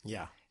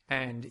 Yeah.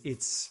 And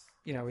it's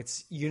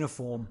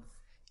uniform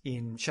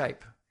in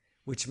shape,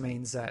 which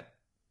means that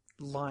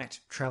light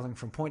traveling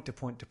from point to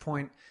point to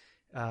point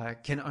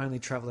can only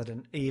travel at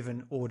an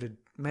even ordered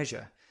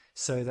measure.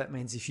 So that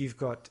means if you've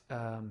got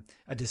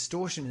a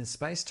distortion in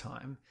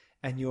space-time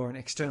and you're an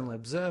external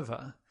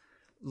observer,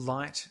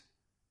 light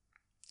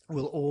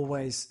will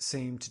always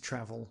seem to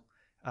travel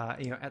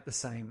at the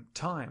same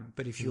time.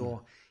 But if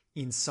you're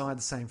inside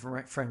the same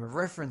frame of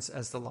reference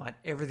as the light,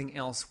 everything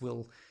else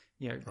will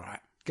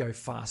go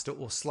faster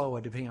or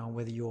slower depending on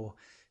whether you're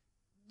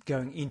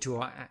going into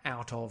or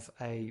out of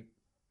a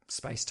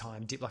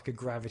space-time dip, like a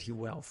gravity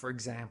well, for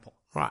example.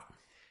 Right.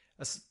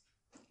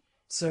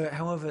 So,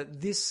 however,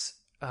 this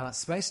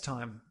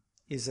space-time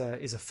is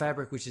a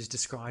fabric which is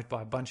described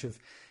by a bunch of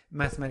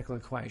mathematical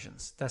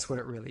equations. That's what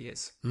it really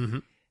is. Mm-hmm.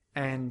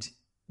 And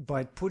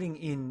by putting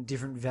in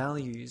different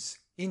values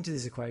into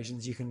these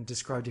equations, you can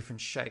describe different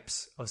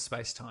shapes of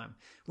space-time,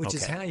 which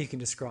is how you can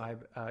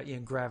describe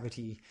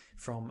gravity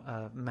from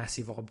a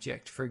massive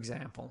object, for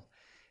example,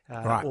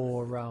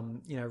 or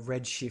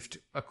redshift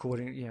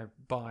according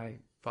by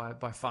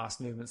fast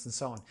movements and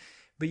so on.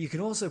 But you can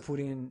also put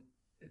in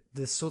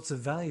the sorts of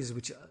values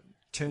which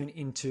turn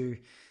into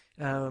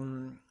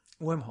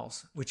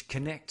wormholes, which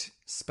connect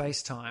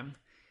space-time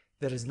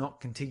that is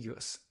not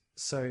contiguous.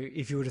 So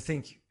if you were to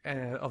think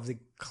of the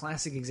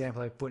classic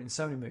example I put in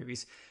so many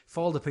movies,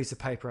 fold a piece of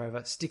paper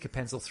over, stick a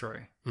pencil through.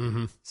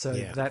 Mm-hmm. So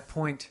that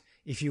point,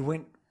 if you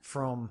went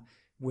from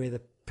where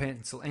the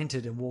pencil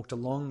entered and walked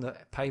along the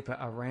paper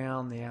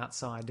around the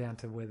outside down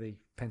to where the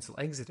pencil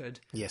exited,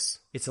 yes,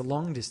 it's a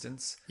long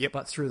distance,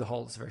 but through the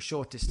hole it's a very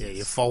short distance. Yeah,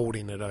 you're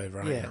folding it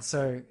over. Yeah,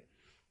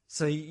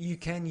 so you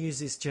can use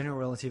this general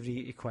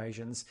relativity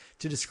equations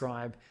to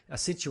describe a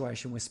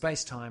situation where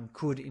space-time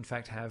could in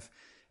fact have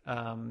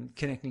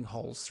connecting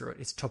holes through it.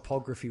 Its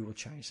topography will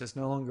change. So it's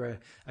no longer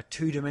a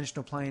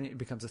two-dimensional plane. It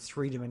becomes a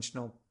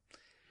three-dimensional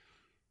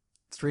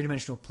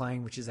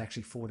plane, which is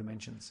actually 4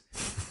 dimensions.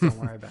 Don't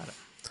worry about it.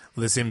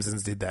 Well, The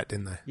Simpsons did that,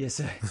 didn't they? Yes.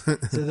 Yeah,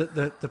 so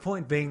the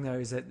point being, though,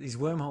 is that these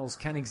wormholes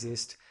can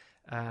exist.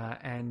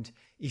 And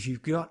if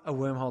you've got a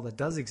wormhole that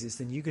does exist,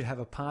 then you could have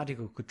a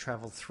particle could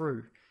travel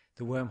through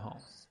the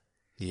wormhole.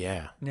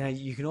 Yeah. Now,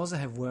 you can also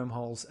have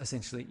wormholes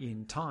essentially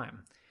in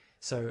time.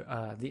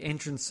 So the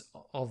entrance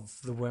of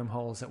the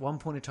wormhole is at one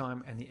point in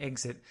time and the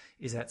exit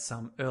is at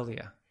some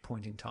earlier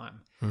point in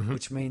time,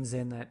 which means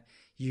then that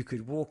you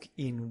could walk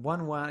in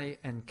one way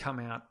and come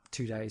out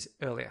 2 days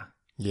earlier.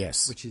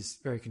 Yes. Which is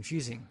very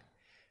confusing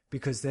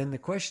because then the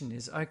question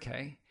is,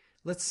 okay,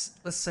 let's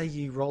say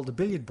you rolled a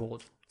billiard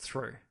ball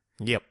through.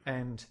 Yep.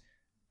 And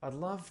I'd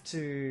love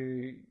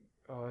to...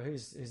 Oh,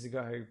 who's the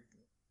guy who...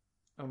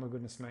 Oh, my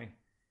goodness me.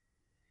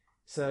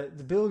 So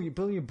the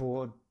billiard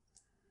board...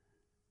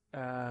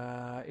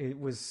 it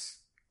was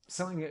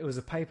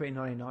a paper in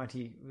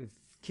 1990 with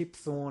Kip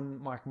Thorne,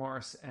 Mike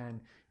Morris, and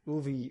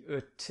Ulvi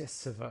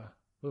Urtesova.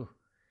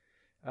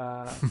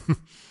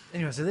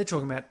 Anyway, so they're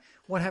talking about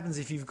what happens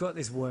if you've got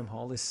this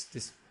wormhole,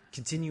 this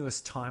continuous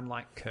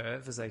time-like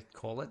curve, as they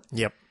call it.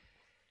 Yep.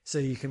 So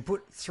you can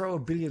throw a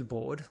billiard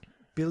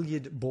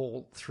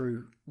ball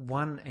through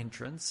one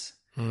entrance,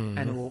 and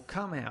it will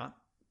come out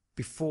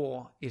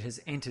before it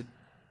has entered.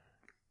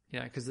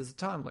 Because there's a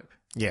time loop.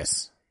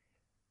 Yes.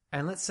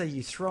 And let's say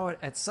you throw it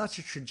at such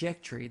a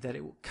trajectory that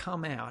it will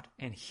come out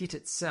and hit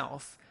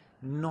itself,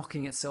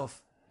 knocking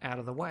itself out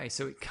of the way,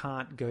 so it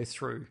can't go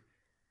through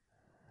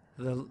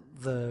the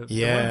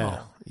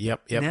wormhole.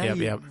 Yep.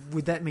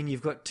 Would that mean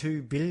you've got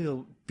two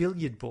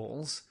billiard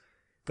balls,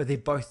 but they're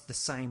both the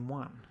same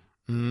one?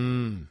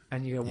 Mm.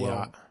 And you go,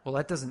 well,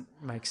 that doesn't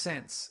make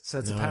sense. So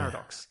it's a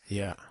paradox.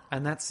 Yeah.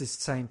 And that's this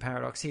same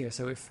paradox here.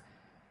 So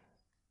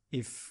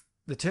if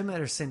the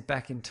Terminator is sent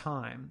back in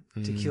time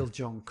to kill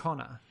John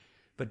Connor,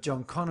 but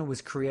John Connor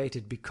was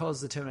created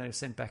because the Terminator was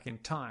sent back in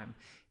time,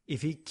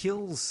 if he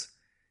kills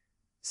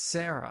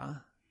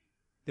Sarah,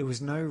 there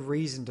was no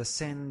reason to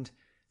send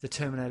the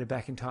Terminator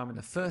back in time in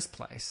the first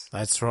place.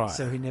 That's right.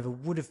 So he never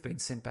would have been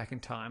sent back in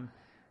time.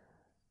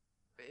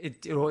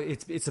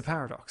 It's a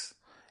paradox.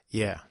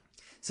 Yeah.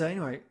 So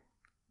anyway,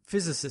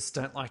 physicists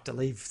don't like to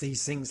leave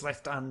these things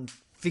left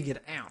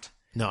unfigured out.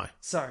 No.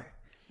 So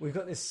we've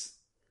got this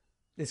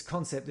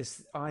concept,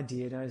 this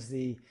idea known as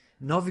the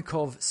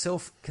Novikov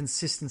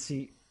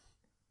self-consistency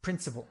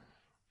principle.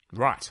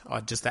 Right.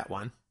 Just that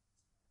one.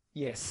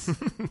 Yes.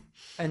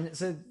 And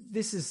so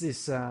this is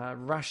this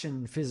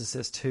Russian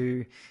physicist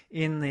who,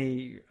 in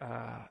the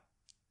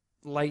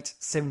late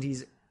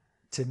 70s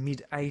to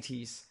mid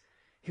 80s,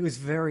 he was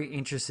very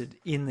interested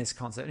in this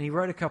concept. And he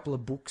wrote a couple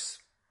of books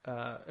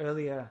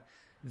earlier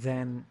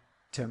than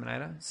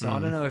Terminator. So I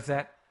don't know if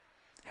that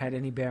had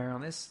any bearing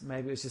on this.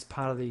 Maybe it was just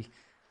part of the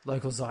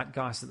local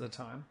zeitgeist at the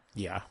time.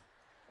 Yeah.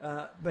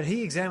 But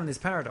he examined this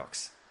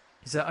paradox.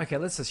 He said, okay,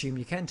 let's assume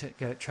you can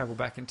travel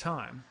back in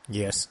time.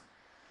 Yes.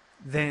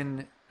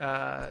 Then,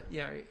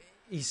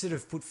 he sort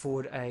of put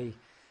forward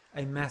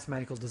a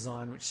mathematical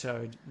design which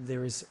showed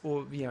there is,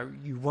 or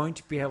you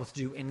won't be able to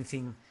do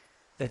anything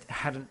that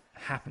hadn't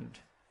happened.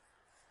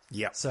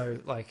 Yeah. So,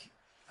 like,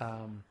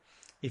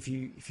 if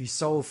you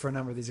solve for a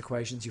number of these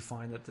equations, you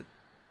find that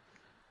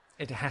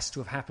it has to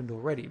have happened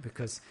already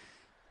because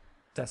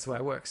that's the way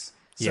it works.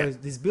 So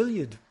this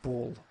billiard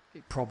ball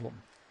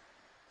problem,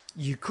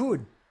 you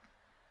could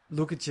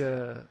look at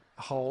your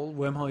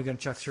wormhole you're going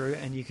to chuck through,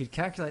 and you could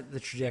calculate the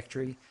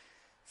trajectory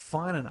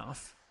fine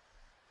enough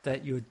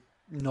that you would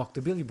knock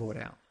the billiard board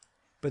out.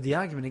 But the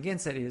argument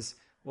against that is,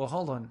 well,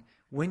 hold on,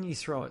 when you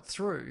throw it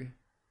through,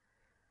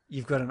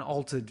 you've got an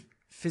altered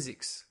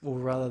physics, or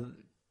rather,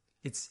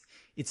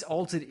 it's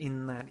altered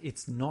in that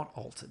it's not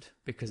altered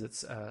because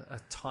it's a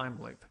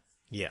time loop.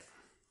 Yeah.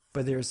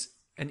 But there's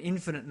an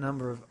infinite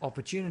number of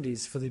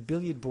opportunities for the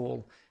billiard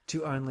ball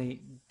to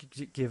only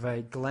give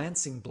a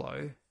glancing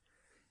blow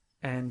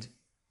and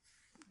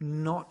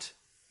not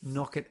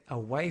knock it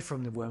away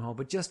from the wormhole,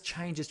 but just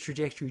change its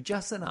trajectory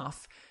just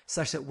enough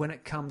such that when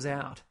it comes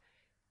out,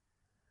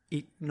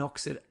 it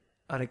knocks it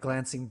at a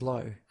glancing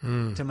blow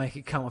to make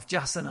it come off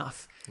just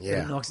enough.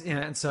 Yeah. It knocks,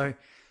 and so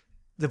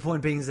the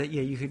point being is that,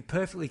 you could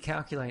perfectly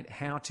calculate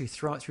how to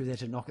throw it through there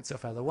to knock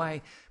itself out of the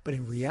way, but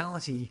in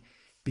reality,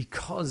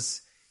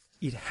 because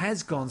it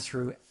has gone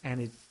through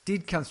and it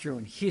did come through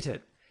and hit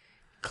it,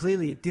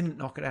 clearly it didn't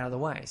knock it out of the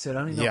way. So it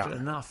only knocked it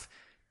enough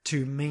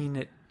to mean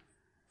it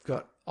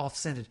got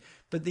off-centered.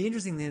 But the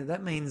interesting thing,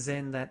 that means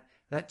then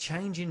that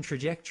change in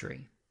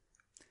trajectory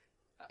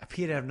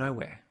appeared out of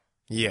nowhere.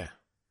 Yeah.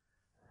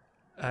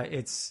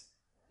 It's,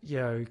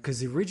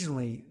 because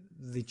originally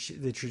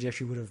the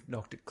trajectory would have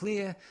knocked it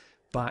clear,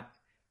 but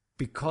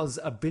because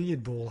a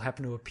billiard ball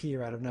happened to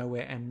appear out of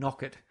nowhere and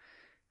knock it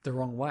the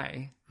wrong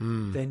way,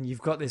 then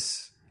you've got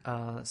this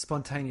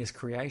spontaneous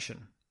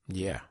creation.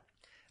 Yeah.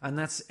 And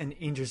that's an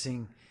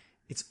interesting,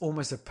 it's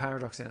almost a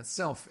paradox in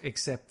itself,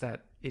 except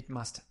that it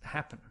must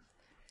happen.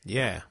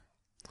 Yeah.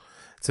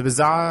 It's a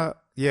bizarre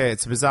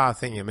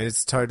thing. I mean,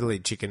 it's totally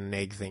chicken and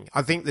egg thing.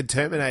 I think the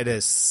Terminator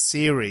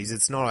series,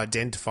 it's not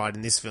identified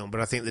in this film,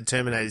 but I think the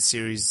Terminator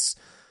series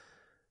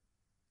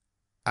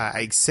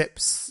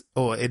accepts,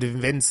 or it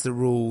invents the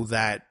rule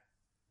that,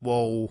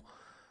 well,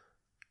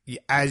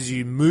 as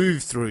you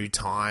move through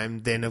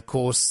time, then of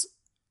course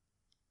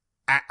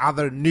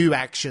other new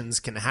actions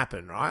can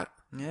happen, right?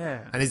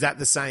 Yeah. And is that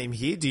the same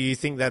here? Do you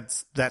think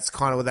that's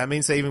kind of what that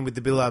means? So even with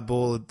the billiard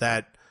ball,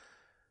 that,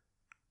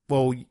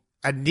 well,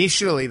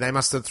 initially they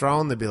must have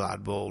thrown the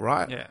billiard ball,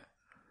 right? Yeah.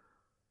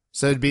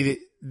 So it'd be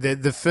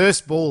the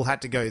first ball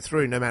had to go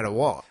through no matter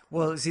what.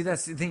 Well, see,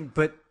 that's the thing,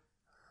 but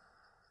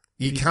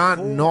you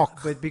can't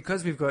knock. But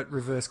because we've got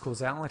reverse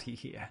causality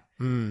here,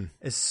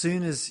 as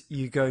soon as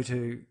you go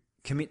to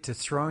commit to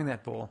throwing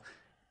that ball,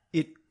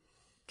 it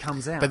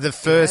comes out. But the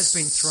first, it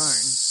has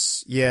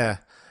been thrown. Yeah.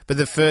 But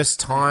the first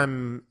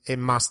time it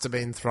must have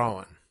been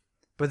thrown.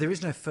 But there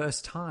is no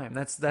first time.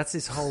 That's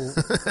this whole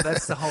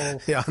that's the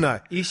whole I know.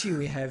 issue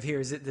we have here,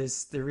 is that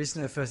there is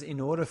no first.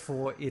 In order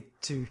for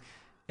it to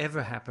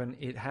ever happen,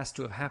 it has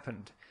to have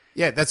happened.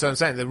 Yeah, that's what I'm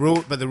saying. The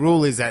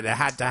rule is that it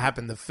had to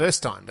happen the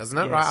first time, doesn't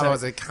it? Yeah, right? So,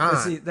 otherwise it can't.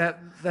 See,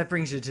 that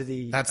brings you to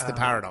the That's the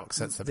paradox.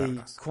 That's the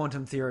paradox.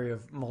 Quantum theory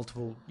of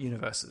multiple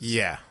universes.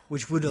 Yeah.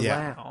 Which would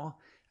allow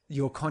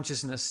your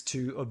consciousness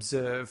to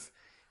observe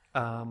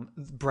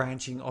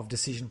branching of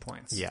decision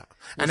points. Yeah.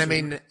 And I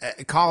mean,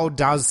 Kyle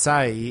does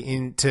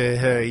say to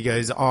her, he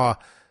goes,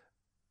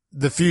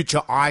 the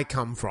future I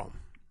come from.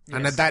 Yes.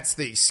 And that's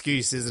the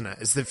excuse, isn't it?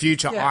 It's the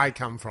future I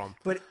come from.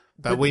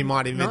 But we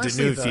might invent a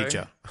new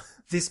future.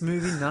 This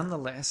movie,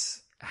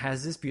 nonetheless,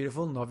 has this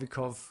beautiful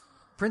Novikov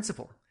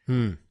principle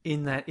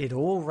in that it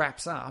all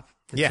wraps up.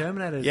 The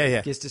Terminator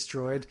gets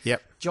destroyed.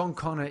 Yep. John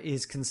Connor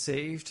is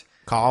conceived.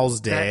 Kyle's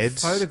dead. That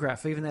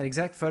photograph, even that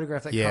exact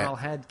photograph that Kyle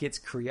had, gets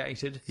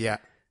created. Yeah.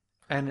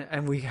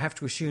 And we have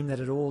to assume that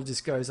it all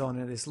just goes on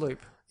in this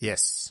loop.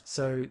 Yes.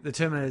 So the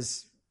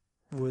Terminator's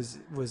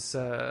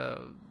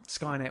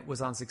Skynet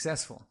was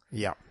unsuccessful.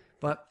 Yeah.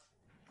 But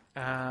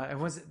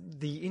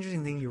the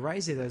interesting thing you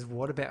raised there is,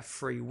 what about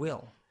free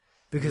will?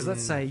 Because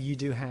let's say you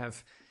do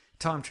have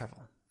time travel,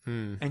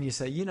 and you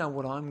say, you know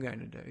what I'm going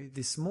to do?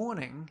 This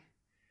morning,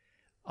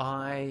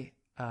 I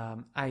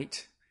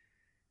ate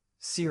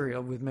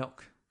cereal with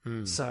milk.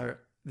 So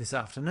this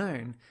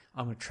afternoon,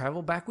 I'm going to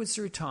travel backwards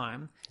through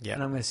time,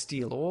 and I'm going to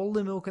steal all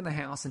the milk in the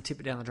house and tip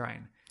it down the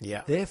drain.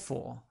 Yeah.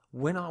 Therefore,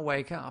 when I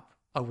wake up,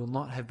 I will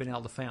not have been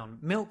able to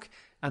find milk,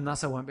 and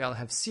thus I won't be able to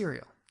have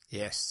cereal.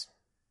 Yes.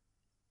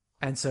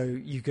 And so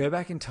you go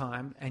back in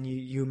time and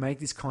you make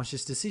this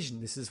conscious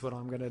decision. This is what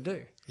I'm going to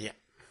do. Yeah.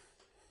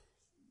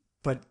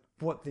 But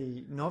what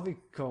the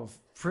Novikov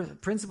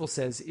principle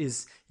says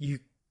is you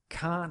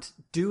can't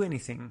do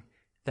anything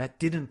that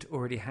didn't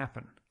already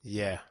happen.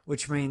 Yeah.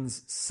 Which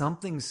means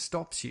something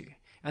stops you.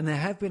 And there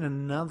have been a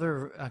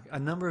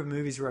number of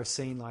movies where I've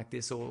seen like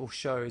this or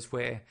shows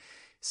where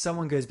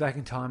someone goes back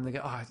in time and they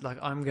go,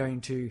 I'm going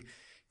to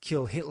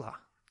kill Hitler.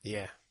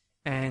 Yeah.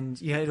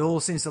 And it all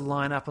seems to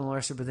line up and all the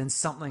rest of it, but then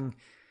something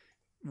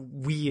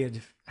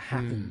weird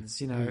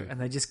happens,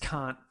 and they just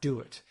can't do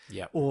it.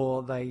 Yeah.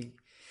 Or they,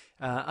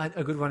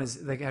 a good one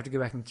is they have to go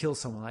back and kill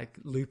someone like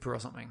Looper or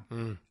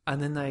something.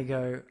 And then they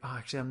go,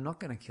 actually, I'm not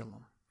going to kill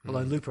them.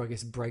 Although Looper, I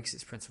guess, breaks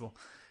its principle.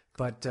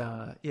 But,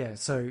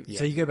 so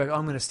you go back,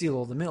 I'm going to steal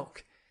all the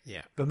milk.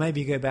 Yeah. But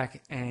maybe you go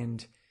back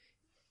and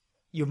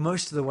you're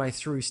most of the way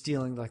through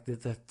stealing like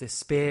the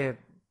spare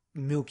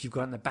milk you've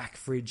got in the back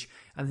fridge,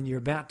 and then you're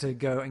about to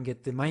go and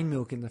get the main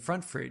milk in the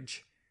front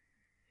fridge,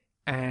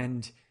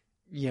 and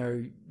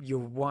your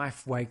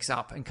wife wakes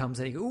up and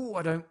comes in and you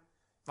go,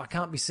 I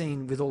can't be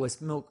seen with all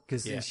this milk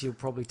because she'll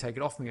probably take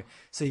it off me.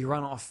 So you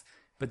run off,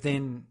 but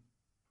then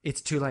it's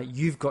too late.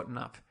 You've gotten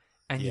up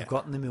and you've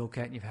gotten the milk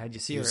out and you've had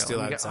your cereal. You still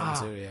had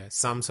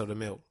some sort of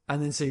milk.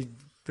 And then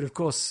but of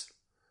course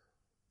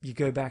you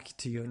go back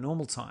to your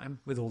normal time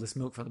with all this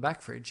milk from the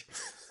back fridge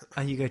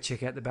and you go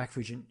check out the back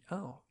fridge and,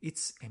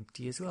 it's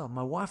empty as well.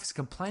 My wife was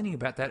complaining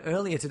about that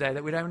earlier today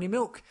that we don't have any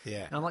milk.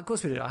 Yeah. And I'm like, of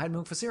course we did. I had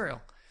milk for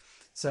cereal.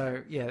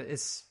 So,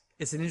 it's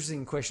an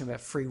interesting question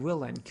about free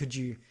will and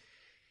do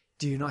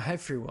you not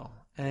have free will?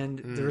 And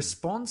the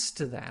response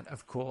to that,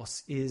 of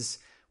course, is,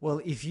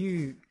 well, if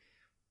you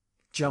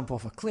jump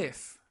off a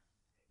cliff,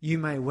 you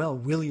may well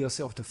will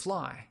yourself to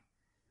fly,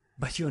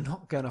 but you're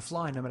not going to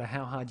fly no matter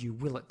how hard you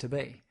will it to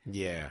be.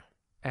 Yeah.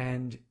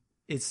 And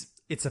it's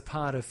a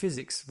part of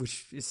physics,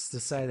 which is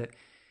to say that,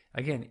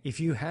 again, if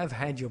you have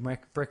had your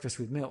breakfast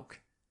with milk,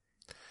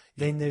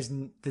 then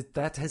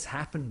that has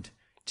happened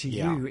to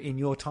you in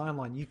your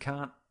timeline. You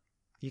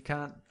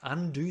can't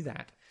undo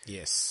that.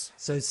 Yes.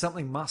 So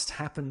something must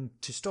happen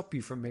to stop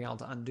you from being able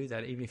to undo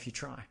that, even if you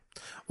try.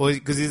 Well,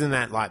 because isn't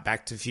that like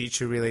Back to the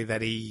Future, really,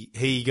 that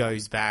he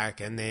goes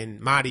back and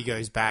then Marty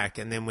goes back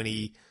and then when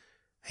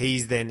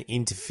he's then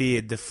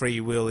interfered, the free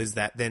will is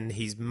that then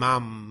his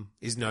mum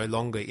is no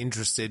longer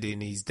interested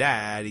in his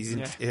dad.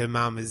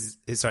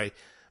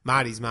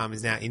 Marty's mum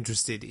is now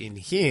interested in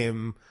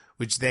him,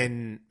 which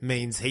then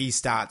means he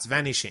starts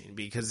vanishing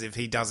because if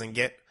his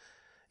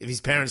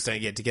parents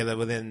don't get together,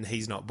 well, then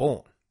he's not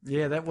born.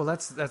 Yeah,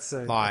 that's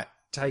a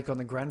take on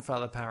the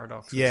grandfather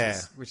paradox.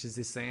 Which is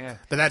this thing. Yeah,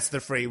 but that's the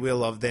free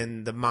will of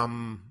then the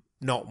mum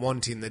not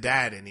wanting the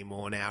dad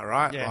anymore now,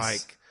 right? Yes.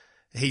 Like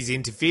he's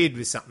interfered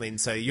with something.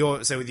 So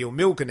with your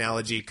milk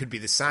analogy, it could be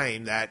the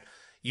same that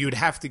you'd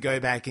have to go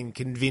back and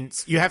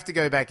convince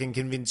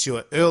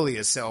your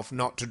earlier self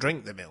not to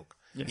drink the milk.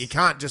 Yes. You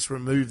can't just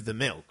remove the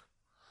milk.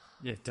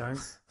 Yeah,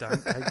 don't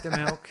take the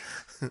milk.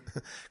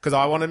 Because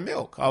I wanted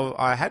milk.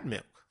 I had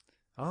milk.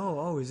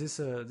 Oh, is this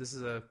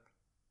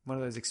one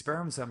of those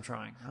experiments I'm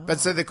trying? Oh. But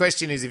so the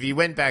question is, if you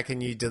went back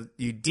and you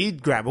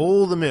did grab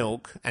all the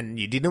milk and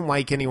you didn't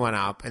wake anyone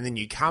up, and then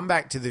you come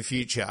back to the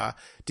future, are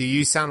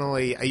you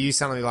suddenly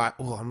like,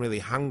 I'm really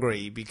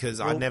hungry because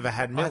I never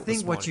had milk? I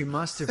think what you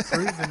must have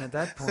proven at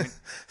that point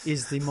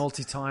is the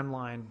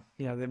multi-timeline,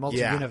 the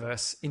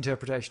multi-universe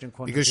interpretation of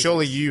quantum because physics.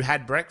 Surely you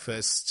had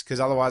breakfast, because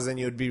otherwise then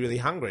you would be really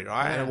hungry,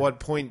 right? Yeah. And at what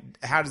point,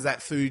 how does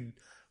that food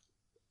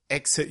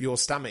exit your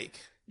stomach?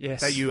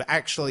 Yes. That you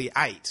actually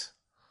ate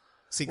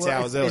 6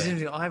 hours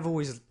earlier. I've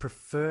always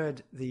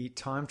preferred the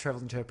time travel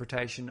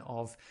interpretation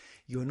of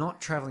you're not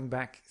traveling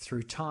back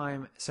through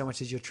time so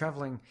much as you're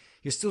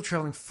still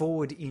traveling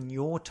forward in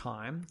your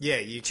time to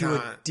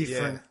a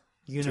different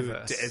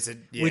universe,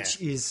 which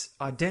is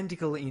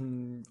identical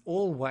in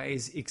all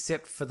ways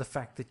except for the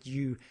fact that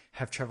you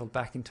have traveled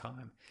back in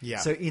time. Yeah.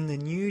 So in the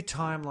new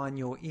timeline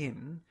you're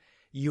in,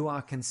 you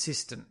are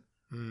consistent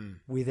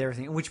with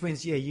everything, which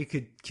means, you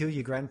could kill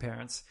your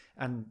grandparents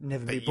and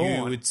never be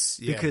born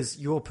because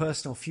your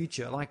personal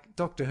future, like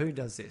Doctor Who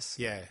does this.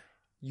 Yeah.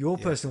 Your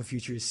personal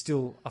future is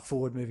still a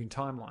forward-moving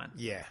timeline.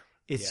 Yeah.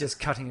 It's just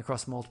cutting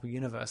across multiple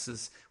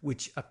universes,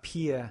 which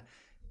appear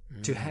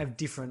to have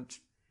different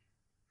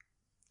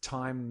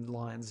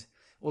timelines.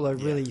 Although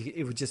really,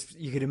 it would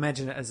you could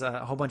imagine it as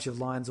a whole bunch of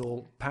lines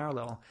all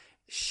parallel,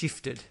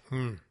 shifted,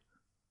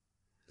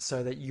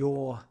 so that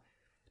your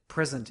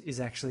present is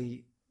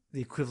actually the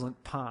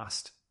equivalent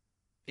past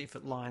if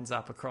it lines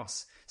up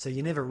across. So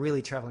you're never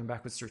really traveling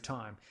backwards through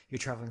time. You're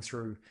traveling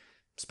through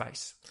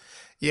space.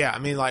 Yeah, I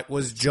mean, like,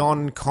 was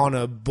John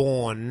Connor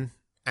born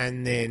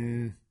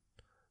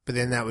but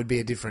then that would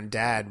be a different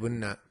dad,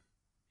 wouldn't it?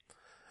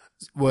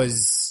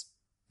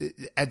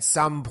 At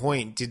some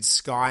point, did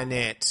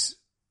Skynet...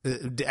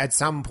 At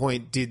some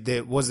point,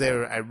 was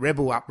there a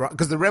rebel uprising?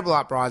 Because the rebel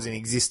uprising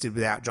existed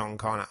without John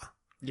Connor.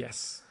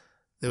 Yes.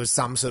 There was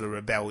some sort of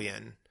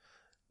rebellion.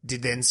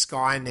 Did then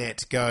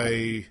Skynet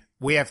go,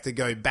 we have to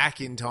go back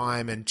in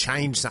time and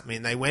change something.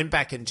 And they went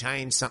back and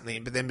changed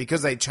something, but then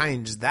because they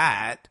changed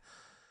that,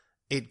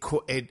 it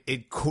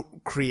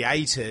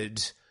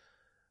created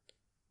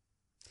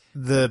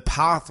the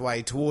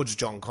pathway towards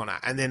John Connor.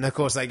 And then, of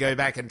course, they go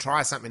back and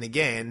try something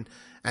again,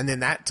 and then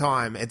that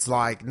time it's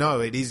like,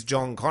 no, it is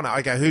John Connor.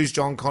 Okay, who's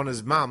John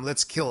Connor's mum?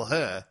 Let's kill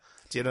her.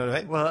 Do you know what I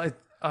mean? Well,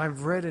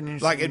 I've read an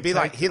interesting... Like, it'd be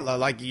like Hitler.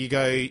 Like, we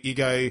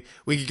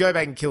could go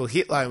back and kill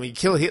Hitler, and we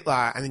kill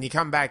Hitler, and then you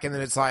come back, and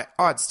then it's like,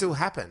 oh, it still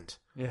happened.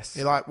 Yes.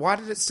 You're like, why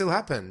did it still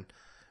happen?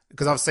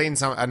 Because I've seen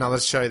another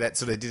show that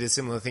sort of did a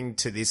similar thing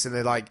to this, and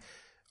they're like,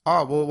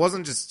 oh, well, it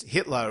wasn't just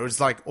Hitler. It was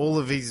like all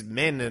of these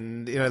men,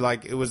 and, you know,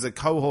 like it was a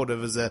cohort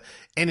of a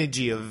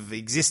energy of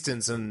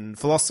existence and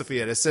philosophy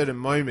at a certain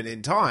moment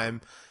in time.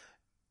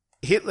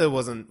 Hitler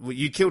wasn't...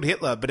 You killed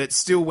Hitler, but it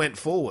still went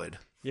forward.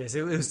 Yes,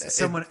 it was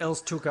someone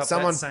else took up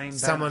that same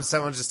banner.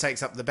 Someone just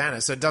takes up the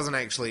banner, so it doesn't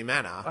actually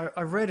matter.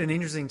 I read an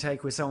interesting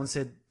take where someone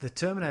said the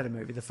Terminator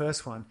movie, the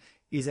first one,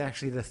 is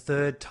actually the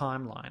third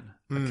timeline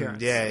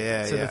occurrence.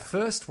 So the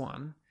first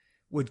one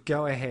would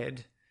go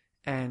ahead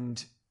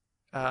and,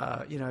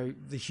 the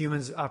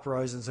humans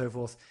uprose and so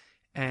forth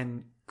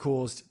and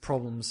caused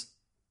problems.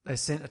 They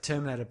sent a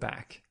Terminator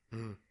back.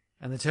 And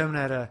the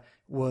Terminator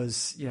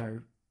was,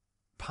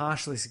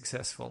 partially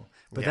successful,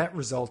 but that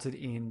resulted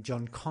in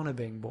John Connor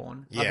being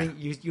born. I think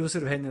you're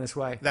sort of heading in this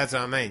way. That's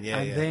what I mean,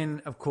 And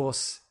then, of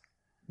course,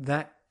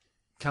 that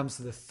comes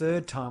to the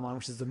third timeline,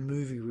 which is the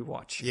movie we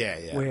watch.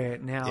 Where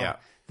now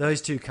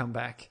those two come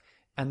back,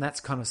 and that's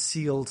kind of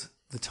sealed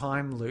the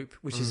time loop,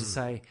 which is to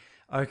say,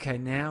 okay,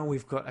 now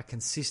we've got a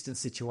consistent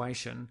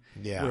situation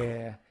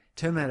where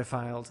Terminator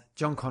failed,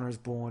 John Connor is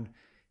born,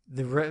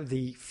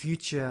 the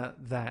future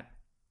that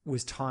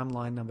was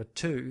timeline number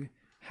 2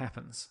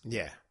 happens.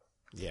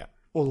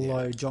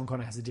 Although John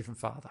Connor has a different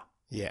father.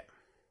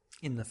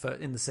 In the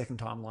second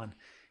timeline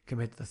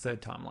compared to the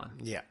third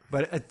timeline.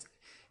 But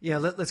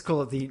let's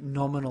call it the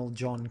nominal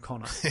John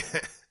Connor.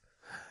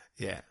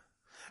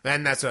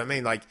 And that's what I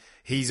mean. Like,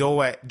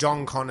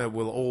 John Connor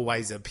will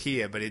always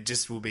appear, but it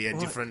just will be a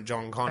different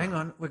John Connor. Hang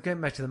on, we're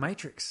going back to the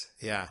Matrix.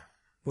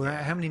 Well,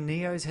 how many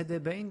Neos had there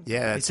been?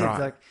 That's right.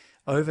 Like,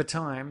 over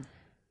time,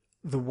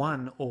 the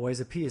one always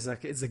appears.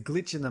 Like, it's a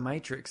glitch in the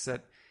Matrix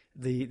that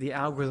the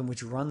algorithm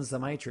which runs the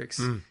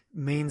Matrix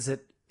means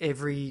that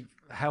every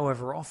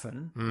however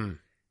often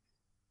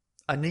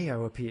a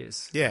Neo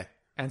appears.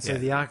 And so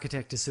the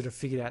architect has sort of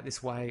figured out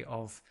this way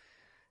of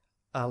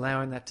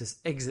allowing that to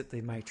exit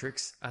the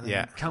Matrix and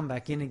then come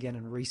back in again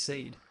and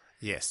reseed.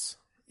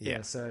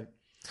 So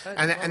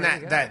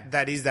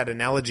that is that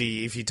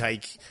analogy. If you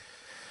take,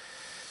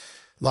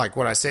 like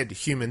what I said,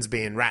 humans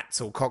being rats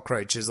or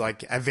cockroaches,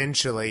 like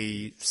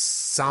eventually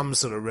some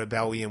sort of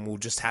rebellion will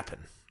just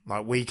happen.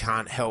 Like, we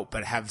can't help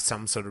but have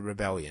some sort of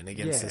rebellion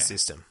against the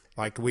system.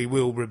 Like, we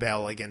will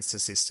rebel against the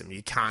system.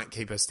 You can't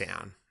keep us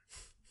down.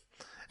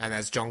 And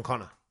that's John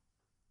Connor.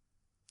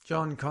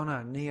 John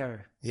Connor, Neo.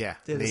 Yeah,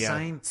 they're Neo. The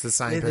same. It's the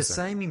same They're person.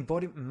 the same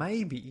embodiment.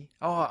 Maybe.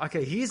 Oh,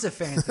 okay. Here's a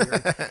fan theory.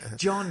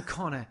 John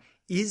Connor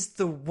is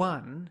the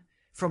one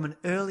from an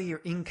earlier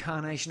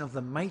incarnation of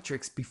the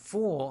Matrix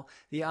before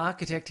the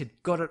architect had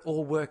got it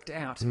all worked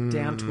out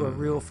down to a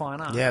real fine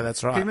art. Yeah,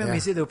 that's right. Do you remember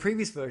you said there were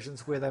previous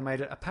versions where they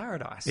made it a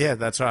paradise? Yeah,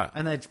 that's right.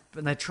 And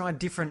they tried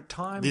different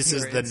time This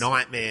periods. is the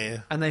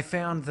nightmare. And they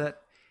found that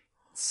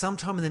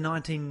sometime in the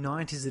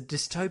 1990s, the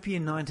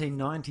dystopian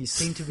 1990s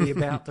seemed to be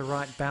about the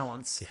right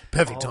balance.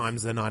 Perfect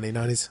times, the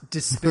 1990s.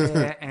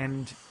 Despair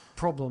and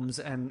problems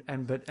and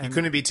you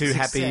couldn't be too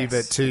success. happy,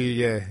 but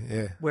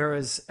too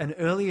Whereas an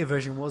earlier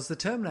version was the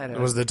Terminator. It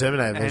was the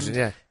Terminator version.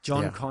 And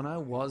John Connor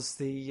was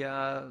the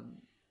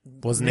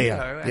was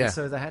Neo, and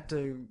so they had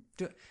to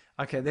do.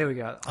 Okay, there we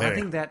go. I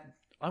think that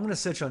I'm going to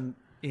search on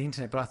the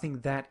internet, but I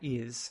think that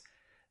is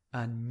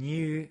a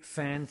new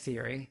fan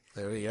theory.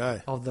 There we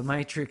go. Of the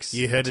Matrix.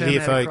 You heard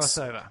Terminator it here, folks.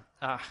 Crossover.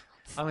 I'm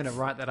going to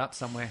write that up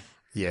somewhere.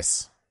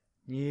 Yes.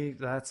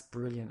 That's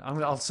brilliant.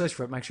 I'll search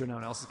for it, make sure no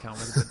one else is coming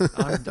with it.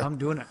 But I'm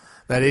doing it.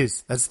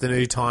 That's the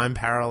new time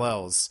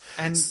parallels.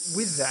 And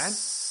with that...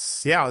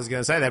 Yeah, I was going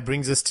to say, that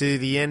brings us to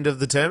the end of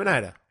the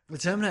Terminator. The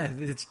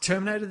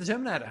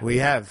Terminator.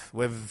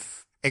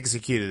 We've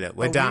executed it.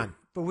 We're done.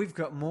 But we've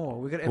got more.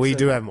 We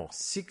do have more.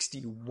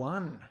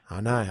 61.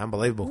 I know,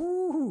 unbelievable.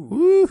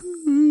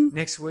 Woo-hoo.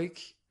 Next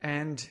week,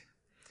 and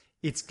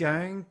it's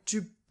going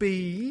to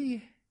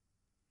be...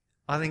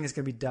 I think it's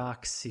going to be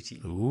Dark City.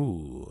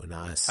 Ooh,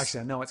 nice.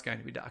 Actually, I know it's going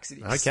to be Dark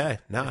City. Okay,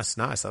 nice.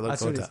 I look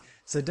forward to it.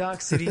 So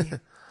Dark City,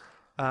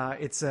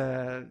 it's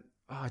a...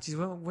 Oh, geez,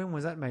 when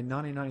was that made?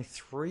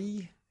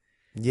 1993?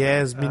 Yeah,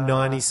 it was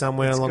mid-90s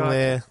somewhere along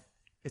there.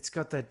 It's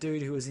got that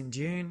dude who was in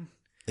Dune.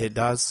 It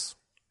does.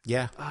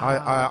 Yeah.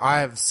 I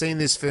have seen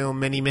this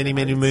film many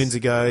moons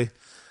ago.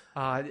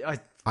 I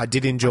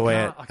did enjoy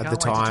it at the time. I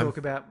can't wait to talk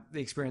about the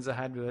experience I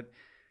had with it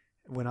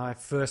when I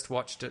first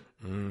watched it,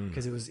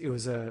 because it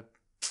was a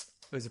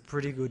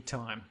pretty good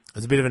time. It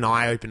was a bit of an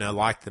eye-opener,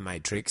 like The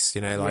Matrix,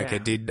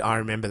 I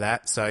remember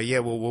that. So, yeah,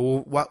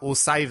 we'll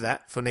save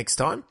that for next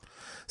time.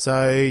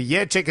 So,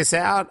 yeah, check us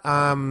out.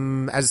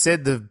 As I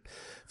said,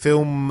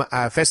 film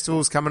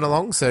festivals coming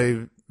along,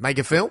 so make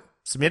a film,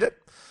 submit it,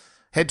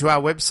 head to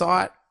our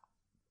website,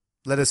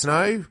 let us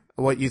know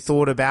what you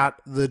thought about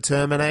The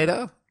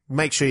Terminator.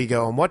 Make sure you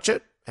go and watch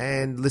it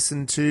and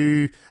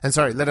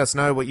let us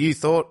know what you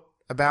thought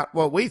about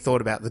what we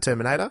thought about The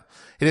Terminator.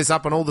 Hit us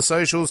up on all the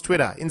socials,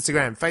 Twitter,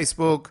 Instagram,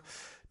 Facebook,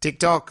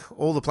 TikTok,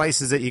 all the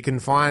places that you can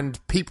find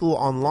people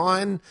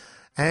online,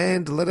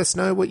 and let us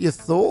know what you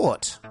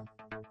thought.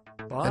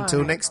 Bye.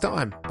 Until next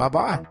time,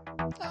 bye-bye.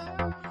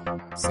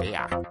 See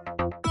ya.